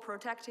Thalani for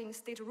protecting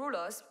state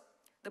rulers,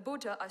 the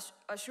Buddha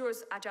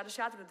assures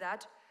Ajatasattu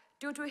that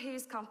due to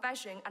his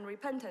confession and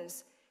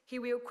repentance, he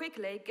will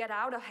quickly get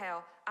out of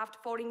hell after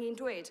falling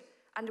into it,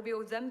 and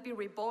will then be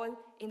reborn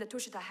in the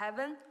Tushita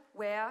heaven,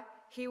 where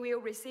he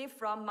will receive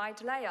from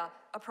Maitreya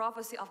a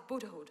prophecy of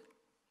Buddhahood.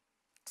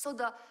 So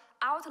the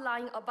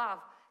outline above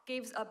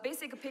gives a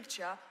basic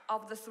picture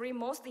of the 3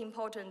 most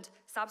important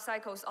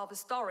subcycles of the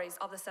stories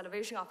of the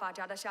salvation of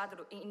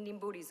Ajatasattu in Indian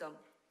Buddhism.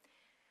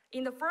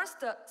 In the first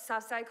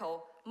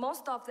subcycle,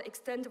 most of the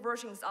extant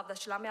versions of the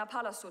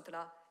Shlamyapala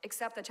Sutta,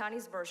 except the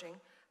Chinese version,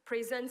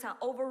 presents an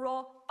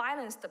overall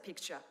balanced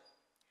picture.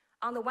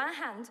 On the one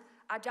hand,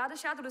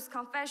 Ajatasattu's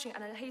confession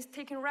and his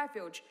taking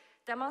refuge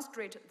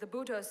demonstrate the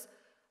Buddha's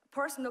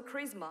personal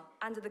charisma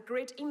and the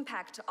great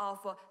impact of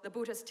the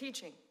Buddha's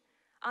teaching.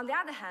 On the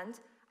other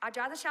hand,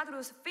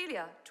 Ajatasattu's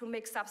failure to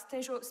make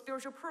substantial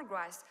spiritual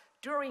progress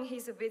during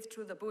his visit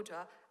to the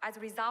Buddha as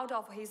a result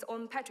of his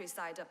own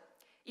patricide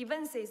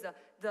evinces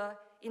the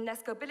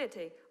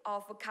inescapability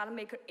of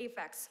karmic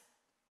effects.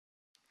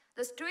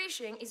 The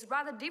situation is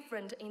rather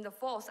different in the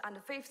 4th and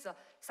 5th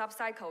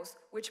subcycles,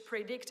 which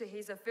predict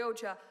his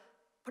future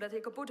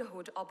political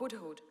Buddhahood or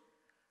Buddhahood.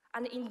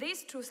 And in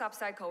these 2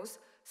 subcycles,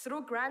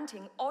 through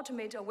granting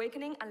ultimate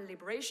awakening and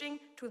liberation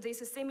to this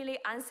seemingly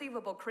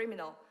unsavable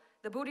criminal,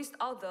 the Buddhist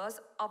authors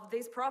of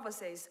these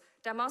prophecies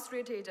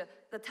demonstrated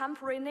the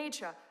temporary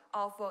nature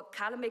of a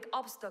karmic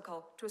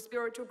obstacle to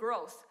spiritual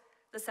growth,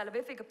 the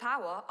salvific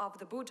power of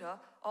the Buddha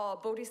or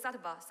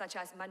Bodhisattva such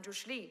as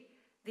Manjushri,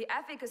 the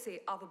efficacy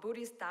of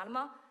Buddhist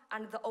Dharma,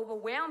 and the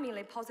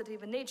overwhelmingly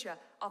positive nature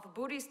of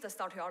Buddhist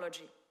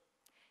soteriology.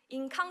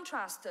 In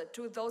contrast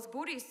to those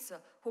Buddhists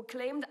who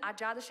claimed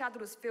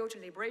Ajatasattu's future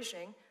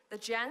liberation, the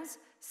Jains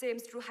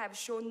seems to have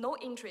shown no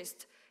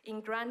interest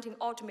in granting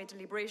ultimate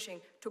liberation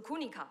to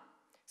Kunika.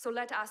 So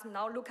let us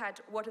now look at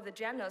what the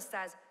Jaina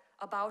says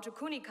about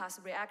Kunika's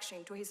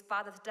reaction to his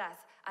father's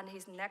death and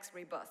his next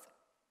rebirth.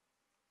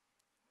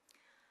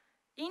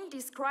 In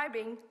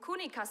describing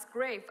Kunika's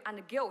grief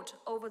and guilt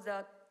over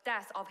the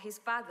death of his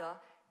father,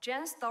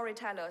 Jain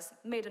storytellers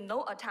made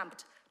no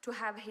attempt to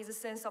have his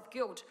sense of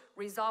guilt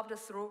resolved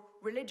through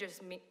religious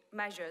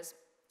measures.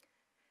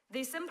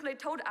 They simply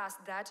told us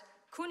that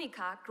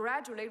Kunika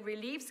gradually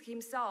relieves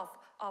himself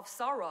of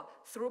sorrow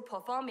through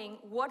performing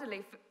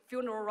worldly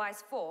funeral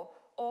rites for,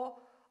 or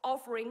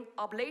offering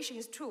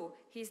oblations to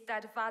his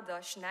dead father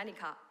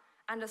Shnanika,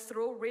 and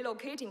through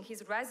relocating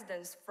his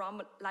residence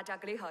from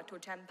Lajagriha to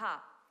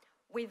Champa,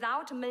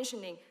 without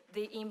mentioning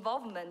the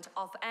involvement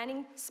of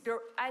any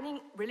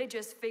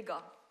religious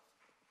figure.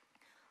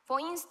 For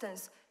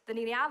instance, the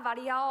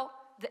Nilaya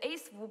the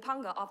 8th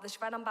Vupanga of the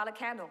Shvedambala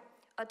Canon,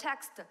 a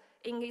text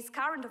in its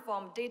current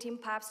form dating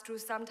perhaps to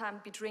sometime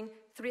between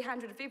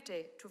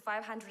 350 to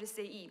 500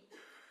 CE,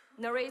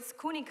 narrates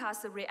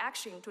Kunika's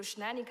reaction to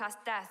Shnanika's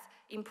death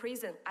in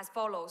prison as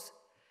follows.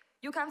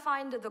 You can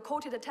find the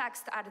quoted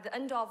text at the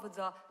end of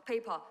the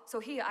paper, so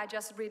here I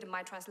just read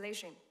my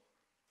translation.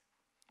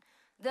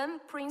 Then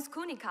Prince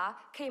Kunika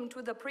came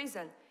to the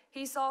prison.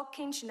 He saw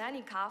King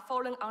Shnanika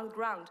fallen on the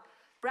ground,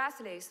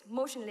 breathless,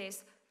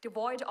 motionless,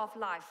 devoid of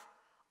life.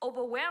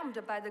 Overwhelmed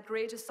by the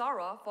great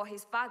sorrow for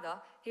his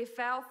father, he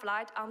fell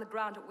flat on the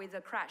ground with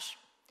a crash,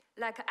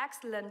 like an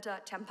excellent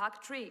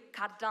champak tree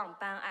cut down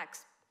by an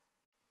axe.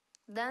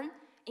 Then,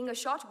 in a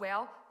short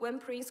while, when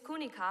Prince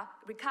Kunika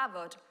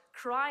recovered,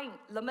 crying,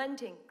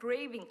 lamenting,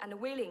 grieving, and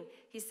wailing,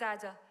 he said,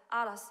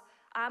 Alas,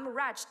 I am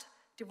wretched,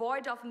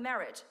 devoid of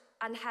merit,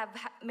 and have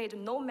made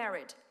no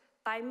merit.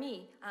 By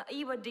me, an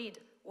evil deed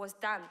was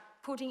done,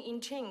 putting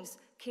in chains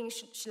King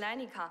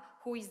Shnanika,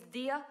 who is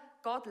dear,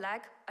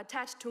 godlike,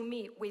 attached to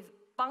me with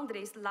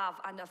boundless love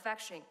and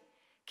affection.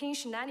 King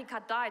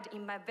Shnanika died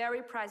in my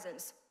very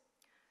presence.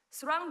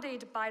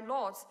 Surrounded by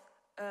lords,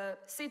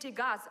 city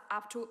guards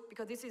up to,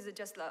 because this is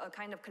just a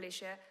kind of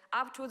cliche,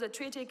 up to the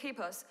treaty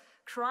keepers,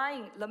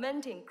 crying,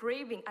 lamenting,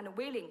 grieving, and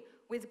wailing,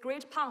 with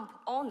great pomp,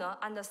 honor,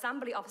 and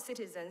assembly of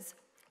citizens,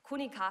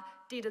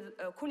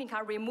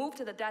 Kunika removed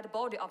the dead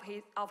body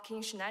of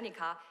King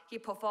Shnanika. He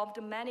performed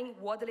many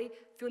worldly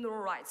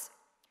funeral rites.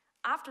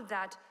 After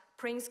that,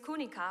 Prince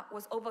Kunika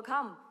was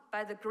overcome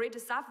by the great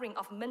suffering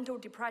of mental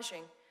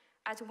depression.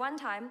 At one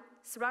time,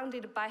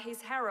 surrounded by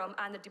his harem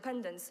and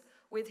dependents,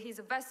 with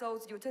his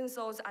vessels,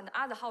 utensils, and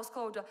other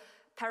household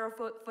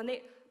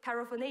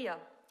paraphernalia,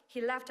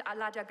 he left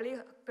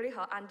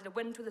Lajagriha and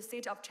went to the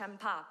city of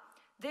Champa.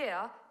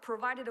 There,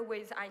 provided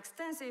with an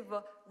extensive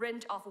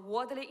range of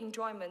worldly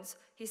enjoyments,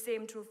 he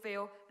seemed to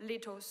feel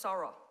little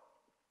sorrow.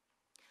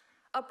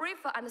 A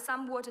brief and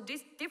somewhat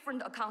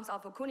different account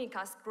of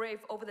Kunika's grief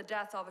over the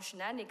death of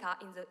Shnanika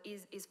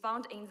is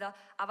found in the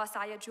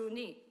Avashya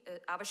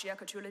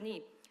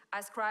Chulani,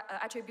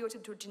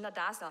 attributed to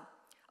Jinadasa,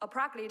 a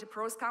Praglid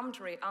prose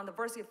commentary on the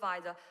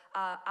versified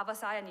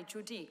Avasaya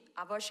Nichudi,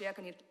 Avashya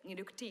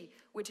Nilukti,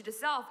 which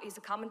itself is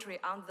a commentary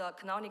on the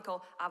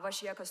canonical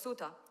Avashya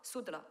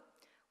Sutta,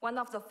 one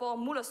of the 4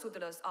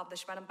 Mūlasarvāstivādas of the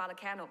Shvedambala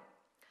Canon.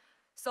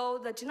 So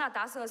the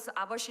Jinadasa's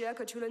Avashya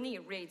Chulani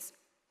reads,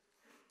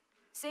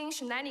 seeing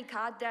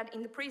Shnanika dead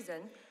in the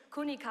prison,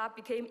 Kunika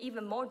became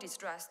even more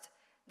distressed.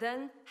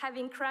 Then,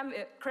 having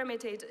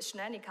cremated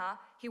Shnanika,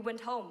 he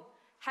went home.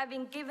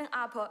 Having given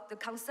up the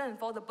concern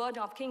for the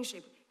burden of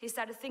kingship, he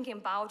started thinking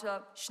about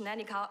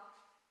Shnanika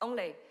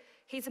only.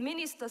 His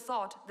minister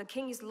thought the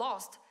king is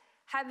lost.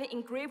 Having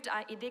engraved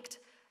an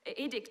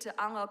edict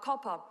on a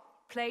copper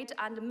plate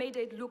and made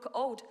it look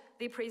old,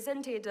 they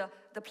presented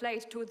the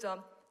plate to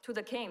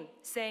the king,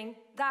 saying,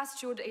 thus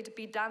should it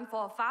be done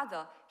for a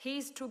father. He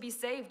is to be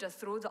saved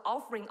through the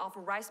offering of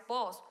rice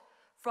balls.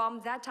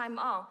 From that time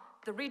on,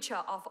 the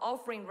ritual of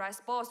offering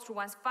rice balls to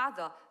one's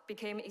father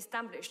became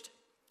established.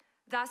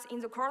 Thus, in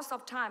the course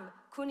of time,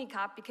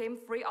 Kunika became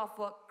free of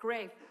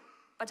grief.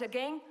 But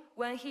again,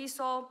 when he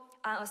saw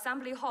an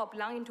assembly hall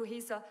belonging to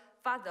his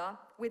father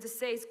with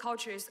seats,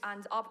 couches,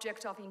 and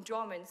objects of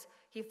enjoyment,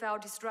 he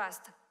felt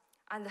distressed.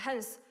 And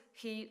hence,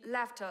 he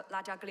left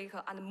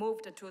Lajagriha and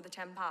moved to the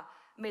Champa,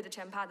 made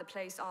Champa the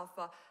place of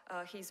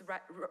his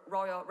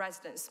royal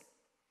residence.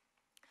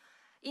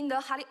 In the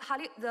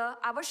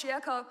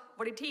Avashyaka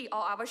Vritti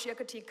or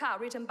Avashyaka Tika,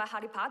 written by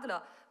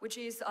Haripadla, which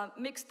is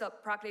mixed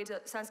Prakrit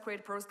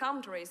Sanskrit prose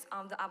commentaries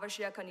on the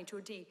Avashyaka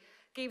Nichudi,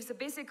 gives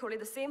basically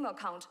the same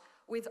account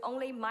with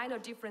only minor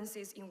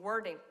differences in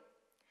wording.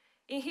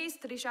 In his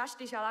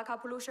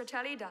Trishashtishalaka Pulusha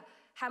Chalida,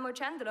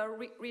 Hemachandra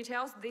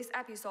retells this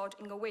episode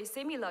in a way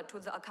similar to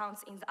the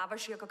accounts in the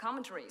Avashyaka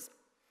commentaries.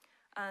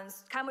 And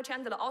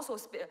Hemachandra also,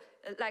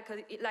 like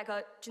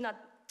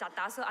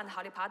Jinadasa and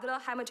Haripadra,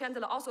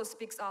 Hemachandra also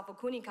speaks of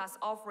Kunika's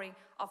offering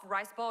of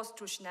rice balls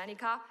to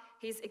Shnanika,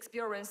 his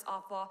experience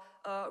of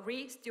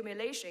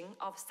re-stimulation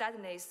of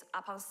sadness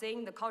upon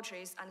seeing the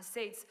couches and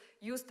seats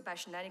used by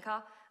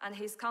Shnanika, and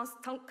his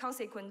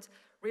consequent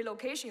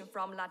relocation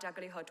from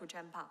Lajagriha to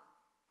Champa.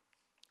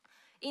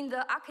 In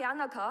the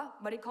Akyanaka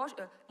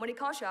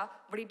Manikosha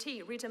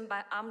Vritti, written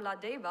by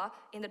Amladeva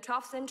in the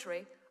 12th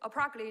century, a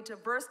Prakrit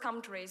verse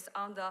commentaries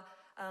on the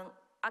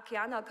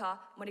Akyanaka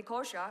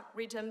Manikosha,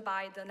 written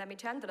by the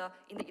Namichandra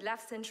in the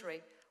 11th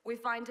century, we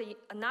find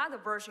another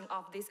version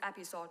of this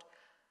episode,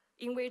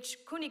 in which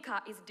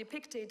Kunika is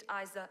depicted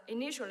as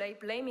initially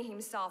blaming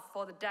himself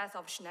for the death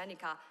of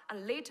Shnanika,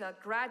 and later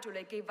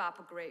gradually giving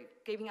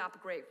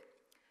up grief.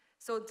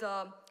 So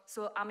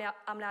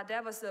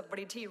Amladeva's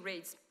Vritti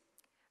reads,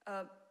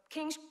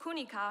 King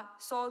Kunika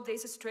saw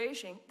this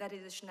situation, that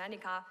is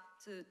Shnanika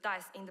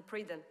dies in the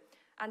prison,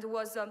 and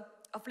was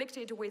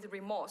afflicted with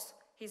remorse.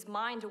 His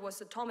mind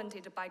was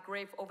tormented by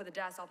grief over the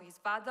death of his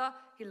father.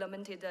 He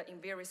lamented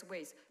in various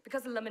ways.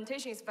 Because the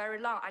lamentation is very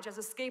long, I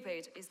just skip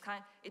it. It's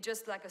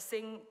just like a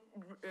sing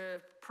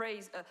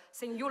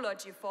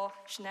eulogy for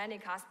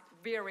Shenanigans'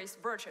 various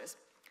virtues.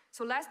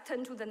 So let's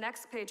turn to the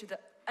next page, the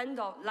end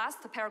of last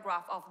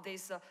paragraph of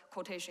this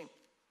quotation.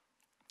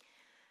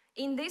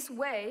 In this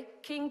way,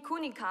 King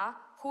Kunika,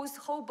 whose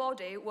whole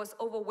body was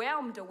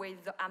overwhelmed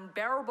with the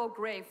unbearable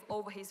grief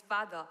over his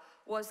father,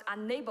 was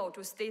unable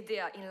to stay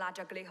there in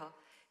Rajagriha.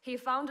 He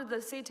founded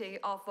the city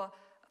of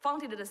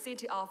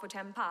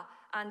Champa,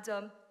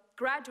 and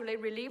gradually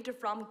relieved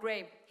from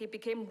grief, he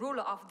became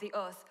ruler of the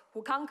earth,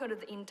 who conquered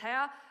the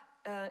entire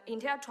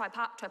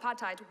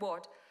tripartite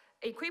world.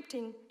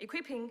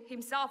 Equipping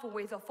himself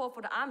with a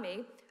fourfold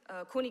army,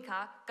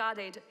 Kunika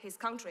guarded his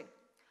country.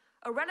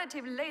 A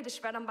relatively late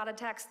Shvetampada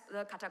text,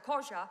 the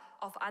Katakosha,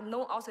 of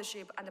unknown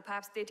authorship and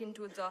perhaps dating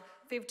to the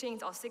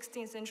 15th or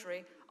 16th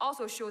century,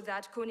 also shows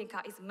that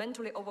Kunika is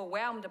mentally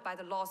overwhelmed by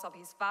the loss of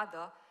his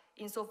father,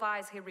 insofar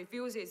as he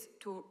refuses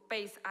to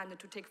bathe and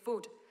to take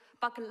food.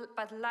 But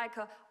like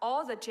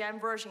all the Jain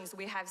versions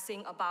we have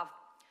seen above,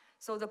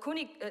 so the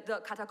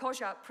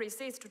Katakosha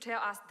proceeds to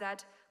tell us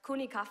that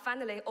Kunika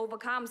finally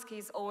overcomes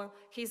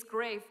his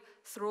grief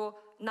through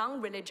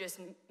non-religious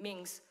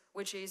means,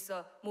 which is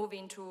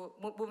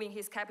moving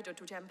his capital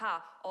to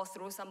Champa, or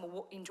through some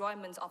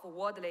enjoyment of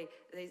worldly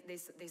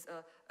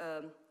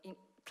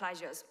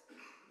pleasures.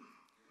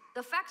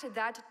 The fact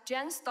that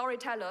Jain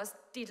storytellers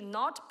did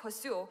not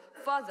pursue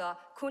further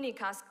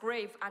Kunika's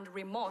grief and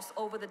remorse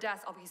over the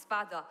death of his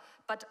father,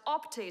 but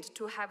opted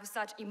to have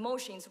such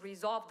emotions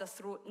resolved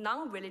through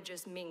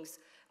non-religious means,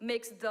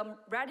 makes them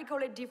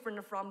radically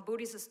different from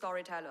Buddhist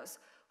storytellers,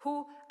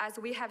 who, as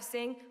we have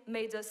seen,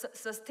 made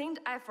sustained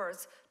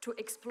efforts to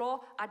explore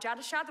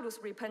Ajatashatru's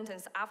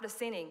repentance after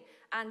sinning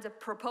and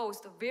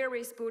proposed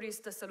various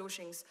Buddhist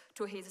solutions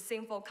to his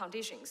sinful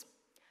conditions.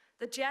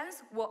 The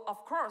Jains were,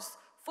 of course,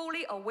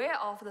 fully aware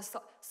of the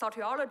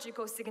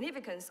soteriological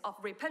significance of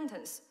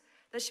repentance.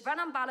 The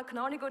Shvetampada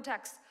canonical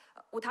text,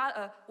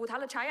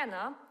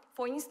 Uttalachayana,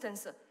 for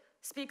instance,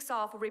 speaks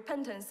of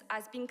repentance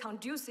as being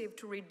conducive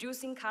to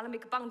reducing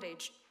karmic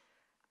bondage.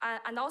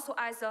 And also,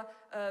 as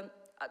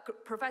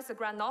Professor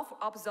Granov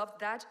observed,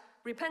 that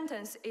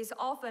repentance is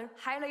often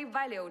highly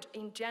valued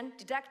in Jain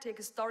didactic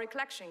story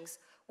collections,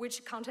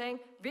 which contain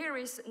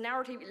various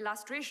narrative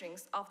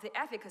illustrations of the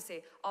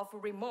efficacy of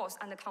remorse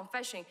and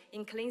confession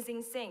in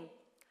cleansing sin.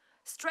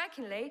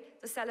 Strikingly,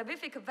 the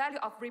salvific value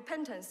of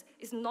repentance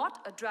is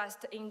not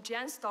addressed in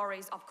Jain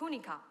stories of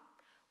Kunika.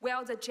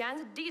 While the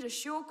Jains did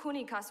show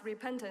Kunika's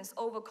repentance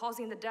over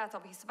causing the death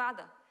of his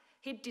father,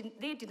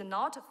 they did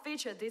not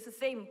feature this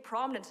theme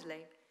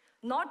prominently,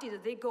 nor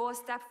did they go a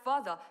step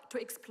further to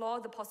explore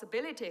the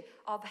possibility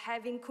of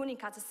having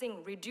Kunika's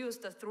sin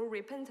reduced through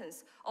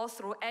repentance or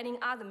through any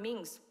other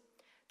means.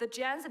 The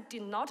Jains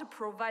did not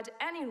provide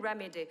any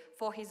remedy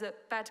for his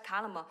bad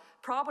karma,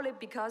 probably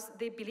because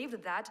they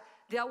believed that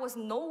there was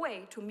no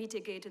way to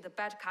mitigate the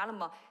bad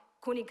karma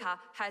Kunika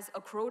has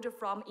accrued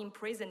from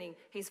imprisoning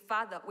his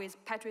father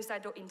with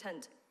patricidal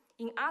intent.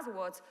 In other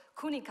words,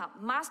 Kunika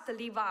must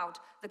live out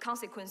the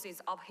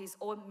consequences of his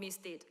own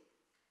misdeed.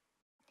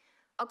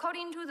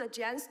 According to the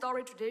Jain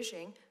story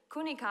tradition,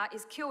 Kunika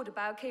is killed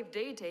by a cave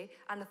deity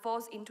and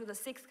falls into the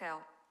sixth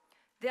hell.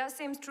 There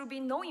seems to be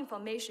no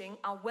information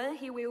on when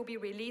he will be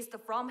released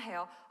from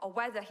hell or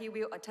whether he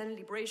will attain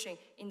liberation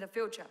in the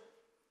future.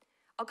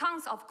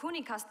 Accounts of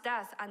Kunika's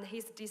death and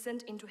his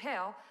descent into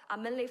hell are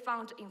mainly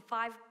found in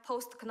 5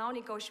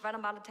 post-canonical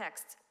Shvetampada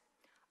texts.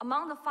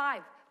 Among the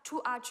 5,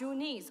 2 are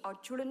Junese or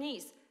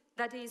Julanese,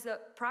 that is,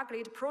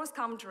 Praglid prose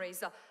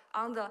commentaries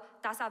on the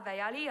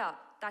Dasavayaliya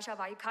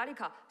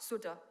Dashavaikalika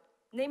Sutta,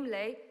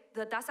 namely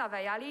the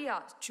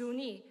Dasavayaliya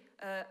Juni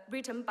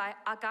written by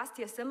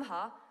Agastya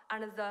Simha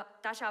and the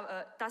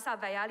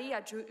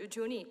Dasavayaliya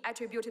Juni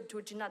attributed to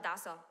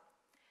Jinnadasa.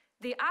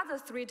 The other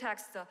 3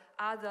 texts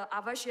are the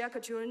Avashyaka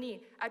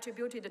Juni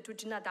attributed to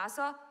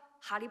Jinnadasa,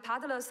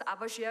 Haripadala's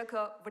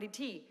Avashyaka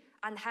Vritti,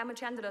 and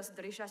Hemachandala's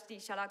Drishasti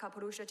Shalaka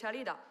Purusha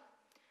Charita.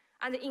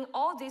 And in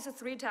all these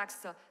 3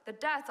 texts, the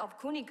death of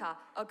Kunika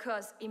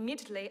occurs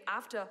immediately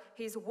after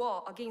his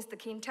war against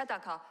King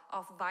Chetaka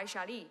of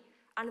Vaishali,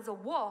 and the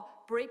war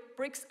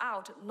breaks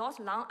out not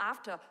long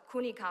after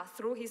Kunika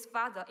threw his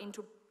father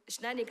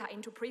Shenanigans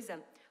into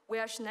prison,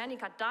 where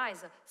Shenanigans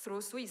dies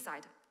through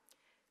suicide.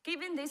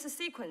 Given this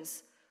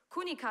sequence,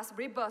 Kunika's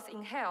rebirth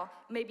in hell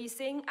may be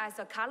seen as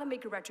a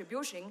karmic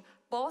retribution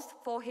both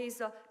for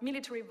his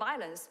military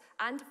violence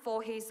and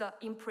for his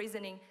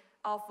imprisoning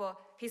of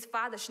his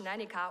father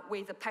Shenanigans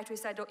with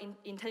patricidal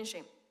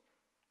intention.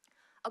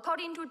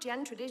 According to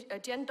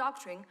Jain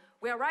doctrine,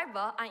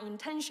 wherever an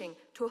intention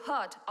to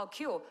hurt or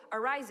kill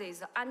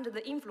arises under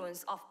the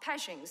influence of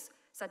passions,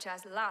 such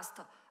as lust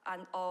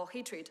or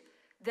hatred,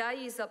 there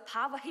is a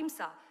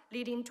pavahimsa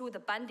leading to the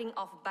binding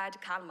of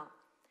bad karma.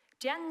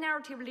 Jain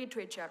narrative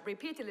literature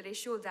repeatedly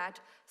shows that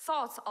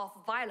thoughts of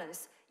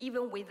violence,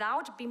 even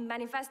without being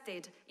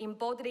manifested in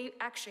bodily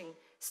action,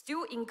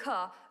 still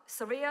incur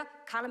severe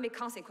karmic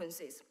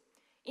consequences.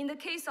 In the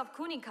case of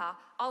Kunika,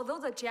 although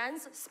the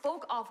Jains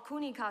spoke of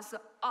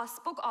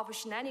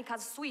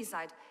Shenanika's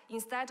suicide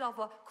instead of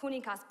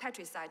Kunika's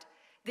patricide,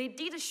 they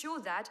did show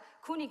that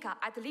Kunika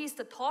at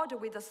least toyed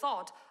with the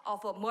thought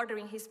of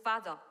murdering his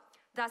father.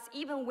 Thus,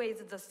 even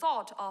with the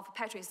thought of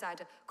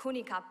patricide,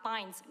 Kunika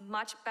binds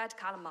much bad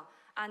karma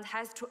and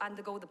has to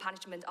undergo the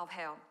punishment of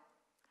hell.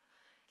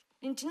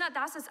 In Jina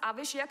Das's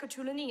Avisheka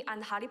Chulani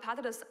and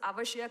Haripatra's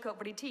Avisheka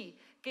Vritti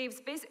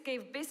gave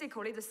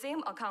basically the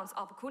same accounts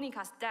of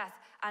Kunika's death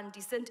and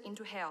descent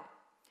into hell.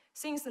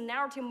 Since the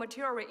narrative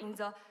material in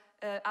the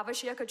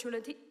Avisheka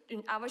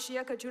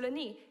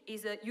Chulani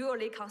is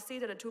usually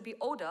considered to be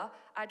older,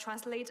 I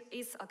translate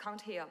its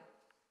account here.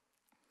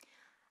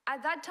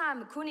 At that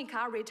time,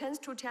 Kunika returns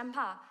to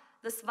Champa.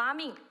 The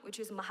Swami, which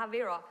is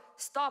Mahavira,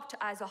 stopped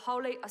as a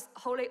holy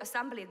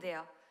assembly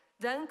there.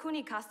 Then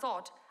Kunika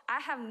thought, I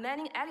have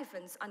many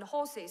elephants and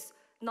horses.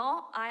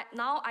 Now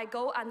I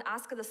go and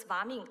ask the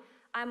Swami,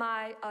 am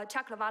I a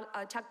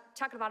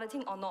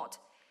Chakravartin or not?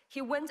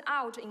 He went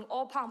out in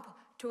all pomp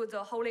to the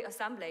holy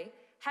assembly.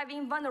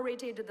 Having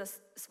venerated the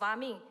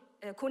Swami,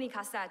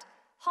 Kunika said,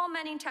 how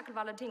many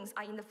Chakravartins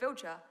are in the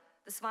future?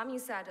 The Swami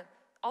said,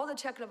 all the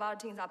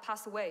Chakravartins are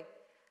passed away,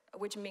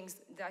 which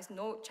means there is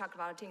no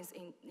Chakravartins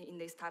in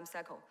this time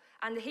cycle.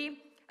 And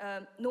he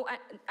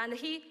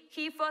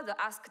further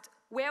asked,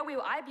 where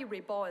will I be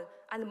reborn?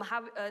 And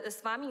the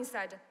Swami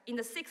said, in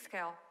the sixth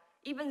hell.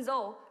 Even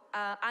though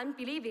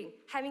unbelieving,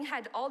 having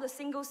had all the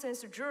single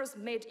sense jewels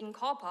made in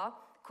copper,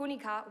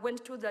 Kunika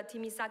went to the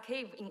Timisa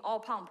cave in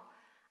all pomp.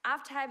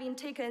 After having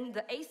taken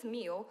the eighth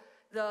meal,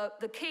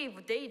 the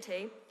cave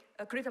deity,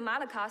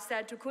 Kritamalaka,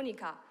 said to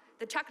Kunika,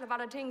 the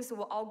Chakravartins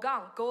were all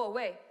gone, go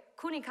away.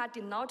 Kunika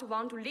did not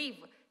want to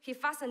leave. He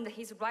fastened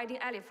his riding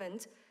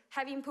elephant.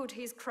 Having put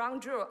his crown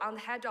jewel on the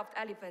head of the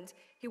elephant,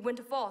 he went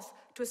forth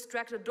to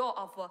strike the door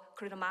of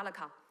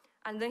Kritamalaka.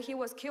 And then he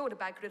was killed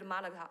by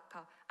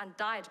Kritamalaka and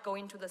died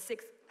going to the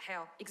sixth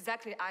hell,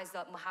 exactly as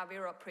the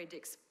Mahavira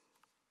predicts.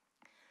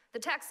 The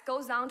text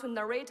goes on to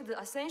narrate the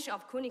ascension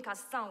of Kunika's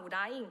son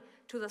Udayin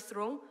to the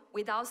throne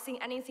without saying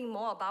anything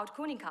more about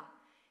Kunika.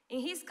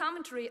 In his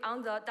commentary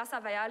on the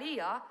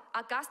Dasavayaliya,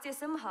 Agastya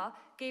Simha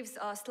gives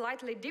a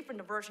slightly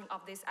different version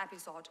of this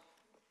episode.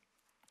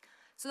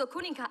 So the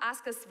Kunika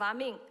asks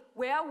Swami,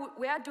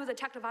 where do the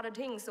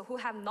Chakravartins who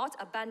have not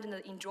abandoned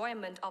the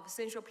enjoyment of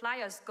sensual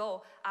pleasures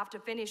go after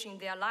finishing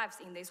their lives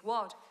in this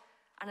world?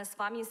 And the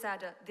Swami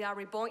said, they are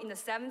reborn in the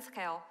seventh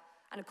hell.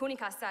 And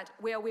Kunika said,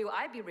 where will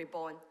I be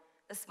reborn?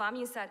 The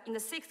Swami said, in the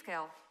sixth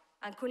hell.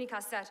 And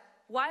Kunika said,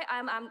 why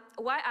am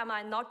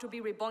I not to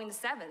be reborn in the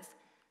seventh?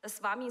 The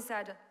Swami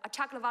said, a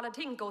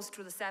Chakravartin goes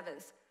to the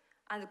seventh.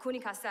 And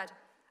Kunika said,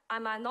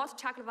 am I not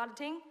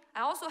Chakravartin?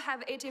 I also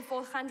have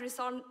 8,400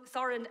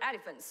 thousand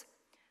elephants.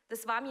 The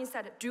Swami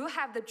said, do you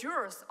have the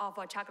jewels of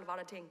a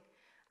Chakravartin?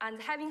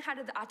 And having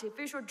had the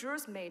artificial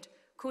jewels made,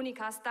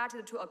 Kunika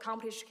started to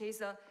accomplish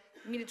his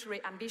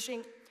military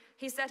ambition.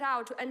 He set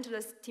out to enter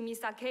the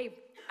Timisa cave,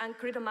 and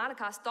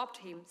Kritamalaka stopped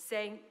him,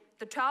 saying,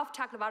 the 12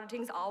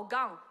 Chakravartins are all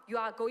gone. You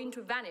are going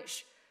to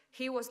vanish.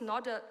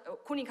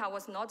 Kunika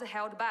was not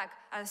held back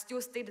and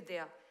still stayed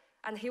there.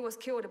 And he was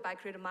killed by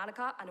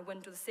Kritamalaka and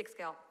went to the sixth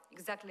hell,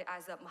 exactly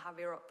as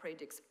Mahavira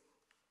predicts.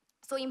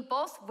 So in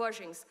both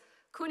versions,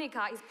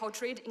 Kunika is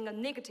portrayed in a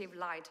negative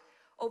light.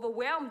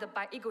 Overwhelmed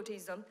by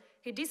egotism,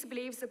 he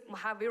disbelieves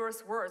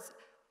Mahavira's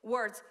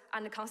words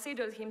and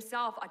considers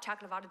himself a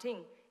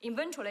Chakravartin.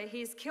 Eventually,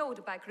 he is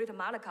killed by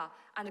Kritamalaka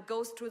and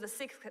goes to the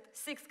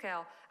sixth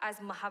hell, as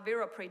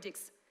Mahavira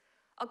predicts.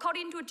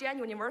 According to Jain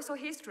universal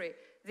history,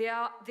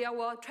 there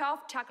were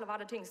 12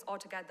 Chakravartins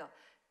altogether.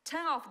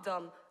 10 of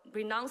them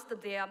renounced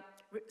their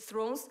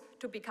thrones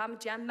to become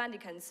Jain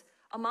mendicants,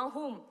 among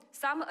whom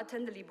some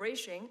attained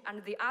liberation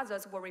and the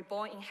others were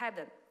reborn in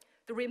heaven.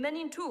 The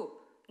remaining two,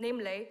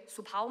 namely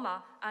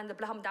Supalma and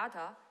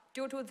Brahmadatta,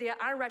 due to their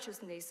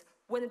unrighteousness,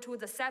 went to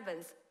the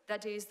seventh,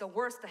 that is the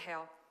worst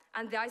hell,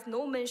 and there is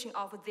no mention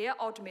of their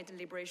ultimate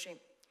liberation.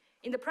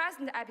 In the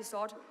present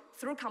episode,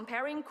 through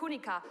comparing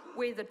Kunika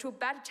with the two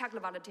bad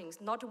Chakravartins,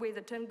 not with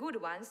the 10 good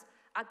ones,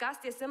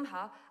 Agastya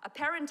Simha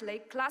apparently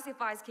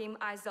classifies him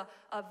as a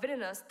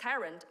villainous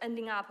tyrant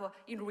ending up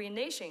in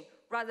ruination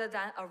rather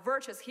than a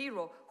virtuous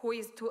hero who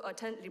is to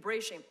attain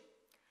liberation.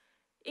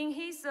 In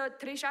his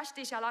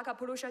Trishashti Shalaka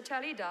Purusha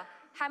Charita,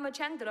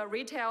 Hemachandra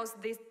retells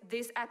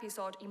this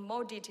episode in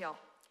more detail.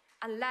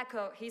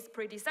 Unlike his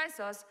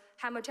predecessors,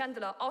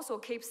 Hemachandra also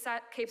keeps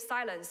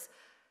silent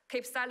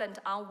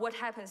on what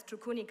happens to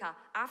Kunika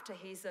after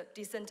his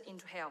descent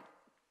into hell.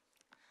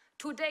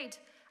 To date,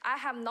 I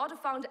have not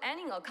found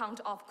any account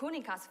of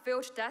Kunika's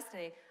future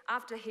destiny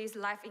after his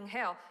life in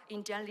hell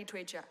in Jain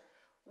literature.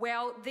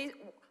 While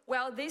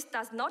this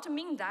does not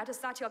mean that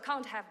such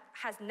account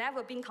has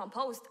never been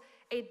composed,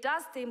 it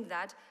does seem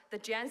that the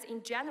Jains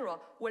in general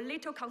were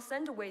little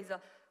concerned with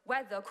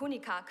whether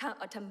Kunika can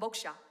attain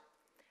moksha.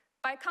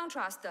 By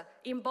contrast,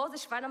 in both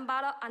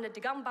Shvanambala and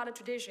Dīrghāgama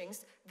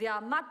traditions, there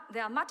are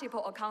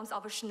multiple accounts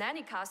of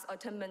Shenanika's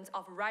attainment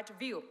of right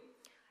view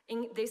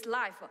in this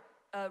life,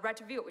 right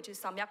view, which is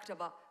Samyak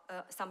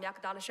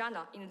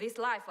Darshana, in this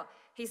life,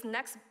 his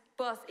next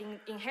birth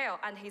in hell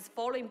and his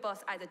following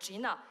birth as a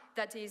Jaina,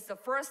 that is the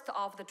first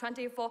of the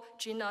 24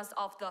 Jainas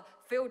of the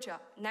future,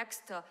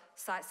 next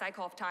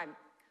cycle of time.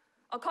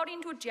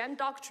 According to Jain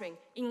doctrine,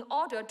 in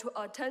order to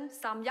attain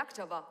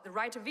Samyaktava, the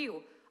right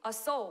view, a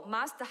soul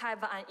must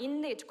have an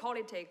innate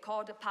quality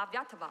called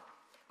Pavyatava,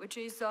 which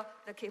is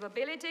the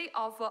capability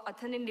of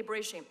attaining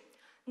liberation.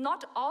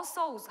 Not all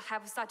souls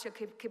have such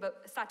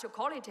a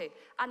quality,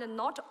 and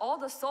not all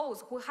the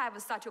souls who have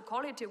such a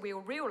quality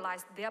will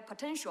realize their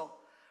potential.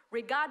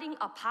 Regarding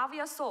a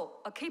Pavya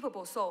soul, a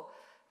capable soul,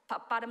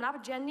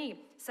 Padmanabha Jaini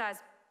says,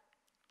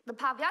 the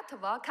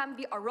Pavyatava can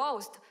be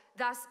aroused,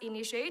 thus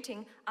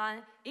initiating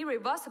an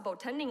irreversible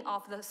turning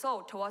of the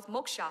soul towards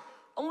moksha,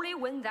 only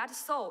when that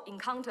soul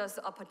encounters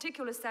a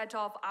particular set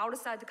of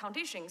outside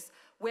conditions,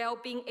 while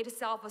being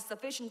itself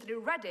sufficiently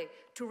ready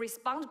to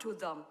respond to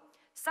them.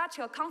 Such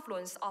a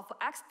confluence of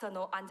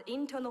external and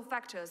internal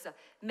factors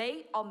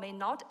may or may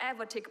not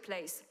ever take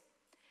place.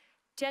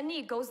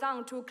 Jaini goes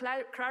on to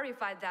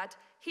clarify that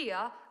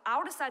here,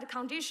 outside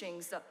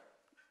conditions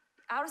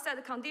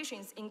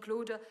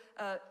include,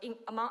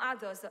 among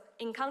others,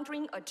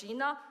 encountering a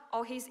Jaina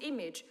or his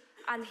image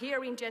and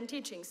hearing Jain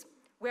teachings,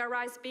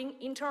 whereas being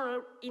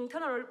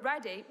internally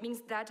ready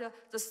means that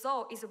the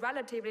soul is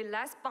relatively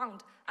less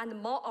bound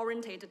and more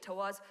oriented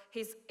towards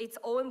its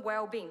own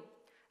well-being.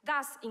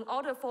 Thus, in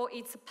order for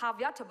its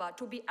Pavyatava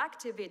to be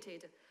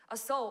activated, a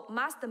soul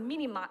must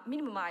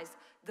minimize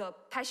the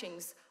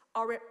passions,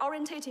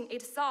 orientating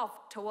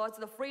itself towards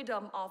the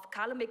freedom of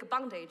karmic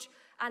bondage,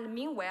 and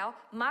meanwhile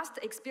must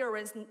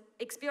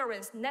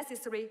experience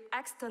necessary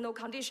external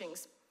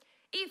conditions.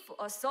 If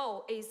a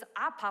soul is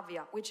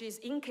apavya, which is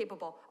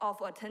incapable of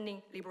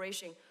attaining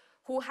liberation,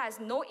 who has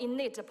no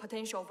innate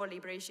potential for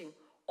liberation,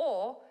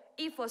 or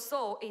if a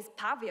soul is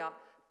pavya,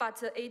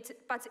 but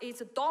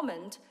it's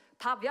dormant,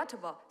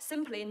 Pavyatava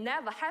simply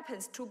never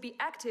happens to be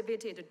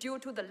activated due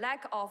to the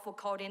lack of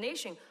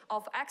coordination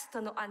of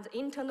external and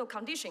internal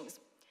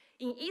conditions.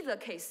 In either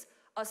case,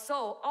 a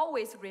soul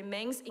always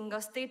remains in a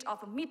state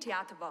of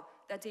mithyatava,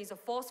 that is a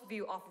false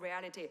view of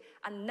reality,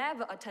 and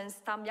never attains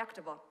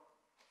samyaktava.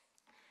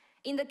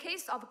 In the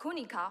case of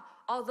Kunika,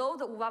 although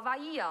the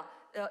Uvavaiya,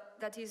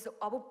 that is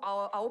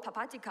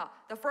Aupapatika,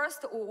 the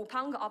first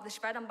Upanga of the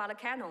Shvedambala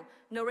Canon,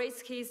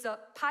 narrates his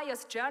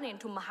pious journey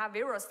to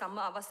Mahavira's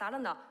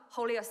Samavasarana,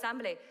 Holy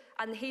Assembly,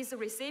 and his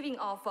receiving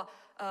of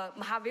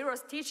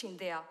Mahavira's teaching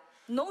there.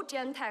 No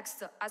Jain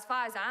text, as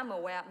far as I am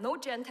aware, no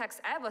Jain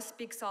text ever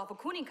speaks of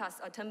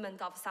Kunika's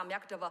attainment of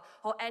Samyaktava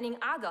or any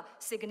other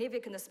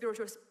significant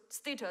spiritual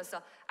status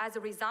as a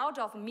result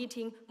of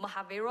meeting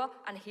Mahavira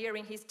and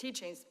hearing his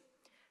teachings.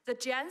 The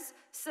Jains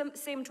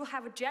seem to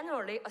have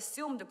generally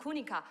assumed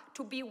Kunika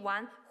to be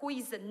one who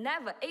is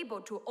never able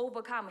to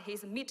overcome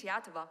his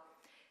mithyatava.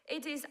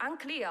 It is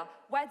unclear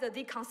whether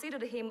they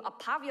considered him a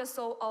pavya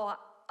soul or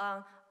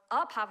a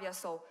apavya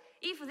soul.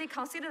 If they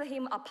considered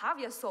him a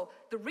pavya soul,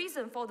 the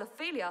reason for the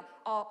failure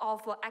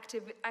of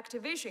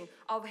activation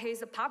of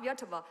his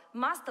pavyatava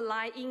must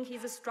lie in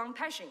his strong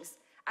passions,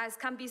 as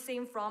can be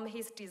seen from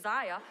his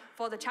desire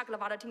for the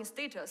Chakravartin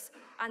status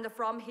and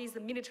from his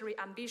military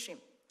ambition.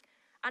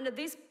 And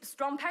these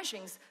strong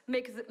passions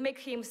make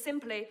him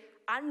simply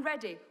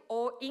unready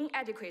or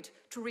inadequate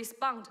to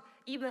respond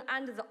even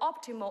under the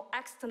optimal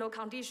external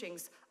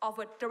conditions of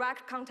a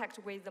direct contact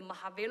with the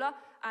Mahavira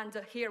and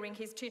hearing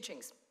his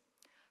teachings.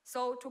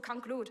 So to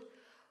conclude,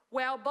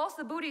 while both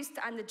the Buddhists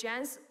and the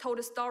Jains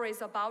told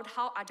stories about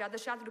how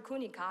Ajatashatru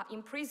Kunika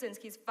imprisons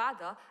his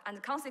father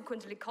and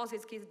consequently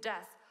causes his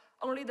death,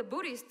 only the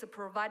Buddhists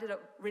provided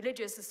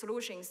religious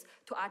solutions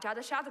to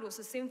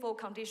Ajatashatru's sinful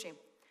condition.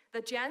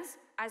 The Jains,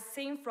 as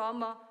seen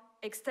from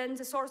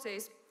extant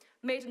sources,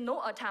 made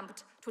no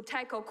attempt to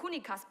tackle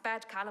Kunika's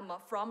bad karma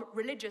from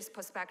religious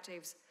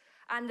perspectives,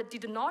 and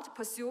did not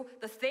pursue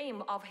the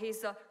theme of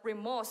his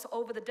remorse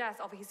over the death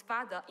of his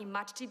father in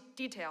much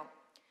detail.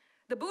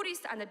 The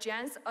Buddhists and the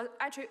Jains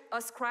actually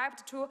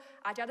ascribed to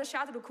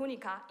Ajatashatru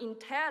Kunika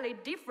entirely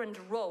different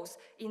roles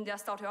in their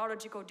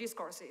soteriological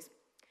discourses.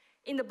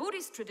 In the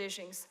Buddhist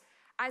traditions,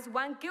 as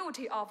one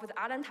guilty of the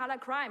Alantala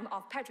crime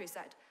of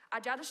patricide,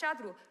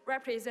 Ajatashatru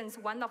represents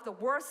one of the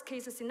worst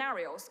case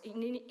scenarios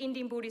in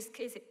Indian Buddhist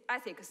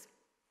ethics.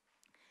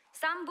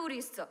 Some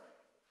Buddhists,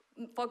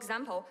 for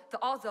example, the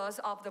authors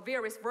of the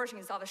various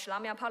versions of the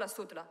Shlamyapala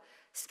Sutra,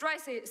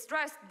 stress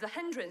the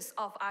hindrance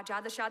of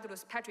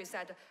Ajatashatru's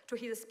patricide to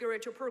his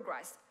spiritual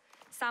progress.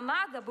 Some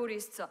other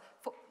Buddhists,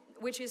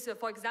 which is,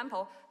 for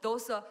example,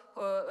 those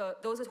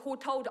who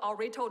told or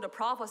retold the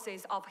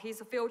prophecies of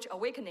his future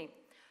awakening,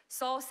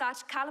 saw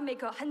such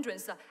karmic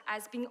hindrance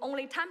as being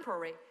only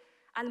temporary,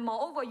 and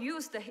moreover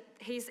used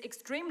his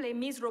extremely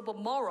miserable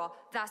moral,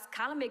 thus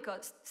karmic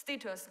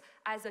status,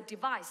 as a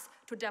device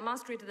to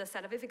demonstrate the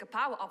salvific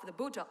power of the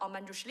Buddha or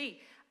Manjushri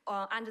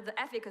and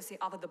the efficacy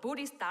of the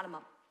Buddhist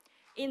Dharma.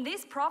 In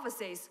these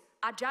prophecies,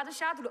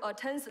 Ajatashatru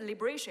attains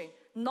liberation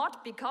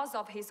not because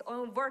of his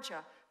own virtue,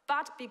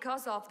 but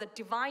because of the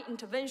divine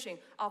intervention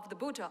of the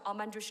Buddha or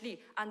Manjushri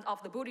and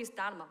of the Buddhist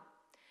Dharma.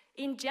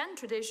 In Jain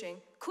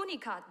tradition,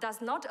 Kunika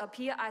does not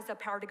appear as a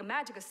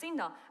paradigmatic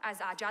sinner as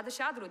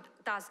Ajatasattu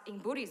does in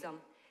Buddhism.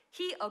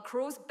 He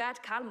accrues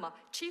bad karma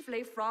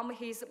chiefly from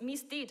his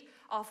misdeed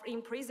of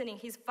imprisoning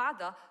his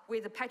father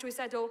with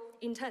patricidal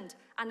intent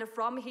and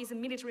from his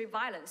military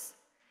violence.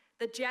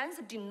 The Jains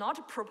did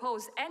not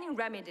propose any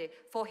remedy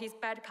for his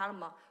bad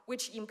karma,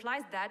 which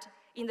implies that,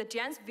 in the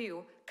Jains'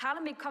 view,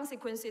 karmic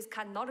consequences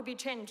cannot be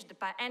changed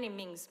by any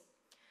means.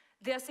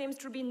 There seems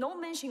to be no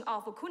mention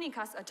of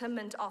Kunika's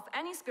attainment of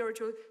any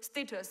spiritual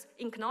status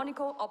in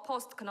canonical or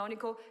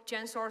post-canonical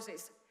Jain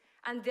sources,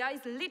 and there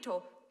is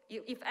little,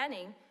 if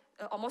any,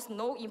 almost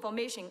no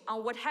information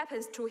on what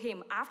happens to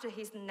him after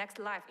his next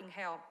life in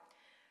hell.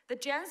 The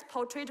Jains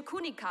portrayed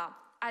Kunika,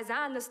 as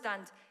I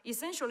understand,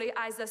 essentially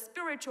as a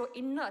spiritual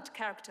inert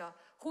character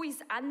who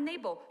is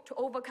unable to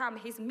overcome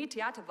his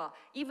mityattva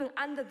even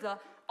under the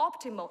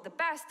optimal, the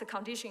best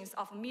conditions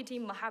of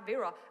meeting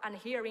Mahavira and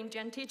hearing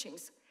Jain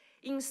teachings.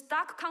 In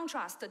stark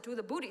contrast to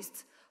the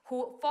Buddhists,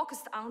 who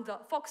focused on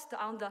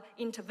the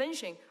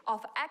intervention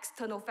of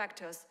external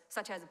factors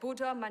such as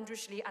Buddha,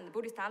 Manjushri, and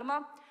Buddhist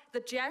Dharma,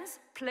 the Jains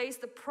placed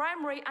the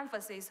primary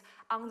emphasis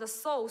on the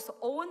soul's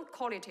own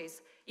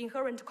qualities,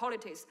 inherent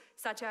qualities,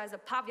 such as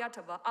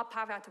pavyatava,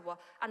 apavyatava,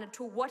 and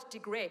to what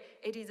degree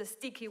it is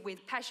sticky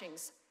with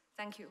passions.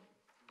 Thank you.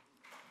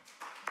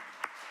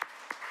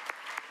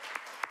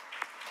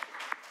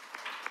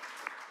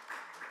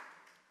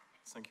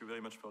 Thank you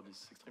very much for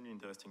this extremely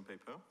interesting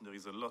paper. There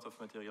is a lot of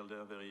material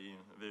there, very,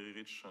 very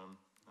rich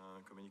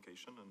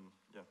communication, and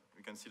yeah,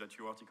 we can see that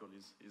your article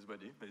is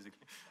ready,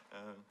 basically.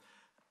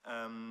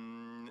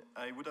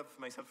 I would have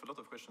myself a lot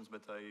of questions,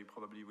 but I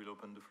probably will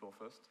open the floor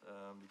first,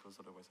 because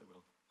otherwise I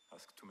will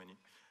ask too many.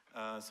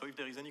 So if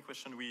there is any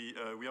question, we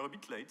are a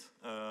bit late,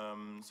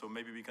 so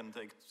maybe we can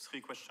take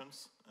 3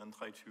 questions and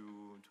try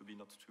to be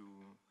not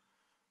too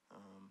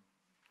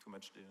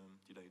much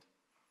delayed.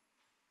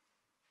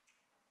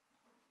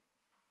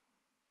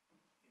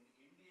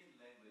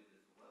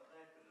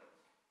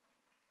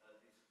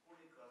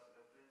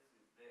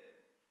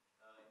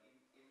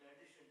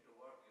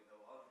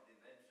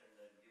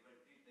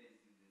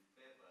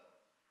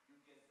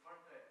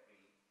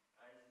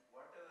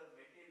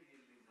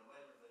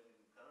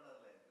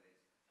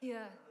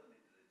 Yeah.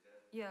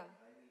 Yeah.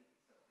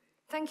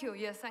 Thank you.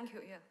 Yes, thank you.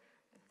 Yeah.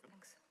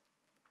 Thanks.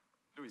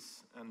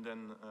 Luis, and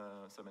then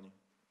Samani.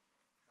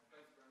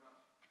 Thanks very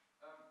much.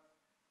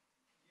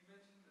 You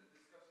mentioned the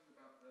discussion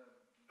about the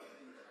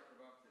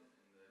Chakravartin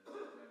in the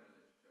Jaina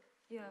literature.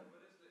 Yeah. In the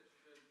Buddhist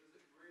literature, does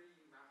it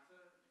really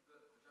matter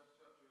that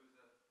Ajatasattu is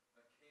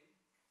a king?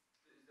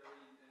 Is there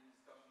any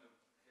discussion of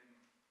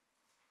him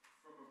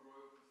from a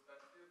royal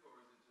perspective, or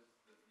is it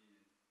just that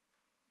he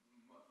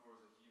is much more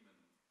as a human?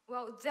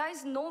 Well, there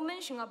is no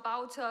mention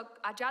about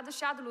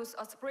Ajatasattu's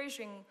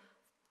aspiration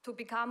to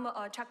become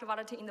a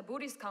Chakravartin in the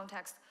Buddhist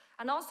context.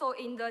 And also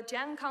in the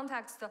Jain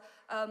context,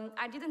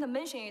 I didn't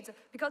mention it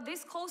because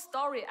this whole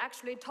story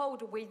actually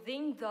told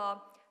within the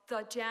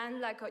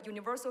Jain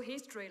universal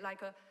history,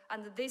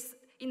 and this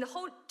in the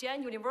whole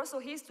Jain universal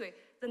history,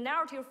 the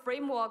narrative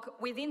framework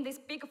within this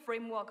big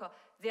framework,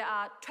 there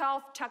are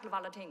 12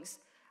 Chakravartins,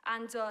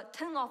 and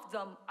 10 of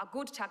them are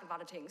good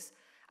Chakravartins.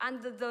 And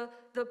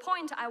the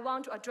point I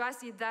want to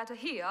address is that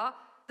here,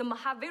 the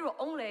Mahavira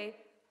only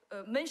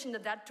mentioned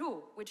that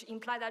too, which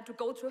implies that to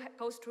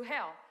goes to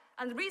hell.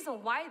 And the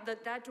reason why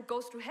that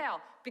goes to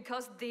hell,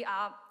 because they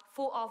are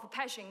full of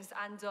passions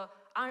and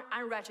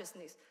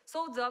unrighteousness.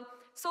 So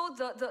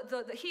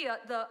here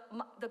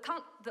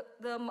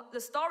the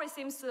story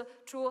seems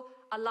to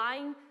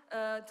align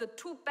the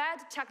 2 bad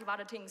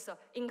Chakravartins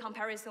in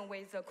comparison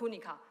with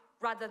Kunika,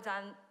 rather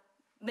than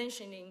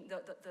mentioning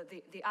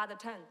the other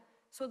 10.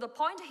 So the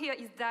point here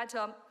is that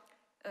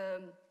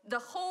the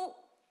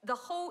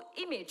whole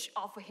image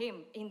of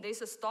him in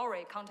this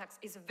story context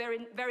is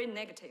very, very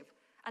negative,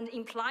 and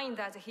implying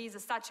that he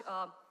is such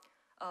a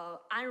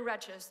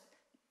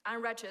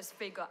unrighteous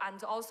figure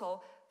and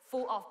also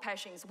full of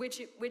passions,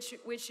 which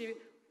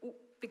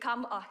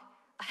become a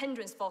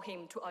hindrance for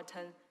him to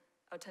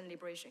attain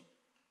liberation.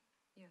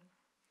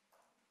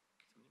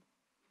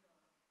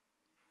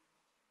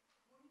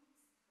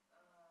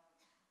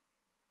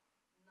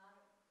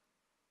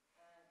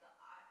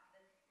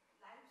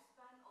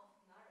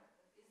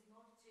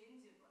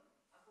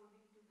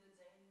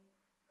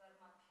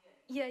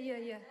 Yeah.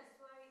 Yeah. That's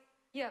why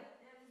Yeah.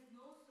 there is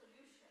no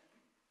solution,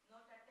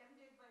 not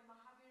attempted by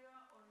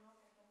Mahavira or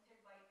not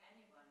attempted by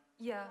anyone.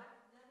 Yeah.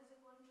 But there is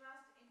a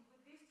contrast in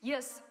Buddhist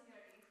Yes.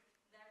 theory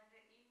that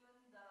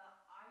even the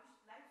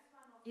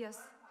lifespan of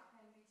Yes. karma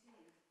can be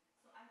changed.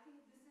 So I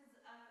think this is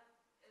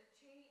a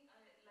change,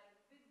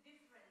 big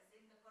difference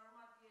in the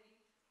karma theory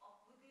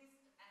of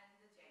Buddhist and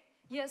the Jain.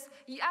 Yes,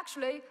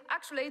 actually,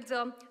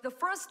 the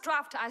first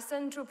draft I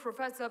sent to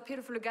Professor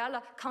Peter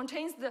Flugela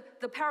contains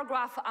the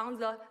paragraph on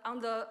the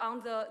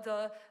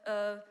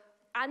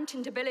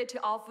unchangeability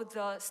of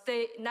the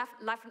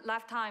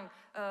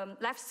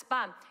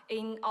lifespan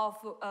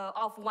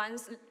of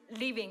one's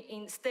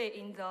living stay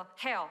in the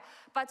hell.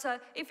 But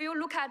if you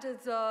look at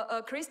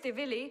the Christy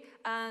Willi,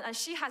 and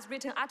she has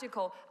written an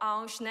article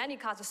on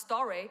Shenanika's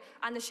story,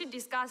 and she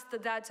discussed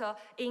that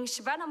in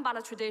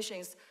Shvanambala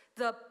traditions,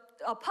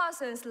 a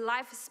person's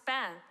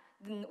lifespan,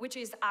 which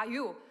is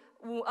Ayu,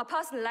 a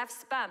person's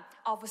lifespan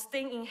of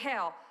staying in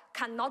hell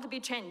cannot be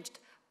changed.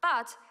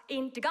 But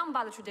in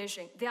Dīrghāgama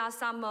tradition, there are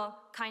some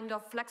kind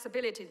of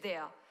flexibility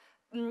there.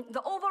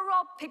 The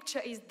overall picture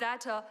is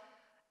that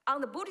on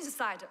the Buddhist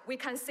side, we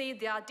can see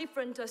there are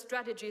different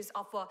strategies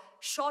of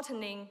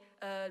shortening,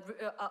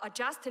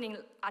 adjusting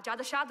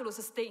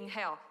Ajatasatru's stay in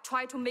hell,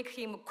 try to make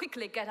him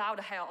quickly get out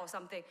of hell or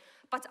something.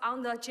 But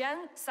on the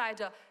Jain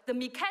side, the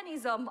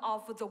mechanism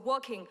of the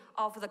working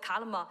of the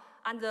karma,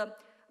 and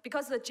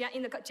because in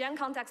the Jain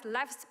context,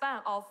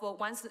 lifespan of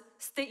one's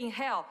stay in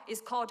hell is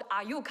called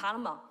Ayu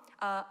karma.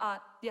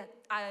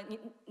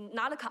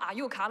 Nalaka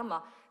Ayu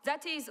karma.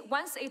 That is,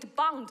 once it's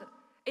bound,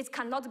 it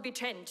cannot be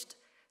changed.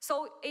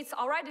 So it's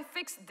already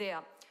fixed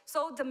there.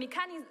 So the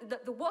mechanism,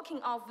 the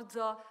working of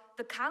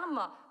the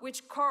karma,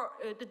 which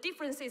the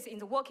differences in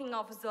the working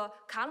of the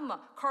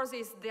karma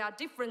causes there are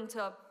different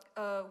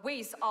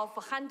ways of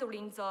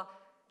handling the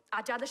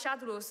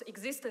Ajatasatru's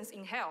existence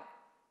in hell,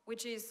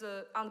 which is,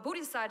 on the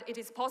Buddhist side, it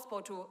is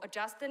possible to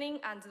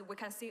adjusting, and we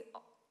can see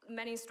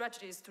many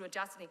strategies to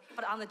adjusting.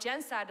 But on the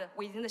Jain side,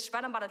 within the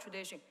Shvanambala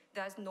tradition,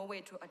 there is no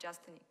way to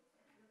adjusting.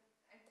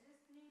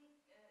 Adjusting,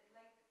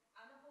 like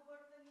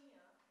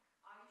anapavartaniya,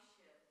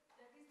 Aisha,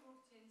 that is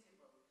not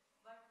changeable.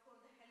 But for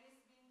the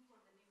hellish being,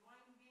 for the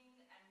divine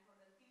being, and for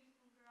the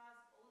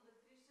Tirthankaras, all the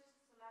Trishas,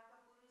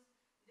 Salakapurus,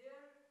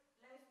 their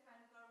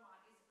lifespan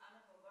karma is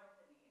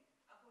anapavartaniya,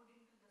 according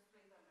to the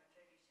Svetama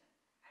tradition.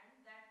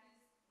 And that is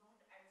not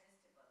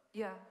adjustable.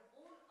 Yeah.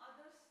 All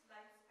others'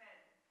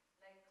 lifespan,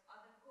 like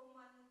other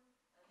common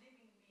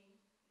living being,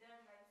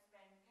 their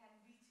lifespan can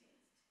be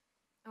changed.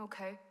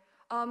 Okay.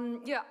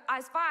 Yeah,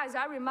 as far as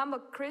I remember,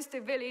 Christy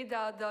Willi,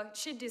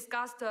 she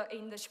discussed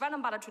in the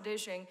Shvanambala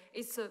tradition,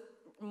 it's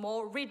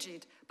more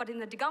rigid. But in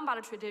the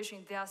Dīrghāgama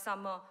tradition, there are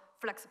some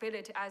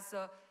flexibility, as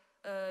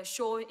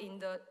shown in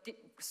the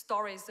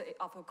stories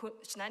of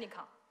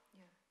Shenanика.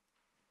 Yeah.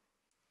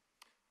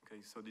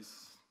 Okay, so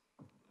this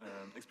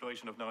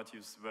exploration of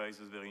narratives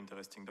raises very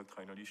interesting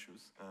doctrinal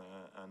issues,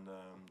 and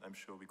I'm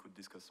sure we could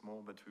discuss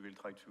more, but we will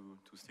try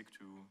to stick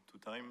to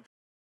time.